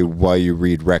away while you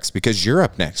read Rex because you're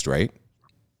up next, right?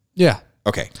 Yeah.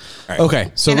 Okay. All right.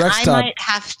 Okay. So and Rex I Todd. might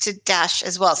have to dash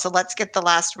as well. So let's get the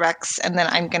last Rex, and then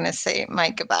I'm going to say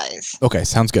my goodbyes. Okay,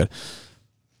 sounds good.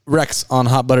 Rex on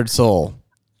Hot Buttered Soul.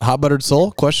 Hot Buttered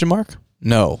Soul? Question mark?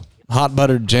 No. Hot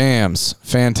Buttered Jams.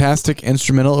 Fantastic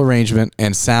instrumental arrangement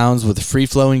and sounds with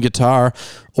free-flowing guitar,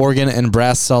 organ, and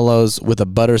brass solos with a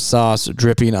butter sauce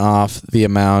dripping off the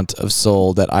amount of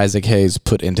soul that Isaac Hayes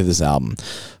put into this album.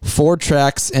 4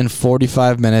 tracks and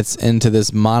 45 minutes into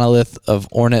this monolith of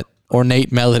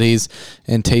ornate melodies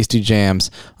and tasty jams.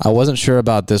 I wasn't sure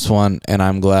about this one, and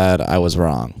I'm glad I was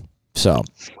wrong. So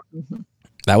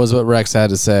that was what Rex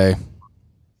had to say.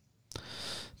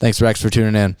 Thanks, Rex, for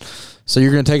tuning in. So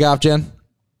you're going to take off, Jen?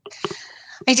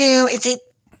 I do. It's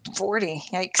 8:40.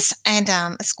 Yikes. And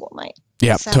a school night.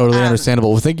 Yeah, So, totally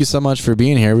understandable. Well, thank you so much for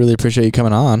being here. Really appreciate you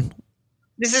coming on.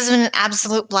 This has been an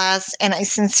absolute blast, and I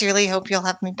sincerely hope you'll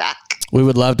have me back. We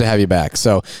would love to have you back.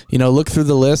 So, look through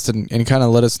the list and kind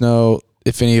of let us know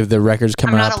if any of the records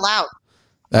coming I'm not up. allowed.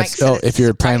 That's Mike said if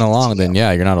you're playing surprise along, to then you.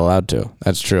 yeah, you're not allowed to.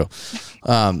 That's true.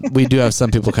 We do have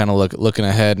some people kind of looking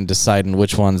ahead and deciding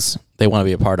which ones they want to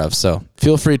be a part of. So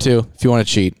feel free to, if you want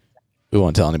to cheat. We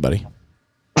won't tell anybody.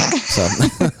 So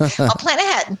I'll plan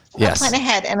ahead. Yes. I'll plan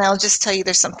ahead, and I'll just tell you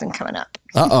there's something coming up.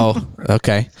 Uh-oh.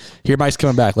 Okay. Here Mike's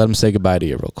coming back. Let him say goodbye to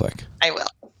you real quick. I will.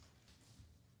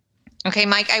 Okay,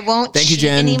 Mike, I won't Thank you, cheat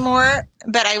Jen. anymore,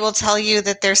 but I will tell you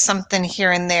that there's something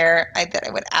here and there that I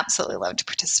would absolutely love to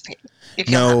participate in, if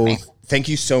you'll have No, me. thank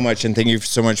you so much, and thank you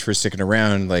so much for sticking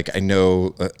around. Like, I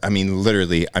know,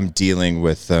 literally, I'm dealing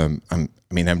with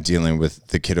I'm dealing with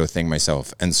the kiddo thing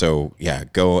myself, and so yeah,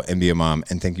 go and be a mom.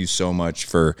 And thank you so much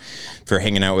for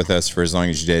hanging out with us for as long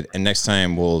as you did. And next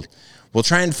time we'll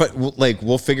try and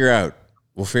we'll figure out a time.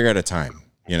 We'll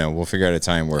figure out a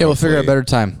time where Yeah, we'll figure out a better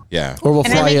time. Yeah, Or we'll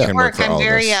And I fly make you. it work. for all I'm of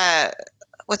very, us.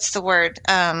 what's the word?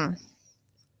 I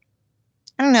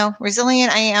don't know,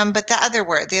 resilient I am, but the other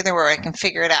word I can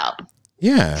figure it out.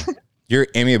 Yeah, you're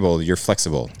amiable. You're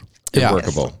flexible. You're Yeah.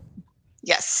 workable.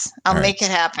 Yes, I'll right. make it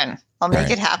happen. I'll make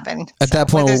right. it happen. At So that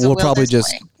point, where there's a we'll will, probably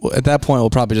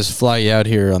there's a way. fly you out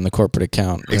here on the corporate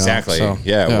account. Exactly. So,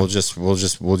 yeah, we'll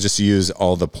just use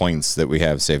all the points that we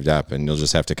have saved up, and you'll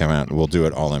just have to come out, and we'll do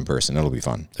it all in person. It'll be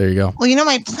fun. There you go. Well,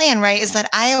 my plan, right, is that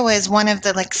Iowa is one of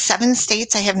the 7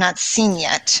 states I have not seen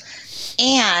yet.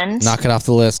 And Knock it off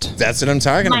the list. That's what I'm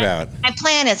talking about. my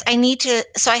plan is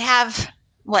I have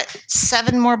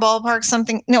 7 more ballparks,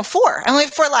 4. I only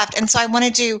have 4 left. And so I want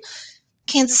to do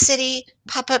Kansas City,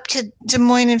 pop up to Des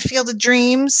Moines and Field of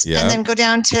Dreams, Yeah. and then go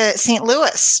down to St.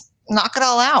 Louis. Knock it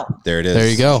all out. There it is. There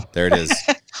you go. There it is. Or just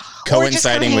come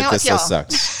Coinciding hang with out this with list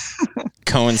sucks.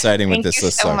 Coinciding with Thank this you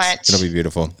list so sucks. much. It'll be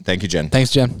beautiful. Thank you, Jen. Thanks,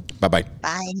 Jen. Bye-bye.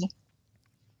 Bye.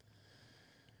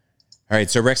 All right,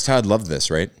 so Rex Todd loved this,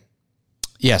 right?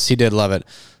 Yes, he did love it.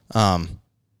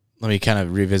 Let me kind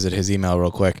of revisit his email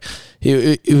real quick.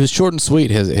 It was short and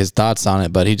sweet, his thoughts on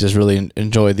it, but he just really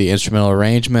enjoyed the instrumental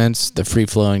arrangements, the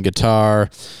free-flowing guitar.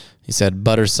 He said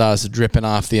butter sauce dripping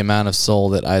off the amount of soul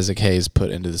that Isaac Hayes put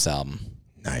into this album.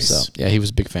 Nice. So, yeah, he was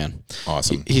a big fan.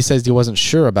 Awesome. He says he wasn't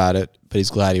sure about it, but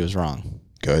he's glad he was wrong.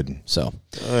 Good. So,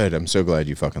 Good. I'm so glad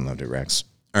you fucking loved it, Rex.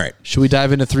 All right, should we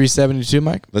dive into 372,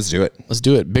 Mike? let's do it. Let's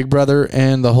do it. Big Brother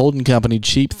and the Holden Company,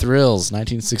 Cheap Thrills,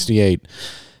 1968.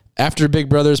 After Big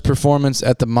Brother's performance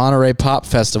at the Monterey Pop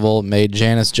Festival made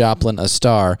Janis Joplin a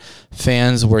star,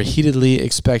 fans were heatedly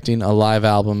expecting a live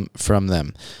album from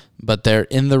them. But their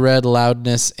in-the-red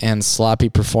loudness and sloppy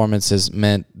performances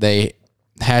meant they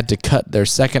had to cut their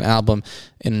second album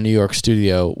in a New York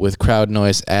studio with crowd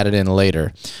noise added in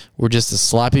later. We're just a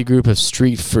sloppy group of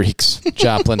street freaks,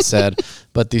 Joplin said,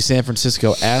 but the San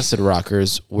Francisco Acid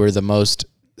Rockers were the most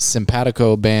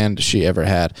simpatico band she ever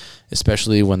had,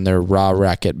 especially when their raw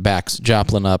racket backs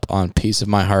Joplin up on Piece of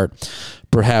My Heart,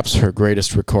 perhaps her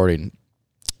greatest recording.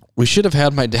 We should have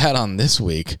had my dad on this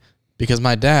week because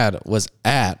my dad was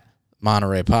at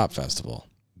Monterey Pop Festival.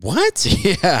 What?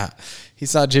 Yeah. He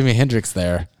saw Jimi Hendrix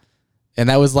there. And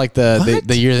that was like the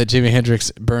year that Jimi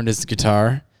Hendrix burned his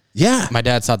guitar. Yeah. My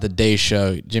dad saw the day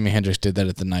show. Jimi Hendrix did that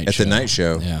at the night show. At the night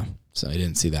show. Yeah. So he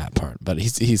didn't see that part. But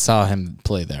he saw him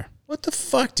play there. What the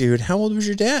fuck, dude? How old was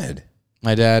your dad?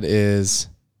 My dad is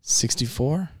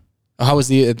 64. How was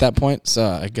he at that point? So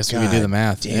I guess we could do the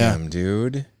math. Damn,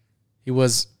 dude. He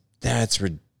was. That's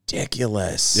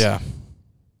ridiculous. Yeah.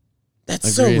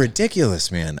 That's Agreed. so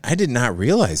ridiculous, man. I did not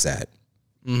realize that.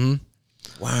 Mm-hmm.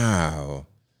 Wow.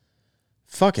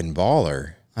 Fucking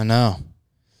baller. I know.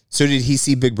 So did he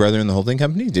see Big Brother in the holding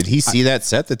company? Did he see that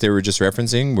set that they were just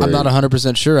referencing? Where I'm not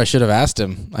 100% sure. I should have asked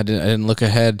him. I didn't look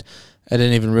ahead. I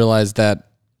didn't even realize that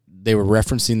they were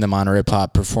referencing the Monterey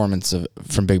Pop performance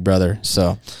from Big Brother.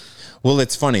 So, well,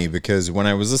 it's funny because when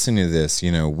I was listening to this,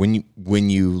 you know, when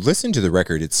you listen to the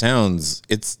record,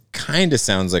 it kind of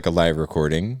sounds like a live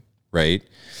recording, right?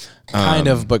 Kind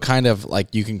of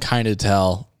like you can kind of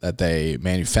tell that they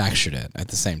manufactured it at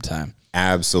the same time.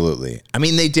 Absolutely. I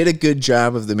mean, they did a good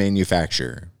job of the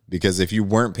manufacture because if you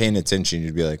weren't paying attention,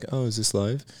 you'd be like, "Oh, is this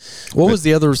live?" What was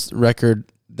the other record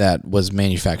that was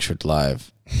manufactured live?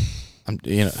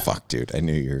 Fuck, dude. I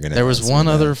knew you were gonna. There was one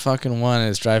other fucking one.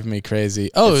 It's driving me crazy.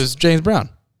 Oh, it was James Brown.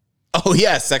 Oh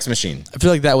yeah, Sex Machine. I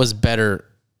feel like that was better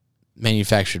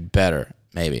manufactured.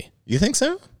 Maybe. You think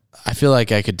so? I feel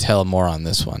like I could tell more on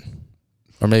this one,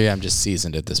 or maybe I'm just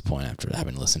seasoned at this point after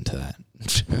having listened to that.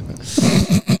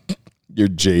 You're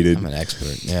jaded. I'm an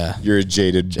expert. Yeah. You're a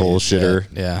jaded bullshitter.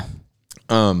 Yeah.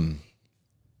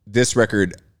 This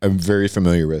record I'm very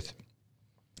familiar with.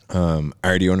 I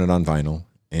already own it on vinyl.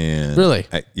 And really?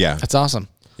 Yeah. That's awesome.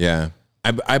 Yeah.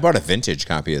 I bought a vintage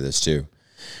copy of this too,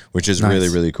 which is Nice. really,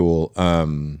 really cool.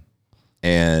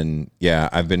 And yeah,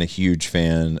 I've been a huge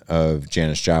fan of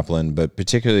Janis Joplin, but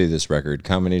particularly this record.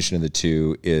 Combination of the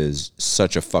two is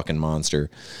such a fucking monster.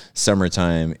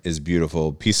 Summertime is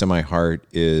beautiful. Piece of My Heart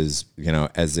is, you know,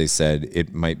 as they said,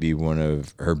 it might be one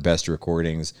of her best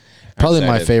recordings. Probably outside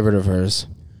my of- favorite of hers.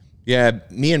 Yeah,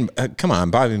 me and come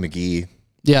on, Bobby McGee.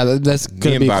 Yeah, that's Me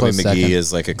going to and be a Bobby close McGee second.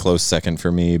 is like a close second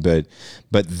for me, but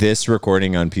this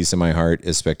recording on Piece of My Heart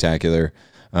is spectacular.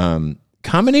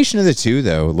 Combination of the two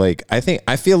though, like I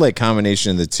feel like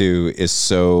combination of the two is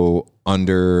so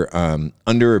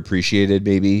underappreciated,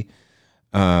 maybe.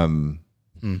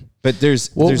 But there's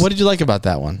What did you like about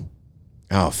that one?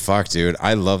 oh fuck, dude,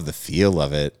 I love the feel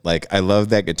of it. Like I love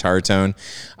that guitar tone.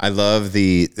 I love at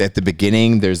the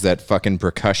beginning there's that fucking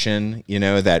percussion, you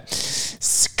know, that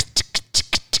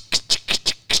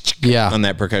Yeah. on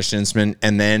that percussion instrument,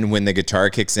 and then when the guitar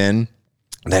kicks in,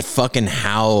 that fucking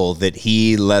howl that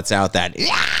he lets out, that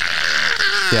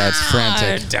Yeah, it's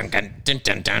frantic. dun, dun, dun,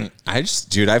 dun, dun. I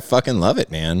fucking love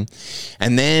it, man.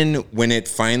 And then when it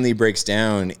finally breaks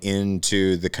down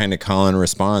into the kind of call and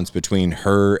response between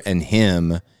her and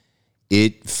him,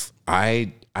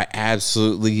 I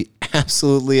absolutely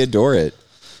adore it.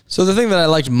 So the thing that I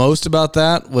liked most about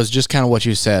that was just kind of what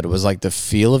you said, was like the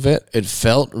feel of it. It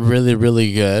felt really,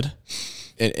 really good.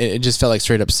 It just felt like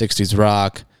straight up 60s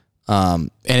rock. And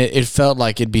it felt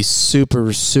like it'd be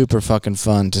super, super fucking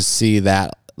fun to see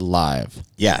that live.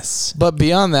 Yes. But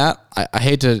beyond that, I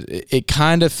hate to, it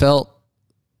kind of felt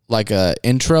like a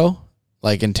intro,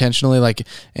 like intentionally, like,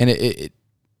 and it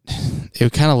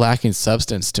was kind of lacking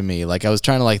substance to me. Like I was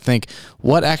trying to like think,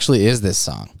 what actually is this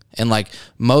song? And like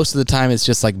most of the time it's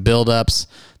just like build-ups.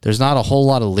 There's not a whole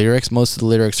lot of lyrics. Most of the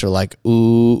lyrics are like ooh,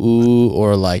 ooh,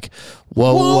 or like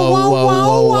whoa, whoa, whoa,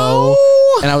 whoa, whoa.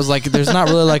 And I was like, there's not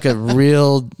really like a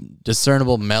real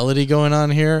discernible melody going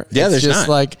on here. Yeah, it's there's just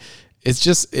not. like it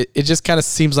just kind of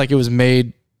seems like it was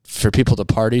made for people to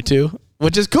party to,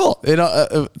 which is cool. You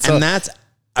know, so And that's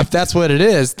if that's what it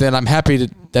is, then I'm happy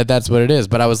that's what it is.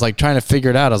 But I was like trying to figure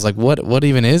it out. I was like, what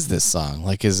even is this song?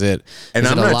 Like, is it And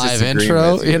is I'm it a not live disagreeing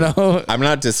intro? with you. You know, I'm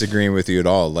not disagreeing with you at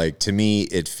all. Like to me,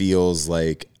 it feels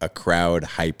like a crowd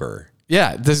hyper.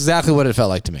 yeah, that's exactly what it felt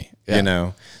like to me. Yeah. You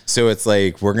know? So it's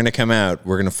like, we're going to come out,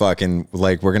 we're going to fucking,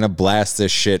 like, we're going to blast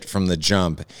this shit from the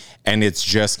jump. And it's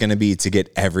just going to be to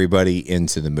get everybody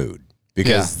into the mood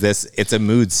because it's a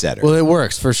mood setter. Well, it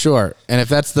works for sure. And if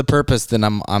that's the purpose, then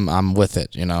I'm with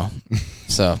it, you know?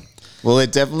 So, Well,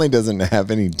 it definitely doesn't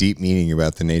have any deep meaning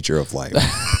about the nature of life.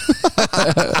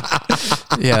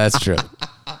 yeah, that's true.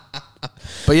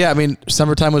 But yeah, I mean,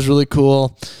 Summertime was really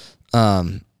cool.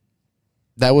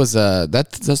 That was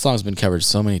that song's been covered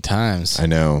so many times. I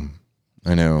know.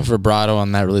 Vibrato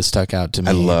on that really stuck out to me.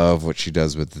 I love what she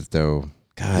does with it, though.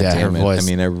 God Yeah, damn her it. voice. I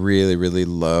mean, I really, really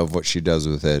love what she does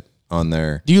with it on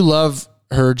there. Do you love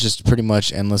her just pretty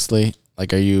much endlessly?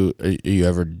 Like, are you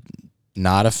ever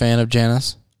not a fan of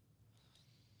Janis?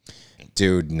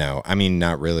 Dude, no. I mean,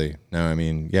 not really. No, I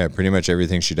mean, yeah, pretty much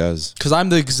everything she does. Because I'm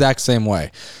the exact same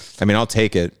way. I mean, I'll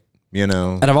take it, you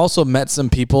know. And I've also met some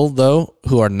people though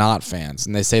who are not fans,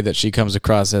 and they say that she comes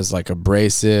across as like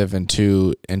abrasive and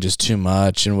just too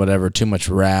much and whatever, too much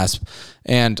rasp.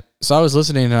 And so I was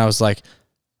listening and I was like,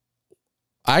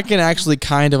 I can actually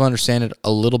kind of understand it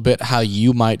a little bit how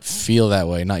you might feel that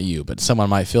way. Not you, but someone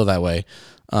might feel that way.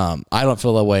 I don't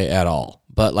feel that way at all.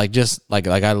 But like just like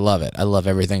I love it. I love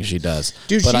everything she does.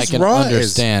 Dude, but she's I can raw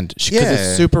understand because yeah.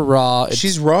 it's super raw.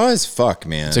 She's raw as fuck,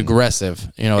 man. It's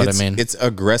aggressive. You know what I mean? It's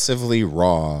aggressively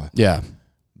raw. Yeah.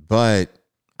 But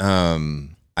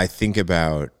I think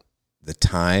about the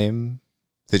time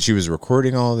that she was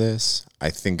recording all this. I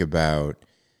think about,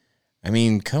 I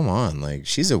mean, come on, like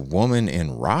she's a woman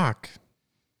in rock.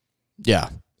 Yeah.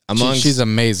 Amongst, she's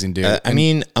amazing, dude. I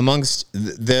mean, amongst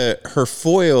her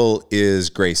foil is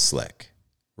Grace Slick,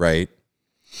 right?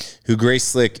 Who Grace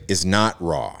Slick is not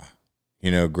raw.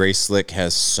 You know, Grace Slick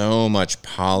has so much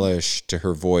polish to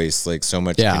her voice, like so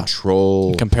much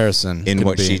control in comparison in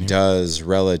what she does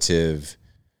relative.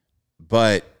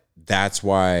 But that's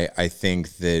why I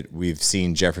think that we've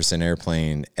seen Jefferson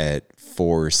Airplane at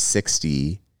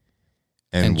 460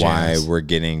 and why we're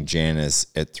getting Janice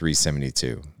at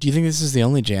 372. Do you think this is the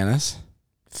only Janice?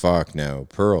 Fuck no.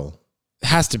 Pearl. It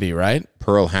has to be, right?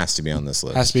 Pearl has to be on this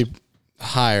list. Has to be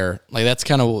higher. Like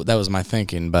that was my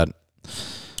thinking, but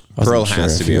Pearl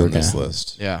has to be on this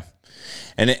list. Yeah.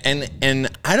 And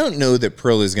I don't know that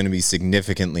Pearl is going to be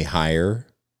significantly higher,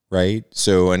 right?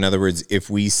 So in other words, if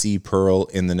we see Pearl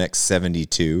in the next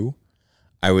 72,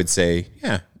 I would say,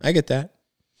 yeah, I get that.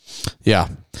 Yeah.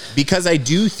 Because I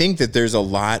do think that there's a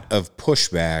lot of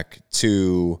pushback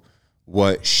to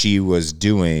what she was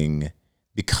doing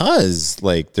because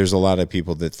like there's a lot of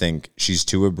people that think she's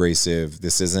too abrasive.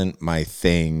 This isn't my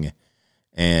thing.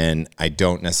 And I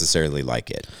don't necessarily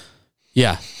like it.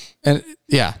 Yeah. And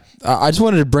yeah, I just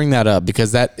wanted to bring that up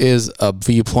because that is a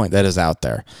viewpoint that is out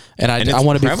there. And I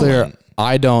want to be clear.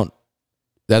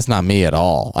 That's not me at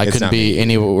all. I couldn't be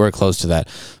anywhere close to that.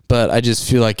 But I just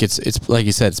feel like it's like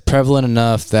you said, it's prevalent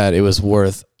enough that it was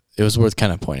worth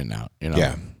kind of pointing out, you know?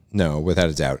 Yeah, no, without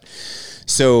a doubt.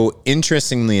 So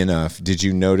interestingly enough, did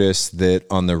you notice that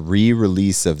on the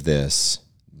re-release of this,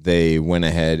 they went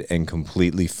ahead and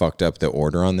completely fucked up the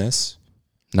order on this?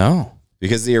 No.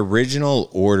 Because the original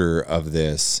order of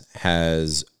this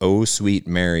has Oh Sweet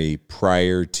Mary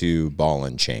prior to Ball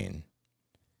and Chain.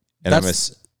 And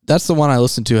that's the one I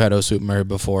listened to had Oh Sweet Mary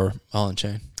before Ball and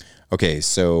Chain. Okay,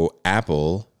 so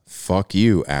Apple, fuck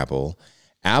you, Apple.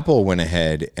 Apple went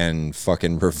ahead and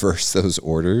fucking reversed those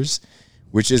orders,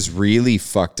 which is really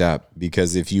fucked up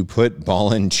because if you put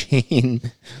Ball and Chain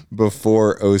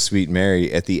before Oh Sweet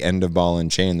Mary at the end of Ball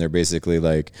and Chain, they're basically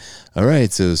like, all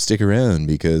right, so stick around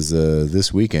because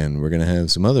this weekend we're going to have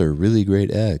some other really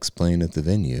great acts playing at the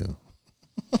venue.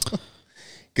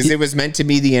 Because it was meant to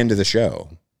be the end of the show.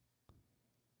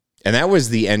 And that was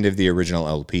the end of the original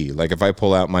LP. Like if I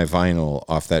pull out my vinyl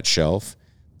off that shelf,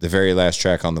 the very last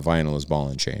track on the vinyl is Ball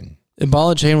and Chain. And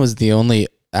Ball and Chain was the only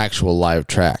actual live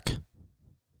track.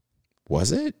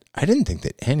 Was it? I didn't think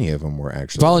that any of them were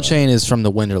actually. Ball and Chain is from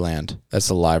the Winterland. That's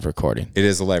a live recording. It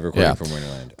is a live recording from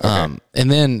Winterland. Okay. And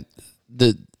then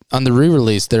on the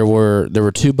re-release there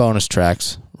were two bonus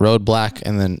tracks, Roadblock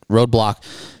and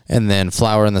then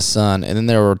Flower in the Sun, and then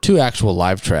there were two actual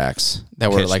live tracks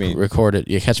that were recorded.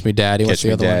 You Catch Me Daddy, Catch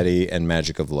Me Daddy, and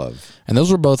Magic of Love. And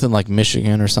those were both in like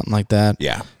Michigan or something like that.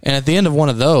 Yeah. And at the end of one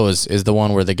of those is the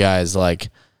one where the guy's like,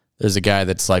 there's a guy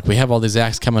that's like, we have all these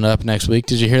acts coming up next week.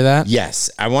 Did you hear that?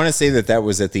 Yes. I want to say that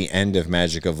was at the end of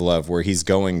Magic of Love where he's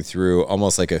going through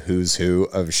almost like a who's who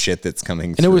of shit that's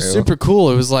coming through. And it was super cool.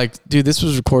 It was like, dude, this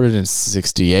was recorded in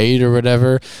 68 or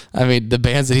whatever. I mean, the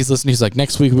bands that he's listening to, he's like,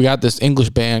 next week we got this English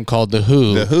band called The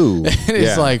Who. The Who. And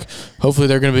it's like, hopefully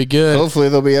they're going to be good. Hopefully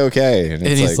they'll be okay. And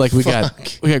he's like, we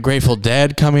got Grateful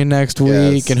Dead coming next week.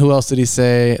 Yes. And who else did he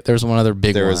say? There was one other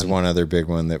big one. There was one other big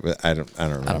one that I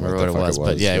don't remember what it was.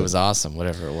 But yeah, it was awesome.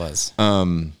 Whatever it was.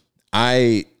 And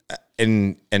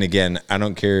again, I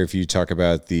don't care if you talk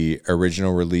about the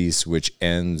original release, which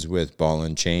ends with Ball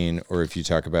and Chain, or if you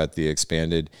talk about the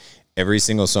expanded. Every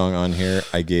single song on here,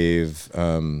 I gave.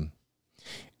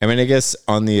 I guess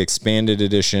on the expanded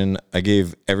edition, I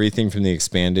gave everything from the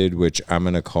expanded, which I'm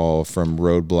gonna call from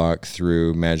Roadblock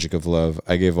through Magic of Love.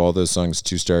 I gave all those songs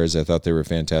 2 stars. I thought they were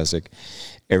fantastic.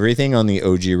 Everything on the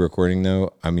OG recording,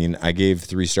 though, I gave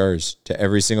 3 stars to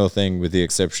every single thing with the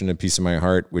exception of Piece of My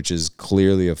Heart, which is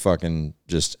clearly a fucking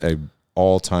just a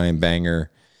all-time banger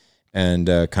and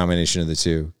a combination of the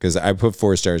two. Because I put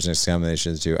 4 stars next to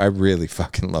combination of the two. I really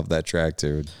fucking love that track,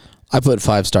 dude. I put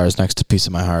 5 stars next to Piece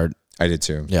of My Heart. I did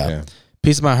too. Yeah.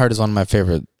 Piece of My Heart is one of my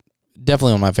favorite,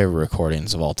 definitely one of my favorite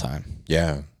recordings of all time.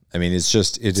 Yeah. I mean,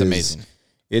 it's amazing.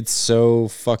 It's so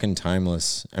fucking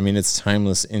timeless. I mean, it's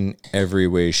timeless in every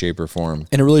way, shape, or form.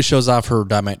 And it really shows off her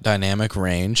dynamic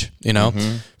range, you know,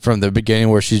 from the beginning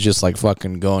where she's just like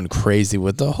fucking going crazy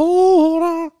with the hold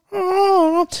on.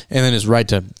 And then it's right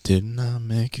to didn't I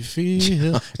make you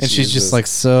feel? And she's just like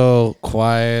so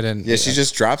quiet and Yeah, she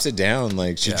just drops it down.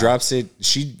 Like she drops it.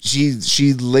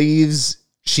 She leaves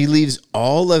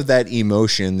all of that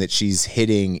emotion that she's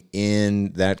hitting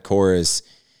in that chorus,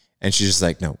 and she's just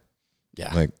like, no.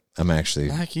 Yeah. Like, I'm actually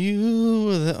like you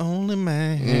were the only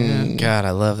man. God,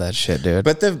 I love that shit, dude.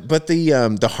 But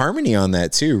the harmony on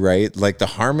that too, right? Like the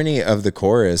harmony of the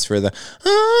chorus for the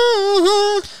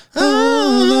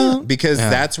because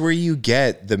that's where you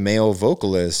get the male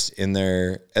vocalist in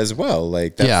there as well.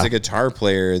 Like that's the guitar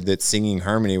player that's singing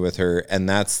harmony with her, and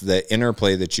that's the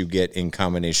interplay that you get in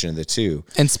combination of the two.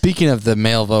 And speaking of the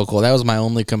male vocal, that was my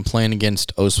only complaint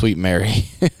against "Oh Sweet Mary,"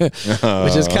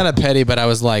 which is kind of petty, but I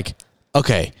was like,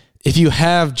 okay, if you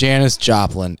have Janis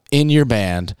Joplin in your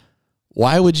band,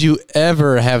 why would you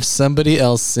ever have somebody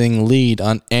else sing lead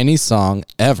on any song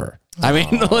ever? I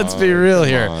mean, let's be real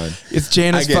here. It's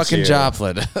Janis fucking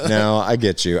Joplin. No, I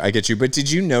get you. But did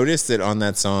you notice that on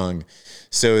that song,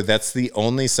 so that's the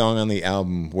only song on the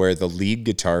album where the lead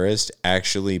guitarist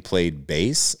actually played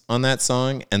bass on that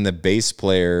song, and the bass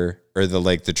player, or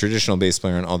the traditional bass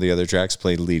player on all the other tracks,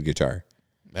 played lead guitar.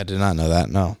 I did not know that,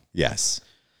 no. Yes.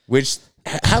 Which,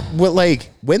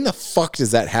 when the fuck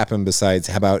does that happen besides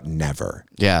how about never?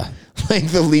 Yeah. Like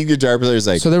the lead guitar player is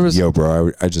like, so there was, yo,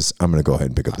 bro, I'm going to go ahead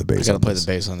and pick up the bass. I got to play the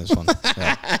bass on this one.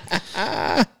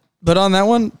 Yeah. But on that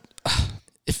one,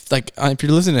 if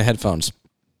you're listening to headphones,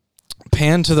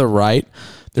 pan to the right,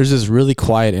 there's this really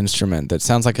quiet instrument that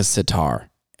sounds like a sitar.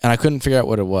 And I couldn't figure out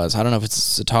what it was. I don't know if it's a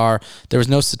sitar. There was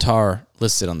no sitar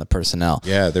listed on the personnel.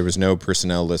 Yeah, there was no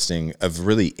personnel listing of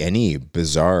really any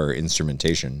bizarre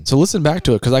instrumentation. So listen back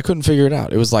to it because I couldn't figure it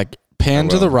out. It was like pan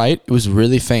to the right. It was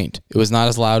really faint. It was not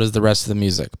as loud as the rest of the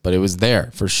music, but it was there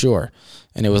for sure.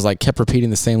 And it was like kept repeating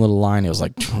the same little line. It was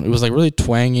like really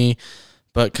twangy,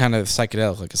 but kind of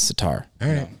psychedelic, like a sitar. All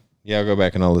right. Yeah, I'll go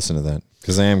back and I'll listen to that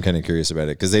because I am kind of curious about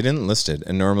it because they didn't list it,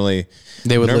 and normally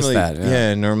they would list that.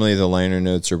 Yeah, normally the liner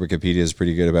notes or Wikipedia is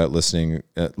pretty good about listing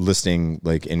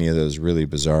like any of those really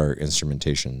bizarre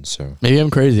instrumentations. So maybe I'm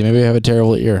crazy. Maybe I have a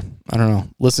terrible ear. I don't know.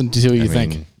 Listen to what you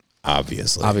think.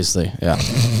 Obviously, yeah.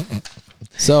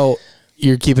 So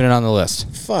you're keeping it on the list.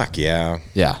 Fuck yeah.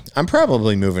 Yeah. I'm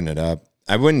probably moving it up.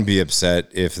 I wouldn't be upset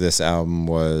if this album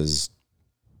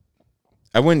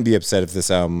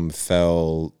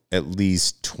fell at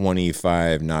least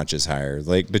 25 notches higher.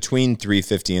 Like between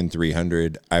 350 and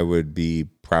 300, I would be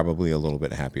probably a little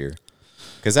bit happier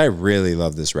because I really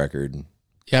love this record.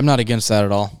 Yeah, I'm not against that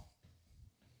at all.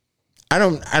 I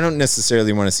don't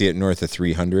necessarily want to see it north of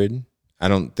 300. I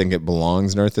don't think it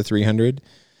belongs north of 300.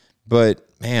 But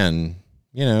man,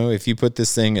 if you put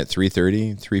this thing at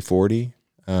 330, 340,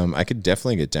 I could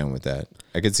definitely get down with that.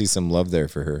 I could see some love there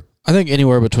for her. I think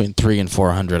anywhere between 300 and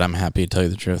 400, I'm happy to tell you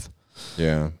the truth.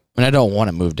 Yeah. And I don't want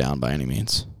it moved down by any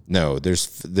means. No,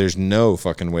 there's no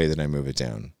fucking way that I move it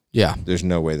down. Yeah. There's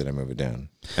no way that I move it down.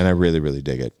 And I really, really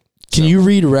dig it. Can you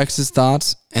read Rex's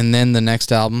thoughts and then the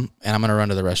next album? And I'm going to run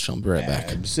to the restroom and be right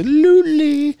back.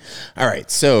 Absolutely. All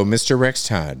right. So Mr. Rex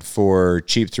Todd for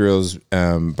Cheap Thrills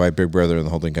by Big Brother and the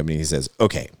Holding Company, he says,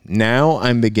 okay, now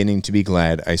I'm beginning to be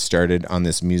glad I started on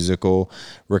this musical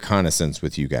reconnaissance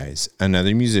with you guys.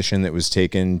 Another musician that was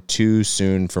taken too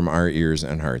soon from our ears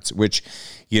and hearts, which,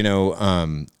 we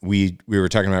were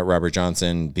talking about Robert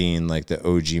Johnson being like the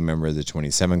OG member of the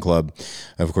 27 Club.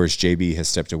 Of course, JB has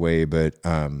stepped away, but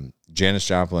Janis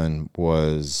Joplin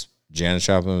was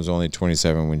only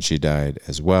 27 when she died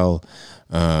as well.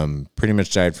 Pretty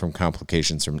much died from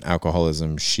complications from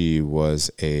alcoholism. She was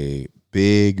a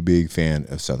big fan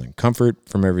of Southern Comfort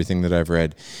from everything that I've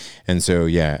read. And so,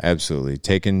 yeah, absolutely.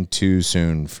 Taken too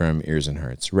soon from ears and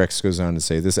hearts. Rex goes on to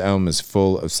say, this album is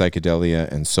full of psychedelia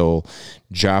and soul.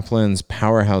 Joplin's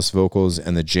powerhouse vocals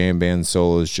and the jam band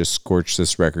solos just scorched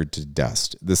this record to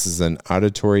dust. This is an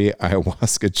auditory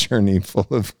ayahuasca journey full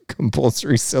of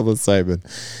compulsory psilocybin.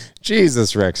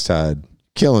 Jesus, Rex Todd.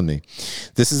 Killing me.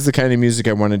 This is the kind of music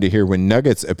I wanted to hear when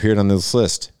Nuggets appeared on this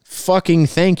list. Fucking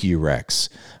thank you, Rex.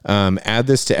 Add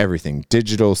this to everything.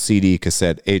 Digital, CD,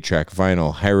 cassette, 8-track,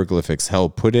 vinyl, hieroglyphics. Hell,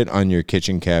 put it on your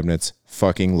kitchen cabinets.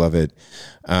 Fucking love it.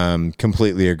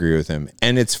 Completely agree with him.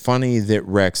 And it's funny that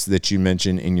Rex, that you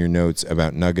mentioned in your notes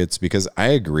about Nuggets, because I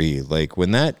agree. Like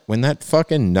when that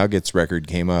fucking Nuggets record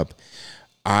came up,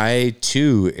 I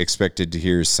too expected to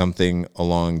hear something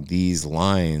along these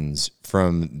lines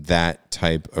from that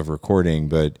type of recording,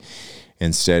 but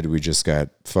instead we just got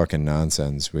fucking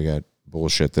nonsense. We got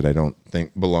bullshit that I don't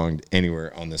think belonged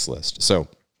anywhere on this list. So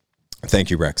thank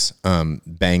you, Rex.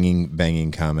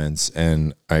 Banging comments,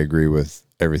 and I agree with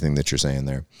everything that you're saying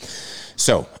there.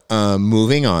 So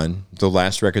moving on, the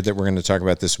last record that we're going to talk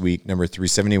about this week, number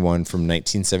 371 from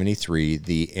 1973,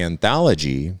 the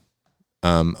anthology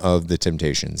of the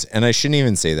Temptations. And I shouldn't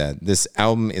even say that. This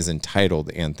album is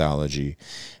entitled Anthology,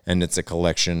 and it's a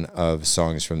collection of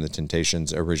songs from the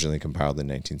Temptations originally compiled in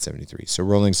 1973. So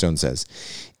Rolling Stone says,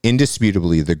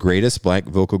 indisputably the greatest black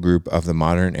vocal group of the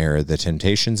modern era, the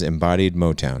Temptations embodied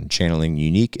Motown, channeling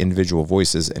unique individual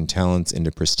voices and talents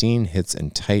into pristine hits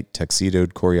and tight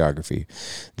tuxedoed choreography.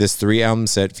 This 3-album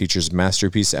set features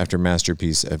masterpiece after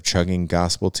masterpiece of chugging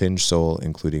gospel-tinged soul,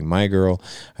 including My Girl,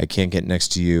 I Can't Get Next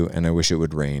to You, and I Wish It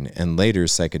Would Rain, and later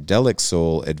psychedelic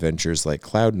soul adventures like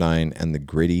Cloud 9 and the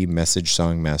gritty message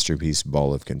song masterpiece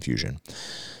Ball of Confusion.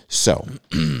 So,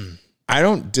 I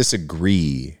don't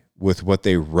disagree with what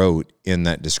they wrote in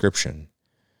that description.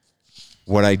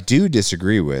 What I do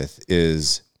disagree with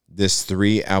is this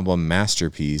 3-album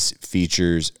masterpiece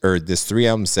features, or this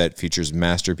 3-album set features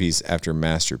masterpiece after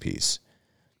masterpiece.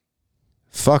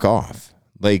 Fuck off.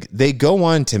 Like, they go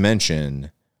on to mention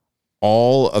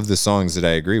all of the songs that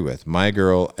I agree with. My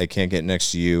Girl, I Can't Get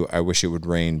Next to You, I Wish It Would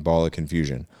Rain, Ball of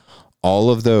Confusion.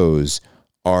 All of those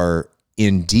are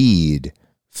indeed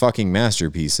fucking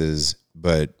masterpieces,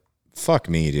 but fuck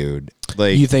me, dude.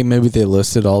 Like, You think maybe they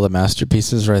listed all the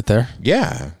masterpieces right there?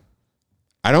 yeah.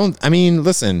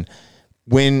 Listen,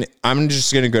 when I'm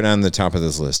just going to go down the top of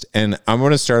this list, and I'm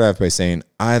going to start off by saying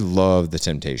I love the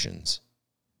Temptations.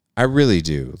 I really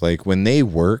do. Like, when they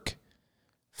work,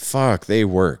 fuck, they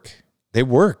work. They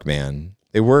work, man.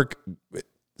 They work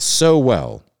so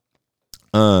well.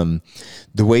 The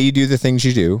way you do the things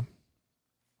you do,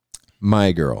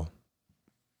 My Girl.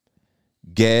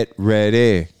 Get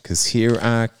ready, 'cause here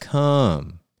I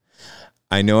come.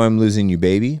 I Know I'm Losing You,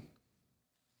 Baby.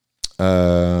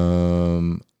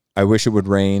 I Wish It Would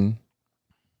Rain.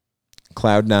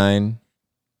 Cloud 9.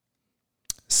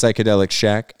 Psychedelic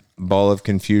Shack. Ball of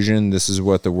Confusion. This Is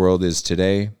What the World Is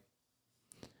Today.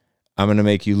 I'm Gonna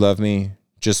Make You Love Me.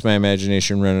 Just My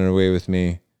Imagination Running Away with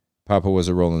Me. Papa Was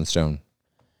a Rolling Stone.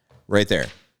 Right there.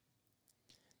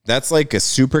 That's like a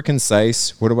super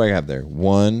concise. What do I have there?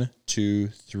 1, 2,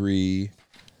 3,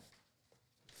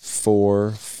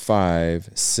 4, 5,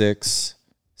 6,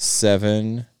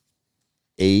 7,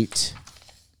 8,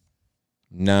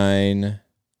 9,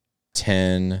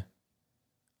 10,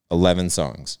 11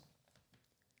 songs.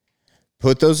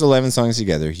 Put those 11 songs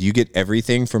together. You get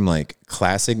everything from like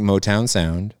classic Motown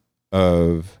sound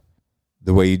of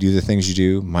the way you do the things you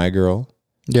do, My Girl.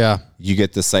 Yeah. You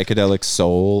get the psychedelic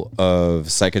soul of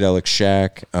Psychedelic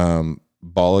Shack,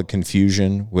 Ball of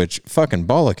Confusion, which fucking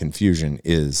Ball of Confusion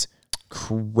is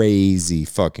crazy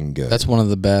fucking good. That's one of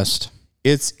the best.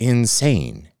 It's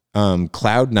insane.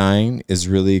 Cloud 9 is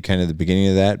really kind of the beginning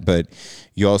of that, but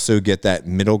you also get that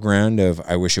middle ground of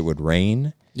I Wish It Would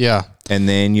Rain. Yeah. And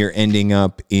then you're ending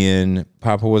up in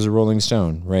Papa Was a Rolling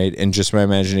Stone, right? And Just My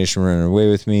Imagination Running Away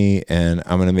with Me, and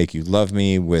I'm Gonna Make You Love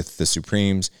Me with the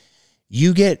Supremes.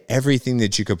 You get everything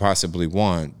that you could possibly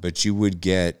want, but you would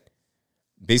get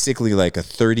basically like a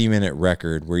 30-minute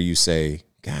record where you say,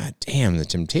 God damn, the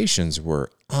Temptations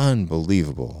were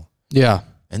unbelievable. Yeah.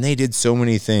 And they did so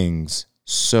many things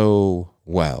so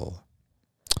well.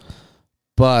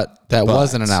 But that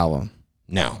wasn't an album.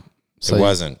 No, So it you-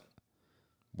 wasn't.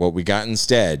 What we got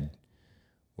instead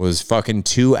was fucking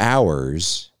 2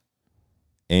 hours,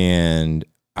 and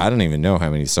I don't even know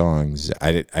how many songs.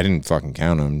 I didn't fucking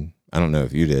count them. I don't know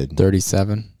if you did.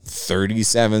 37.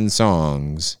 37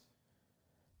 songs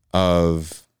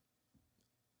of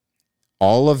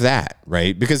all of that,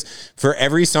 right? Because for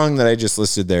every song that I just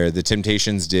listed there, the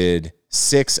Temptations did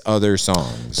 6 other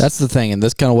songs. That's the thing, and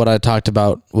that's kind of what I talked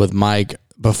about with Mike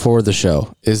before the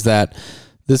show, is that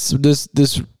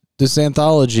this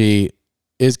anthology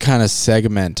is kind of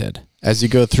segmented. As you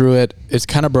go through it, it's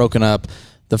kind of broken up.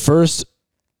 The first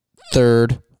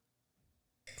third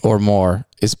or more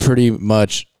is pretty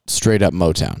much straight up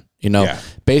Motown. You know, Yeah.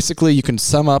 basically you can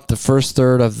sum up the first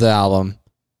third of the album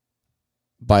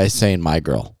by saying My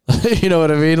Girl. You know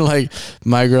what I mean? Like,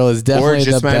 My Girl is definitely or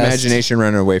Just the My best. Imagination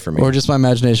Running Away from Me. Or Just My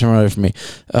Imagination Running Away from Me.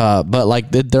 But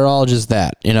like they're all just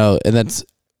that, you know, and that's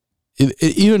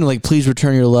even like Please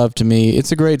Return Your Love to Me.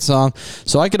 It's a great song.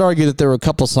 So I could argue that there were a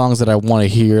couple songs that I want to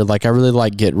hear. Like I really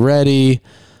like Get Ready.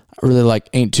 I really like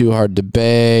Ain't Too Hard to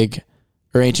Beg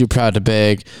or Ain't Too Proud to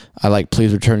Beg. I like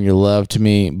Please Return Your Love to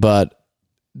Me. But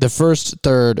the first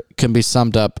third can be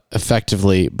summed up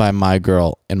effectively by My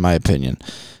Girl, in my opinion.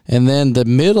 And then the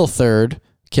middle third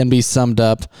can be summed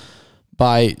up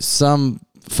by some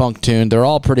funk tune. They're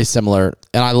all pretty similar,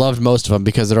 and I loved most of them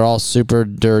because they're all super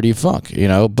dirty funk,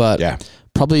 but Yeah.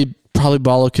 probably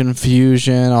Ball of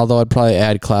Confusion, although I'd probably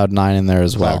add Cloud 9 in there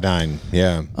as well. Cloud 9,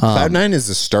 yeah. Cloud 9 is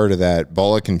the start of that.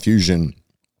 Ball of Confusion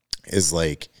is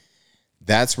like,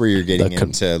 that's where you're getting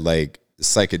into like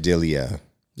psychedelia.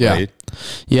 Yeah. Right?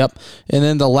 Yep. And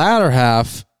then the latter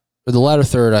half, or the latter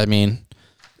third, I mean,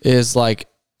 is like,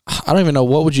 I don't even know,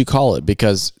 what would you call it?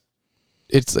 Because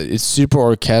it's super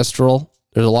orchestral.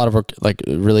 There's a lot of like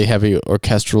really heavy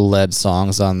orchestral led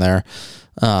songs on there.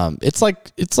 It's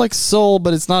like soul,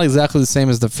 but it's not exactly the same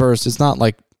as the first. It's not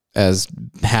like as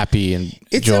happy and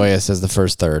joyous as the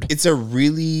first third. It's a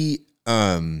really,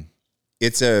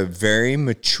 it's a very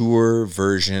mature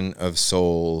version of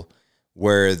soul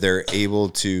where they're able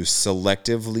to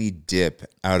selectively dip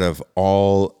out of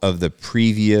all of the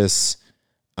previous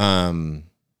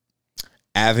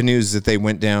avenues that they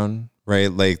went down,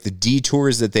 right? Like the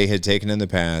detours that they had taken in the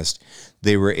past,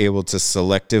 they were able to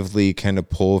selectively kind of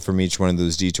pull from each one of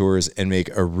those detours and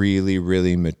make a really,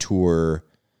 really mature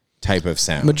type of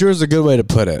sound. Mature is a good way to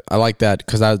put it. I like that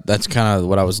because that's kind of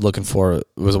what I was looking for,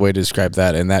 was a way to describe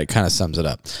that, and that kind of sums it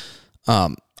up.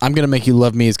 I'm Gonna Make You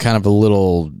Love Me is kind of a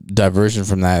little diversion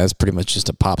from that. It's pretty much just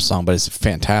a pop song, but it's a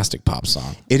fantastic pop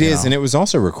song. It is, and it was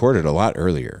also recorded a lot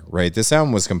earlier, right? This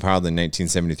album was compiled in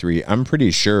 1973. I'm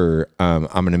pretty sure I'm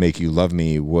Gonna Make You Love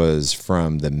Me was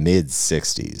from the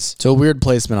mid-60s. So a weird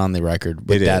placement on the record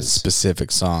with that is. specific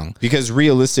song. Because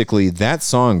realistically, that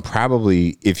song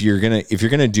probably, if you're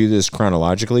gonna do this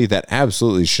chronologically, that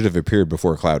absolutely should have appeared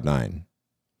before Cloud 9.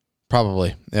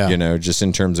 Probably, yeah. Just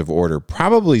in terms of order,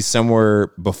 probably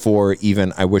somewhere before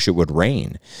even I Wish It Would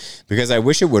Rain, because I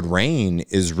Wish It Would Rain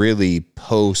is really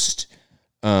post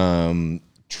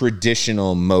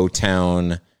traditional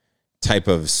Motown type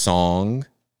of song,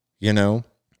 Yeah.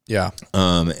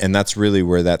 and that's really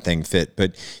where that thing fit.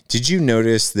 But did you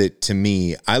notice that, to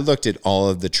me, I looked at all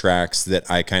of the tracks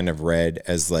that I kind of read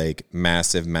as like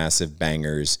massive, massive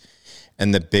bangers.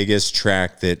 And the biggest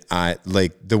track that I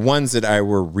like, the ones that I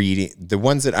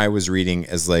was reading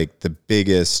as like the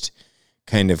biggest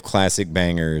kind of classic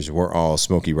bangers were all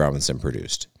Smokey Robinson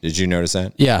produced. Did you notice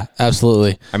that? Yeah,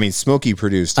 absolutely. I mean, Smokey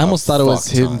produced. I almost thought it was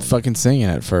him fucking singing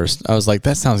at first. I was like,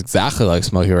 that sounds exactly like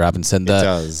Smokey Robinson. It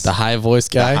does. The high voice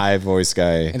guy. The high voice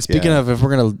guy. And speaking of, if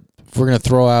we're gonna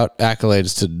throw out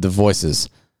accolades to the voices,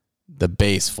 the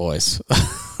bass voice.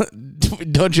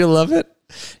 Don't you love it?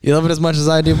 You love it as much as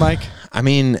I do, Mike? I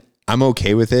mean, I'm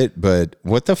okay with it, but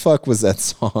what the fuck was that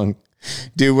song?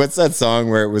 Dude, what's that song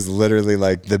where it was literally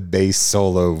like the bass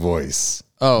solo voice?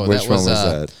 Oh, which one was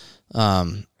that?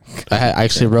 I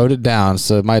actually wrote it down,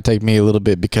 so it might take me a little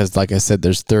bit because, like I said,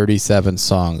 there's 37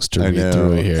 songs to read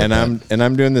through here. And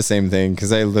I'm doing the same thing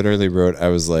because I literally wrote, I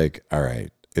was like, all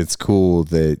right, it's cool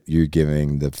that you're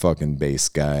giving the fucking bass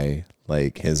guy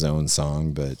like his own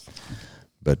song, but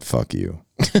fuck you.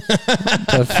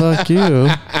 But fuck you.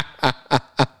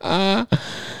 I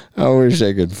wish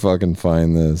I could fucking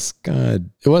find this. God.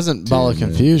 It wasn't Ball of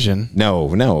Confusion.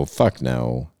 No, fuck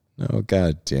no. No,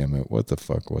 god damn it. What the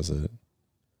fuck was it?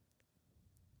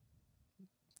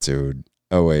 Dude.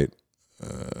 Oh, wait.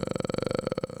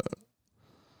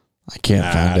 I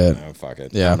can't find it. No, fuck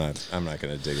it. Yeah. I'm not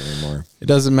going to dig anymore. It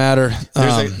doesn't matter.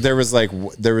 There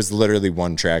was literally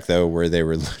one track, though, where they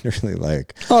were literally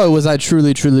like, it was I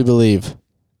Truly, Truly Believe.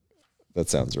 that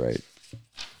sounds right.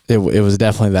 It was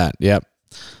definitely that. Yep.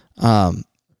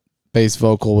 Bass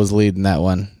vocal was leading that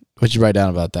one. What'd you write down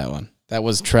about that one? That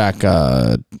was track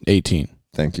 18.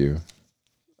 Thank you.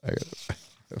 I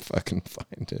gotta fucking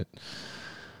find it.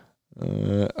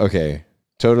 Okay.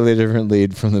 Totally different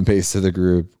lead from the bass of the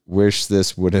group. Wish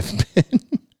this would have been.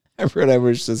 I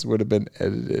wish this would have been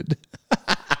edited.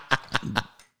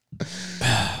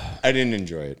 I didn't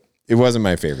enjoy it. It wasn't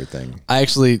my favorite thing. I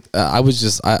actually, I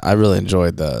really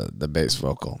enjoyed the bass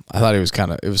vocal. I thought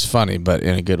it was funny, but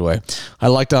in a good way. I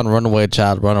liked on Runaway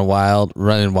Child,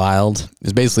 Running Wild.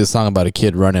 It's basically a song about a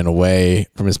kid running away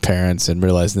from his parents and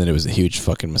realizing that it was a huge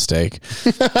fucking mistake.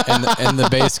 and the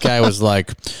bass guy was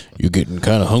like, "You getting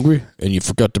kind of hungry and you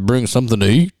forgot to bring something to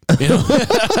eat?" I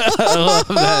love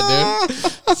that,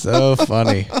 dude. So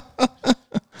funny.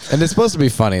 And it's supposed to be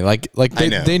funny. Like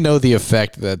they know the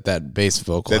effect that bass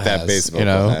vocal has. That bass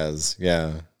vocal has.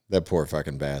 Yeah. That poor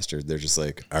fucking bastard. They're just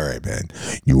like, all right, man,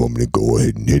 you want me to go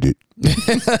ahead and hit it?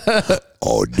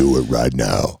 I'll do it right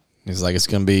now. He's like, it's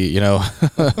going to be,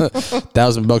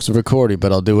 $1,000 a recording,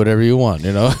 but I'll do whatever you want,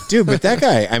 Dude, but that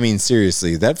guy, I mean,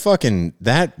 seriously,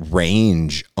 that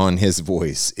range on his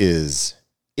voice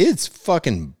it's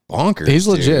fucking bonkers. He's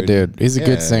legit, dude. He's a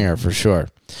good singer for sure.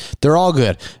 They're all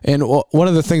good. And one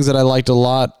of the things that I liked a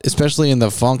lot, especially in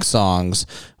the funk songs,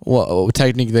 what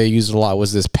technique they used a lot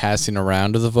was this passing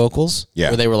around of the vocals. Yeah.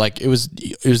 Where they were like, it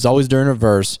was always during a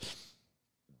verse,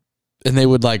 and they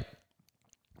would like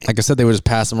I said, they would just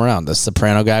pass them around. The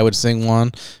soprano guy would sing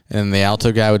one, and the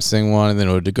alto guy would sing one, and then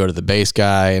it would go to the bass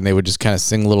guy, and they would just kind of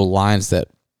sing little lines that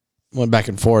went back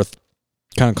and forth,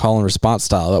 kind of call and response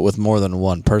style, but with more than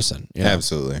one person. You know?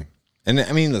 Absolutely. And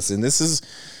I mean, listen,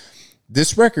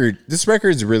 this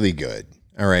record's really good.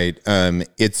 All right.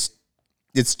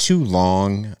 It's too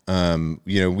long.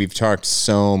 We've talked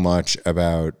so much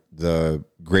about the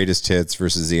greatest hits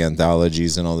versus the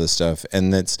anthologies and all this stuff.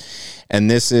 And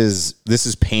this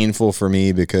is painful for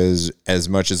me because as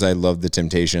much as I love the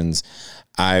Temptations,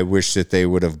 I wish that they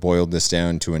would have boiled this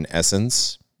down to an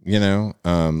essence.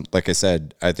 Like I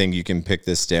said, I think you can pick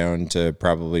this down to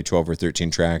probably 12 or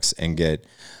 13 tracks and get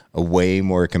a way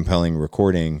more compelling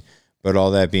recording. But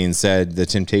all that being said, the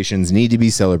Temptations need to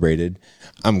be celebrated.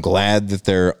 I'm glad that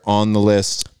they're on the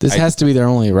list. This has to be their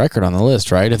only record on the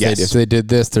list, right? If Yes. they did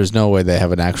this, there's no way they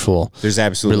have an actual There's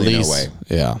absolutely release. no way.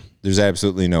 Yeah. There's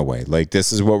absolutely no way. Like,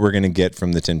 this is what we're going to get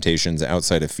from the Temptations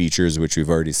outside of features, which we've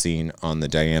already seen on the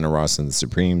Diana Ross and the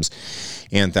Supremes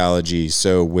anthology.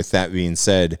 So with that being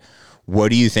said, what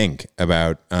do you think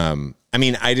about, I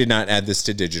did not add this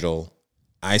to digital.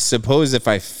 I suppose if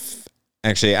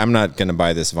actually, I'm not going to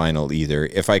buy this vinyl either.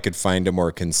 If I could find a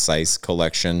more concise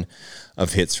collection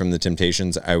of hits from the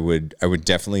Temptations, I would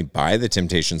definitely buy the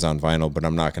Temptations on vinyl, but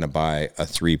I'm not going to buy a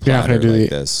 3-platter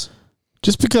like this.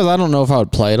 Just because I don't know if I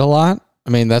would play it a lot. I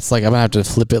mean, that's like, I'm going to have to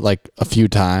flip it like a few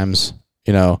times,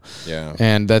 Yeah.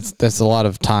 And that's a lot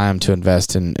of time to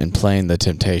invest in playing the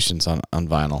Temptations on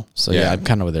vinyl. So yeah, I'm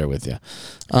kind of there with you.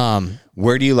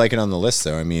 Where do you like it on the list,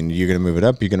 though? I mean, you're going to move it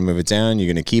up, you're going to move it down,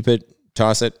 you're going to keep it,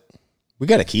 toss it. We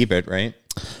got to keep it, right?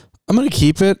 I'm going to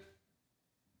keep it.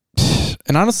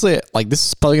 And honestly, like, this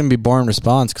is probably going to be boring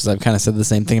response because I've kind of said the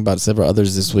same thing about several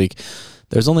others this week.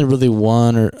 There's only really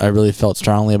one I really felt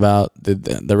strongly about.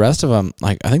 The rest of them,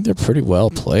 like, I think they're pretty well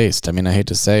placed. I mean, I hate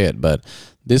to say it, but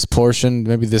this portion,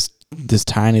 maybe this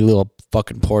tiny little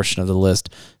fucking portion of the list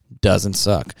doesn't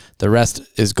suck. The rest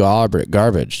is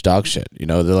garbage, dog shit.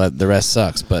 The rest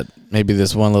sucks, but maybe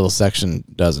this one little section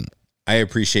doesn't. I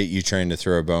appreciate you trying to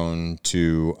throw a bone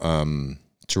to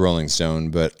Rolling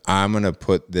Stone, but I'm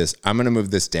gonna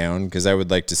move this down because I would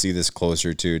like to see this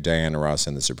closer to Diana Ross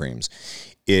and the Supremes.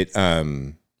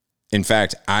 In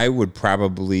fact, I would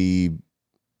probably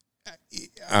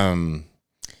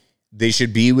they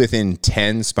should be within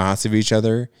 10 spots of each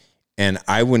other, and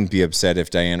I wouldn't be upset if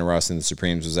Diana Ross and the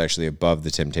Supremes was actually above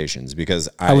the Temptations because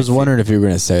I was wondering if you were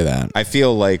going to say that. I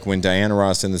feel like when Diana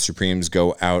Ross and the Supremes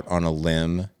go out on a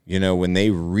limb, when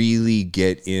they really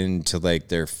get into like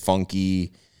their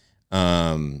funky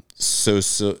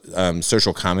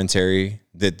social commentary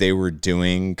that they were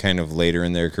doing kind of later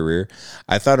in their career,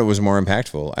 I thought it was more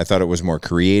impactful. I thought it was more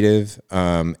creative.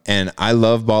 And I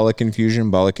love Ball of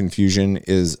Confusion. Ball of Confusion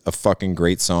is a fucking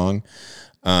great song.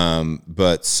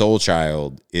 But Soul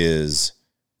Child is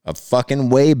a fucking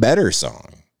way better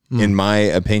song, in my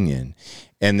opinion.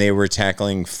 And they were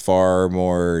tackling far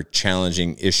more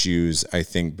challenging issues, I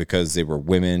think, because they were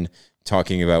women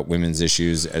talking about women's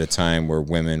issues at a time where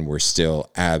women were still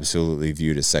absolutely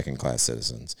viewed as second-class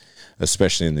citizens,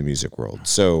 especially in the music world.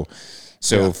 So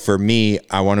for me,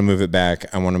 I want to move it back.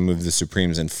 I want to move the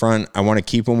Supremes in front. I want to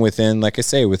keep them within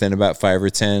about 5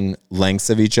 or 10 lengths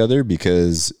of each other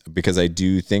because I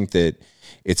do think that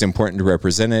it's important to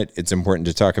represent it. It's important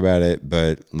to talk about it,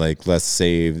 but like, let's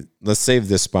save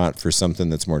this spot for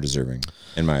something that's more deserving,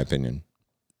 in my opinion.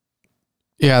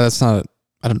 Yeah,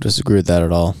 I don't disagree with that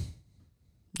at all.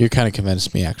 You kind of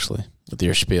convinced me, actually, with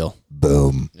your spiel.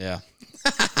 Boom. Yeah.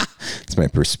 It's my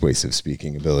persuasive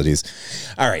speaking abilities.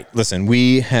 All right, listen,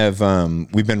 we've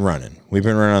been running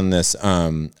on this.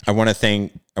 I want to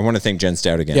thank Jen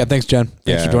Stout again. Yeah, thanks, Jen.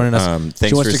 Thanks for joining us. Thanks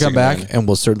she wants for to come back, and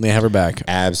we'll certainly have her back.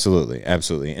 Absolutely.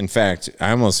 In fact,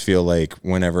 I almost feel like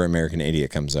whenever American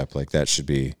Idiot comes up, like that should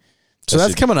be. So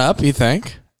that's coming up, you think?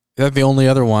 Is that the only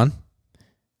other one?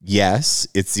 Yes,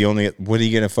 it's the only. What are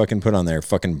you gonna fucking put on there?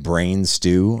 Fucking Brain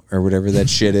Stew or whatever that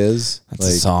shit is. That's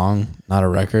a song, not a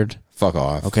record. Fuck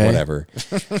off. Okay. Whatever.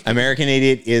 American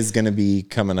Idiot is gonna be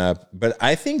coming up, but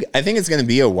I think it's gonna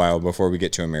be a while before we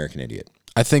get to American Idiot.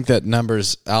 I think that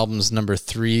albums number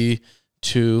 3,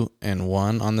 2, and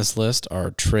 1 on this list are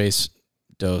Trace,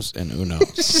 Dos, and Uno.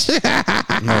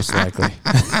 Most likely.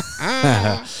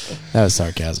 That was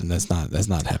sarcasm. That's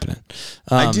not happening.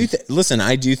 I do listen.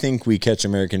 I do think we catch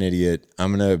American Idiot.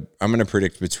 I'm gonna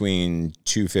predict between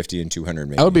 250 and 200.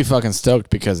 Maybe I would be fucking stoked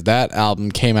because that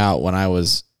album came out when I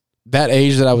was that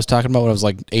age that I was talking about when I was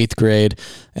like 8th grade,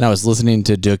 and I was listening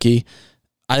to Dookie.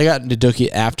 I got into Dookie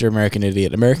after American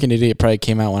Idiot. American Idiot probably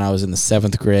came out when I was in the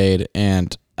 7th grade,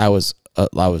 and it was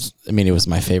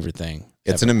my favorite thing.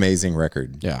 It's an amazing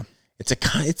record. Yeah.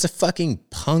 It's a fucking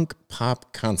punk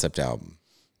pop concept album.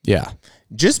 Yeah.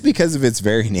 Just because of its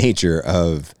very nature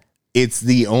of it's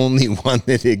the only one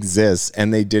that exists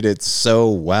and they did it so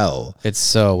well. It's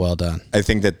so well done. I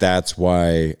think that's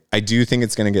why I do think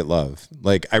it's going to get love.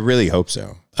 Like, I really hope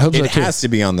so. I hope so, it too. has to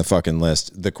be on the fucking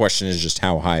list. The question is just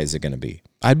how high is it going to be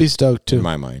I'd be stoked too. in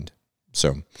my mind.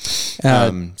 So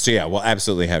yeah, we'll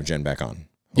absolutely have Jen back on.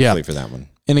 Hopefully for that one.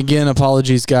 And again,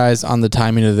 apologies guys on the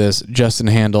timing of this. Justin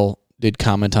Handel did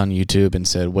comment on YouTube and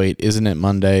said, "Wait, isn't it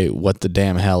Monday? What the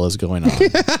damn hell is going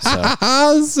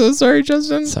on?" So sorry,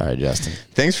 Justin. Sorry, Justin.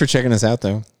 Thanks for checking us out,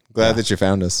 though. Glad that you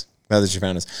found us.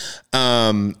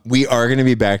 We are going to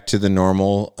be back to the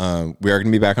normal. We are going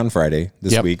to be back on Friday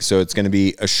this week. So it's going to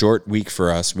be a short week for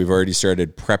us. We've already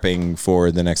started prepping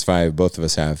for the next 5. Both of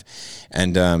us have.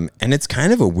 And it's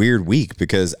kind of a weird week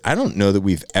because I don't know that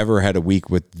we've ever had a week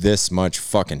with this much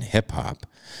fucking hip hop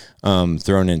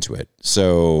thrown into it.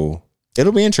 So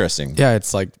it'll be interesting. Yeah,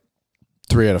 it's like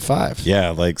 3 out of 5.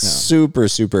 Yeah, like super,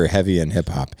 super heavy in hip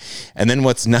hop. And then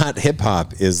what's not hip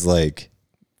hop is like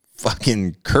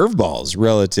fucking curveballs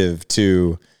relative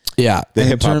to Yeah. the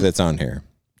hip hop that's on here.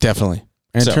 Definitely.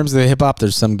 And in terms of the hip hop,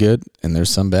 there's some good and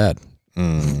there's some bad.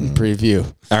 Preview.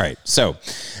 All right. So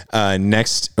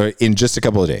in just a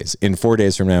couple of days, in 4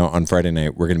 days from now on Friday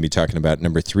night, we're going to be talking about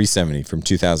number 370 from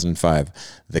 2005,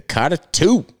 The Carter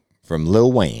 2 from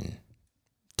Lil Wayne.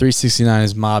 369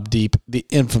 is Mobb Deep, the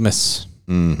infamous.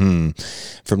 From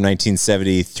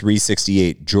 1970,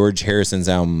 368, George Harrison's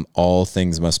album, All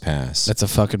Things Must Pass. That's a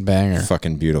fucking banger.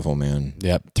 Fucking beautiful, man.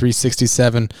 Yep.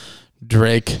 367,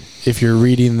 Drake. If you're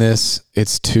reading this,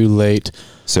 it's too late.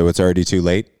 So it's already too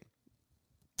late?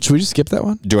 Should we just skip that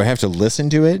one? Do I have to listen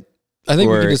to it? I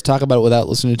think we Or can just talk about it without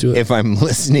listening to it. If I'm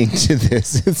listening to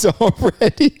this, it's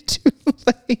already too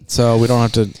late. So we don't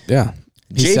have to, yeah.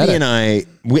 He said JD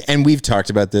it. and we've talked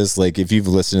about this. Like, if you've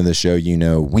listened to the show, you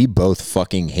know we both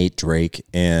fucking hate Drake.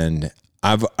 And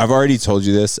I've already told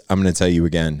you this. I'm going to tell you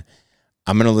again.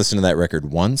 I'm going to listen to that record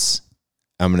once.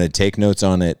 I'm going to take notes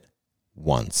on it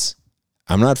once.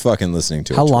 I'm not fucking listening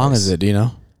to it. How long twice. is it? Do you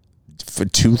know? For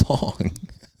too long.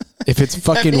 If it's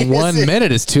fucking 1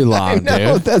 minute, it's too long,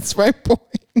 No, dude. that's my point.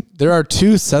 There are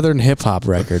 2 Southern hip hop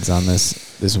records on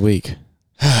this week.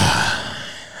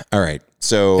 All right.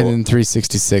 So, And then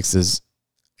 366 is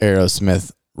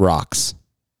Aerosmith Rocks.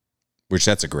 which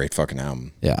that's a great fucking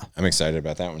album. Yeah. I'm excited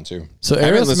about that one too. So I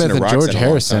haven't listened Aerosmith to and Rocks George in a long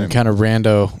Harrison time. kind of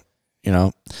rando, you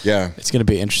know. Yeah. It's going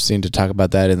to be interesting to talk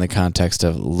about that in the context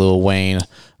of Lil Wayne,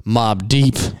 Mobb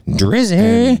Deep, Drizzy.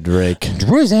 and Drake.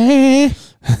 Drizzy.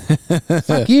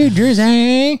 Fuck you,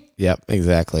 Drizzy. Yep,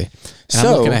 exactly. And So-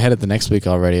 I'm looking ahead at the next week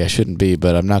already. I shouldn't be,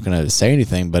 but I'm not going to say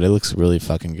anything, but it looks really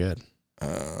fucking good.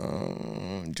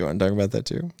 Do you want to talk about that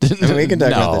too? I mean, we can talk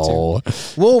about that No. too.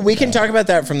 Well, we can talk about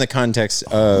that from the context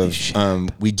of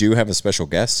we do have a special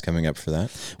guest coming up for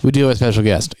that. We do have a special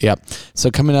guest. Yep.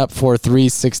 So coming up for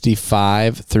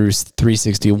 365 through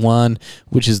 361,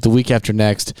 which is the week after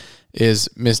next, is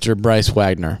Mr. Bryce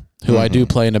Wagner, who I do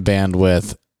play in a band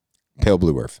with. Pale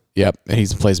Blue Earth. Yep. And he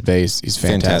plays bass. He's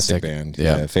fantastic. Band.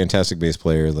 Yeah. Yeah, fantastic bass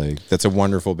player. Like, that's a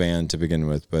wonderful band to begin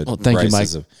with. But Well, thank you,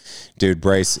 Bryce Mike.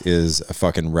 Bryce is a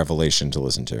fucking revelation to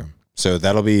listen to. So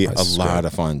that'll be Bryce is a lot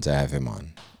of fun to have him on. A lot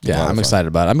Yeah, of I'm fun. excited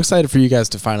about it. I'm excited for you guys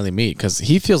to finally meet because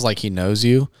he feels like he knows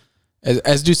you,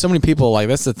 as do so many people. Like,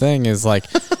 that's the thing is like,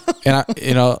 and I,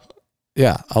 you know,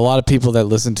 yeah, a lot of people that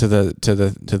listen to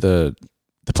the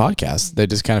podcast, they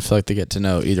just kind of feel like they get to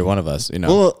know either one of us. You know,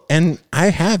 Well, and I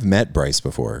have met Bryce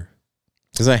before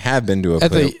because I have been to a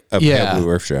Pale Blue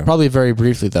Earth show. probably very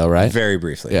briefly though, right? Very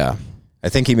briefly. Yeah, I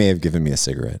think he may have given me a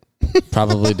cigarette.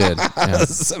 probably did. Yeah.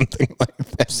 Something like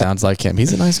that. Sounds like him.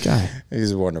 He's a nice guy.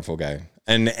 He's a wonderful guy.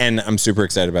 And I'm super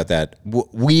excited about that.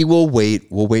 We will wait.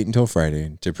 We'll wait until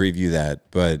Friday to preview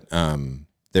that. But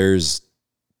there's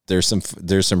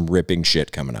some ripping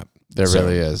shit coming up. There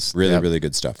really is. Really, Yep. really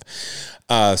good stuff.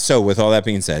 So with all that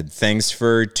being said, thanks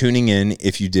for tuning in.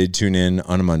 If you did tune in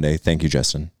on a Monday, thank you,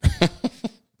 Justin.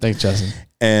 Thanks, Justin.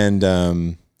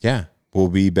 And yeah, we'll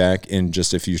be back in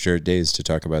just a few short days to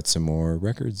talk about some more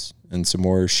records and some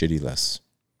more shitty lists.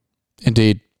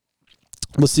 Indeed.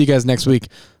 We'll see you guys next week.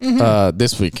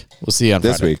 This week. We'll see you on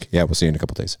This Friday. week. Yeah, we'll see you in a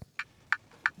couple days.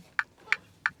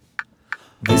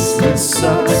 This list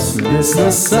sucks. This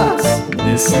list sucks.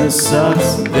 This list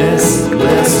sucks. This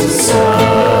list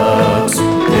sucks.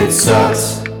 It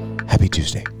sucks. Happy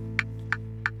Tuesday.